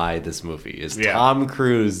given by this movie is Tom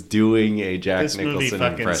Cruise doing a Jack This movie Nicholson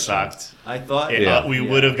fucking impression. sucked. I thought we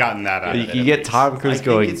would have gotten that out of it. You get Tom Cruise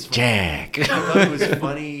going, Jack. I thought it was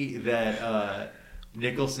funny that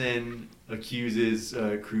Nicholson accuses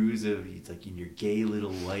Cruise of, he's like, in your gay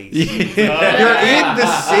little lights. You're in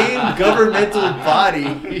the same governmental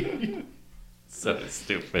body. So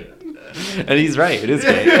stupid. And he's right. It is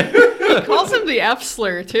gay. He calls him the F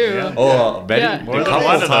slur too. Yeah. Oh, many, Yeah. a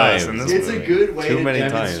couple times. It's a good way Too to many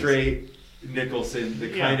demonstrate Nicholson, the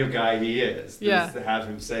kind of guy he is. Yeah. To have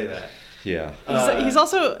him say that. Yeah.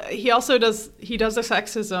 He also does the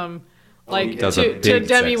sexism. Like he does a to big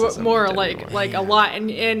Demi sexism Moore, to Demi like a lot, and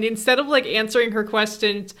instead of like answering her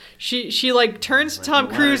questions, she like turns to Tom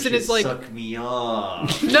Cruise and is like, "Suck me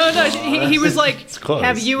off." No, he was like, close.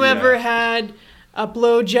 "Have you ever had a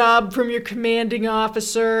blowjob from your commanding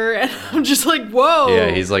officer?" And I'm just like, "Whoa."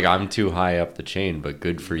 Yeah, he's like, I'm too high up the chain, but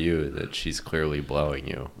good for you that she's clearly blowing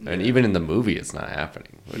you. And even in the movie, it's not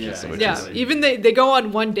happening. Which is even they go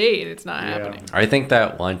on one date and it's not happening. I think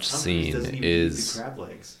that lunch Tom Cruise scene doesn't even eat is the crab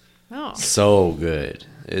legs. Oh. so good.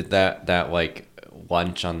 That like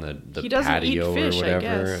lunch on the He doesn't patio eat fish, or I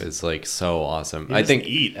whatever guess. is like so awesome. He I doesn't think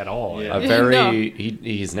eat at all. a very No.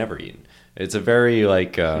 he's never eaten. It's a very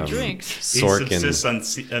like drinks. Sorkin He subsists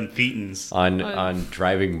on thetans. on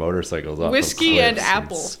driving motorcycles off Whiskey of and cliffs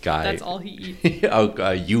apple. Sky. That's all he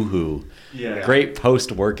eats. Yoo-hoo. Yeah. Great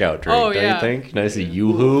post-workout drink, Oh, don't yeah. you think? Nice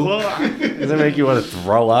Yoo-hoo. Does it make you want to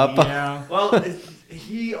throw up? Yeah. Well,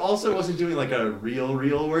 he also wasn't doing like a real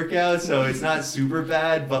workout, so it's not super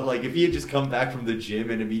bad. But like, if he had just come back from the gym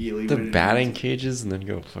and immediately The went batting cages and then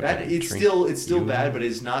go fucking it's drink still Yoo-hoo. bad, but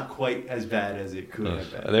it's not quite as bad as it could have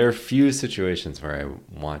been. There are few situations where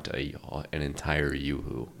I want an entire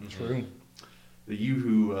Yoo-hoo. True. The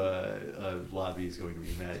Yoo-hoo lobby is going to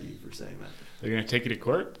be mad at you for saying that. They're gonna take you to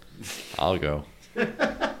court. I'll go.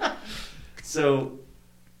 So,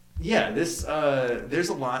 yeah, this there's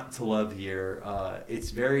a lot to love here.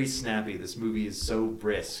 It's very snappy. This movie is so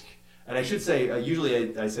brisk, and I should say,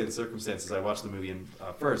 usually I say the circumstances. I watch the movie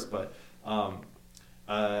first, but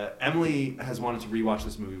Emily has wanted to rewatch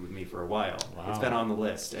this movie with me for a while. Wow. It's been on the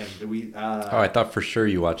list, and we. I thought for sure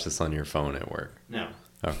you watched this on your phone at work. No.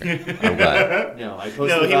 Okay, I'm glad. No, I posted.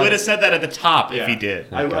 No, he about would it- have said that at the top Yeah. if he did.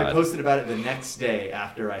 I God. posted about it the next day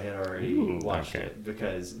after I had already watched okay. it,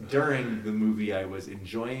 because during the movie I was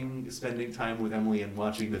enjoying spending time with Emily and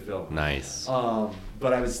watching the film. Nice.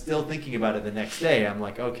 But I was still thinking about it the next day. I'm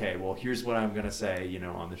like, okay, well, here's what I'm gonna say,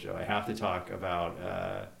 on the show. I have to talk about,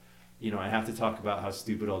 how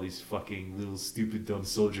stupid all these fucking little stupid dumb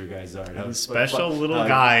soldier guys are. How These special little how I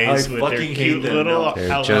guys with their fucking cute hate them. little No.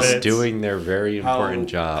 They're outfits. just doing their very important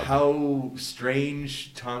job. How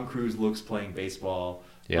strange Tom Cruise looks playing baseball,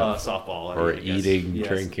 Yeah. softball, Or I guess. eating, Yes.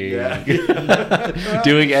 drinking, Yeah.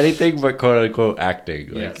 doing anything but quote unquote acting.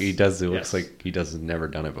 Like Yes. he does, it Yes. looks like he does never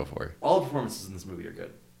done it before. All the performances in this movie are good.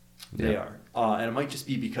 They Yeah. are. And it might just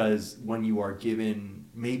be because when you are given,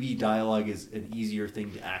 maybe dialogue is an easier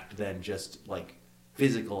thing to act than just like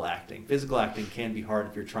physical acting. Physical acting can be hard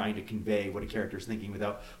if you're trying to convey what a character is thinking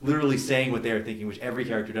without literally saying what they're thinking, which every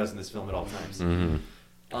character does in this film at all times.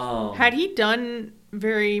 Mm-hmm. Had he done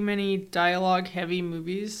very many dialogue-heavy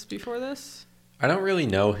movies before this? I don't really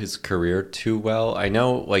know his career too well. I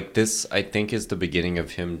know, like, this, I think, is the beginning of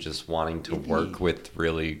him just wanting to work with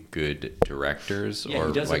really good directors Yeah, or,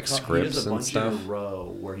 he does like, he scripts does a and bunch stuff. in a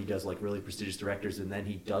row where he does like really prestigious directors, and then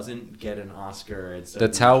he doesn't get an Oscar. And so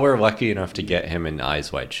That's how we're lucky enough to get him in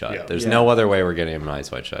Eyes Wide Shut. Yeah. There's Yeah. no other way we're getting him in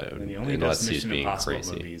Eyes Wide Shut And he only unless does he's Mission being Impossible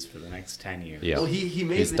crazy. movies for the next 10 years. Yeah. Well, he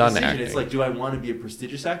made He's the done decision. acting. It's like, do I want to be a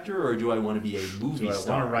prestigious actor or do I want to be a movie Do I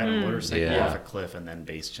star? want to ride a motorcycle Yeah. off a cliff and then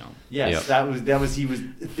base jump? Yes, Yep. that was he was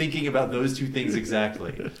thinking about those two things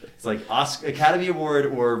exactly. It's like Oscar, Academy Award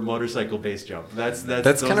or motorcycle base jump. That's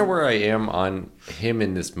Kind of where I am on him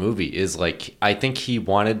in this movie is like I think he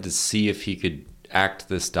wanted to see if he could act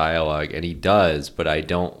this dialogue and he does, but I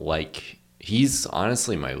don't like he's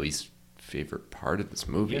honestly my least favorite part of this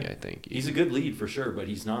movie. Yeah. I think he's a good lead for sure, but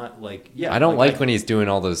he's not like I don't like when he's doing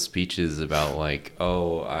all those speeches about like,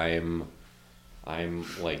 oh, I'm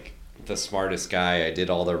like the smartest guy. I did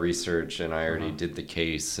all the research and I already did the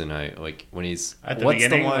case. And I like when he's At the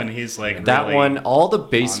beginning, when he's like that really one, all the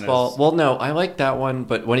baseball. honest. Well, no, I like that one.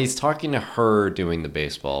 But when he's talking to her doing the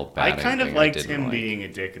baseball, I batting kind of thing, liked didn't him like. being a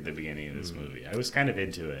dick at the beginning of this movie. I was kind of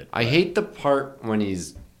into it. I hate the part when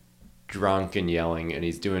he's drunk and yelling and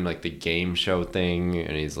he's doing like the game show thing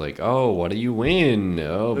and he's like, "Oh, what do you win?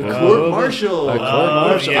 Oh, A blah, court blah, blah." martial. A court Oh,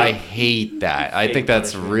 martial. yeah. I hate that. I think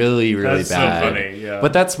that's really, really That's so bad. funny, yeah.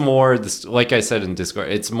 But that's more this, like I said in Discord.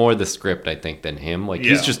 It's more the script, I think, than him. Like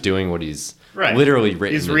he's Yeah. just doing what he's Right. literally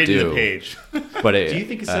written He's to reading do. the page. But it, Do you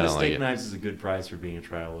think a I set of don't like steak it. knives is a good prize for being a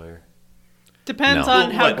trial lawyer? Depends No.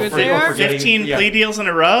 on how What, good for- they or are. for 15 Yeah. plea deals in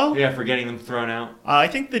a row? Yeah, for getting them thrown out. I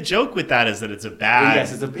think the joke with that is that it's a bad.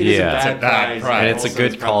 Yes, it is a Yeah. bad, It's a bad prize. prize. And it's a Also,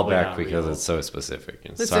 good probably callback not because real. it's so specific.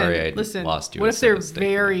 And Listen, sorry, I listen. lost you. What a if set they're of steak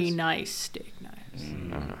very knives. nice steak knives?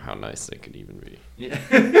 I don't know how nice they could even be. Yeah.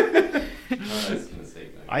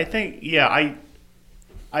 I think, yeah,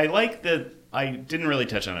 I like that. I didn't really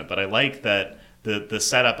touch on it, but I like that the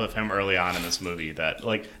setup of him early on in this movie, that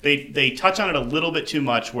like they touch on it a little bit too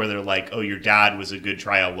much, where they're like, oh, your dad was a good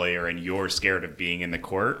trial lawyer and you're scared of being in the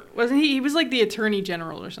court. Wasn't he? He was like the attorney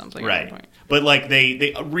general or something. At one Right. point. But like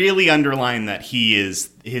they really underline that his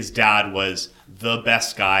dad was the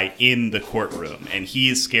best guy in the courtroom, and he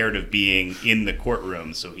is scared of being in the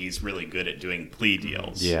courtroom, so he's really good at doing plea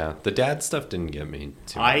deals. Yeah, the dad stuff didn't get me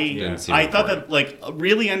too much. Didn't seem I thought important. that like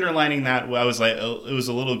really underlining that, I was like, oh, it was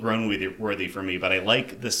a little groan-worthy for me, but I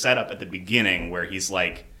like the setup at the beginning where he's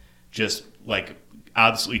like just like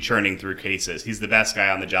absolutely churning through cases. He's the best guy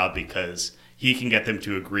on the job because he can get them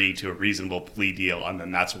to agree to a reasonable plea deal, and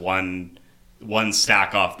then that's one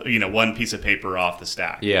stack off, one piece of paper off the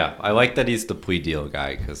stack. Yeah, I like that he's the plea deal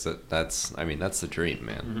guy because that's the dream,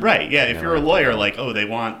 man. Right, yeah. If Yeah, you're a right. lawyer, like, oh, they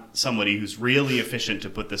want somebody who's really efficient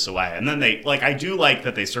to put this away. And then they, like, I do like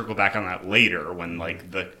that they circle back on that later when,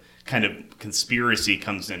 like, the kind of conspiracy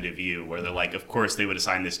comes into view where they're like, of course they would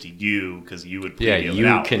assign this to you because you would plea Yeah, deal it you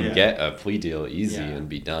out. can get a plea deal easy Yeah. and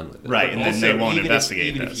be done with it. Right, and then they won't even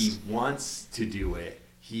investigate if this. he wants to do it,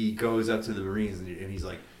 he goes up to the Marines and he's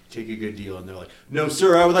like, take a good deal. And they're like, no,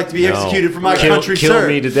 sir, I would like to be No. executed for my Kill- country, kill sir.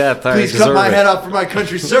 me to death. I Please cut deserve my it." head off for my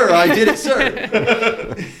country, sir. I did it,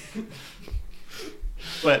 sir.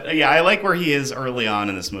 But yeah, I like where he is early on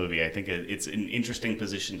in this movie. I think it's an interesting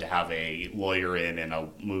position to have a lawyer in a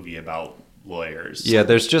movie about lawyers. Yeah,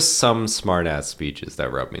 there's just some smart ass speeches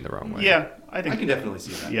that rub me the wrong way. Yeah, I think I can definitely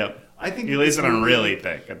see that. Yep. I think he lays this it on movie- really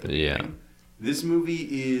thick at the beginning. This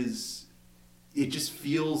movie it just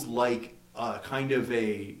feels like kind of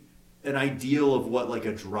an ideal of what like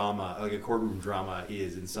a drama, like a courtroom drama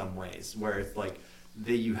is in some ways, where it's like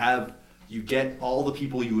you get all the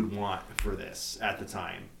people you would want for this at the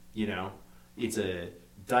time. It's a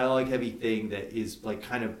dialogue heavy thing that is like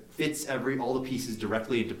kind of fits all the pieces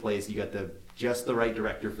directly into place. You got just the right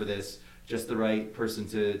director for this, just the right person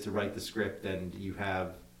to write the script, and you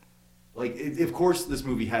have of course this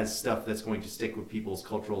movie has stuff that's going to stick with people's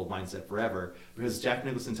cultural mindset forever, because Jack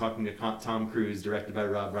Nicholson talking to Tom Cruise, directed by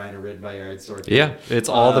Rob Reiner, written by Aaron Sorkin. Yeah, it's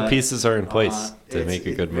all the pieces are in place to make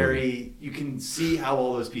a good movie. You can see how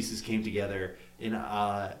all those pieces came together, and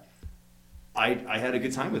I had a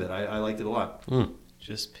good time with it. I liked it a lot.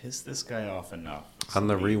 Just piss this guy off enough On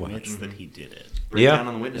the so he rewatch. admits that he did it. Bring it down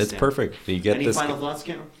on the witness it's stand. perfect. You get Any this. final thoughts,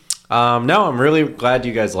 Cameron? No, I'm really glad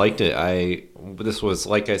you guys liked it. This was,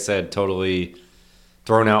 like I said, totally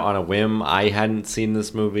thrown out on a whim. I hadn't seen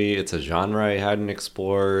this movie. It's a genre I hadn't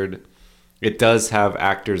explored. It does have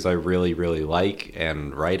actors I really, really like,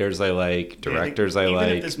 and writers I like, directors I Even like.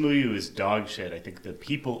 if this movie was dog shit, I think the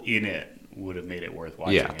people in it would have made it worth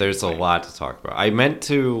watching. Yeah, there's a lot to talk about.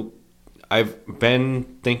 I've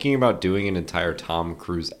been thinking about doing an entire Tom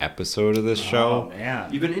Cruise episode of this show. Oh,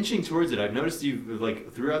 man. You've been inching towards it. I've noticed you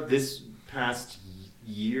throughout this past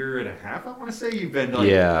year and a half. I want to say you've been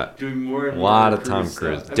doing more and a more lot of Cruise Tom stuff.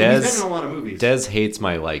 Cruise. I mean, he's been in a lot of movies. Des hates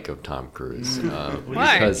my like of Tom Cruise.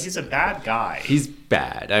 Why? Because He's a bad guy. he's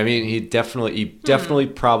bad. I mean, he definitely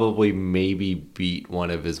probably maybe beat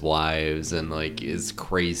one of his wives and like is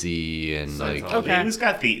crazy and like Okay. Who's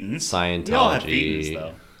got thetans? We all have thetans, Scientology.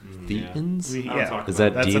 though. Thetans? Yeah. Is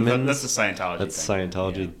that That's demons? That's a Scientology That's thing.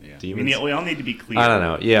 Scientology Yeah. demons. I mean, we all need to be clear. I don't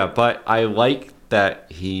know. Yeah, but I like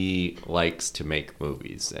that he likes to make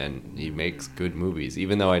movies and he makes good movies.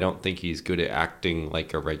 Even though I don't think he's good at acting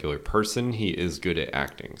like a regular person, he is good at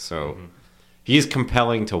acting. So he's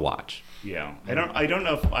compelling to watch. Yeah, I don't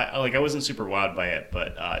know if I wasn't super wowed by it,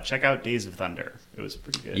 but check out Days of Thunder. It was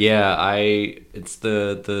pretty good. Yeah, it's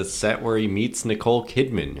the set where he meets Nicole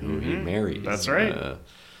Kidman, who he marries. That's right.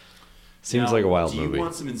 Seems Now, like a wild do you movie.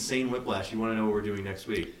 want some insane whiplash? You want to know what we're doing next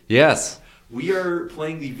week? Yes. We are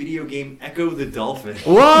playing the video game Echo the Dolphin.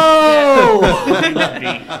 Whoa!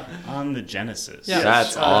 On the Genesis. Yeah.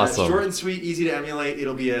 That's awesome. Short and sweet, easy to emulate.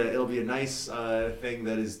 It'll be a nice thing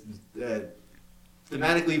that is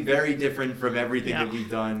thematically very different from everything that we've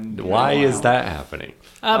done. Why is that happening?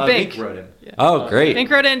 Bink. wrote it. Yeah. Oh, great. Bink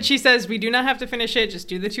wrote in. She says we do not have to finish it. Just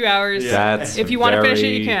do the 2 hours. That's if you want to finish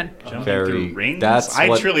it, you can. Jumping Very. through rings? That's I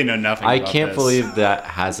what, truly know nothing I about can't this. believe that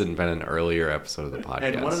hasn't been an earlier episode of the podcast.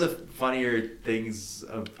 And one of the funnier things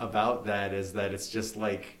about that is that it's just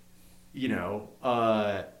like, you know,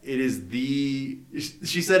 it is the.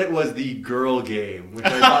 She said it was the girl game, which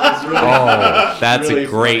I thought was really. Oh, that's really a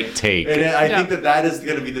great funny. take. And I think that is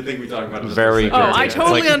going to be the thing we talk about. In the Very first good. segment. I It's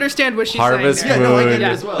totally like understand what she's Harvest saying. Yeah, no, I get Moon. it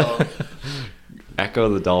as well. Echo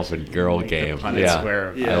the Dolphin girl game. Punnett Yeah, Square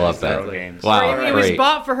of I love that. girl games. Wow, It was great.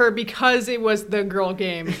 bought for her because it was the girl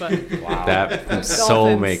game, but That so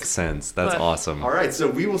Dolphins. makes sense. That's But- awesome. All right, so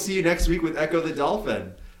we will see you next week with Echo the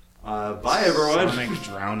Dolphin. Bye, everyone. Sonic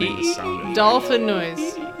drowning sound. dolphin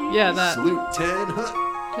noise. Yeah, that. Salute 10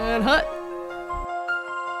 Hut. And hut.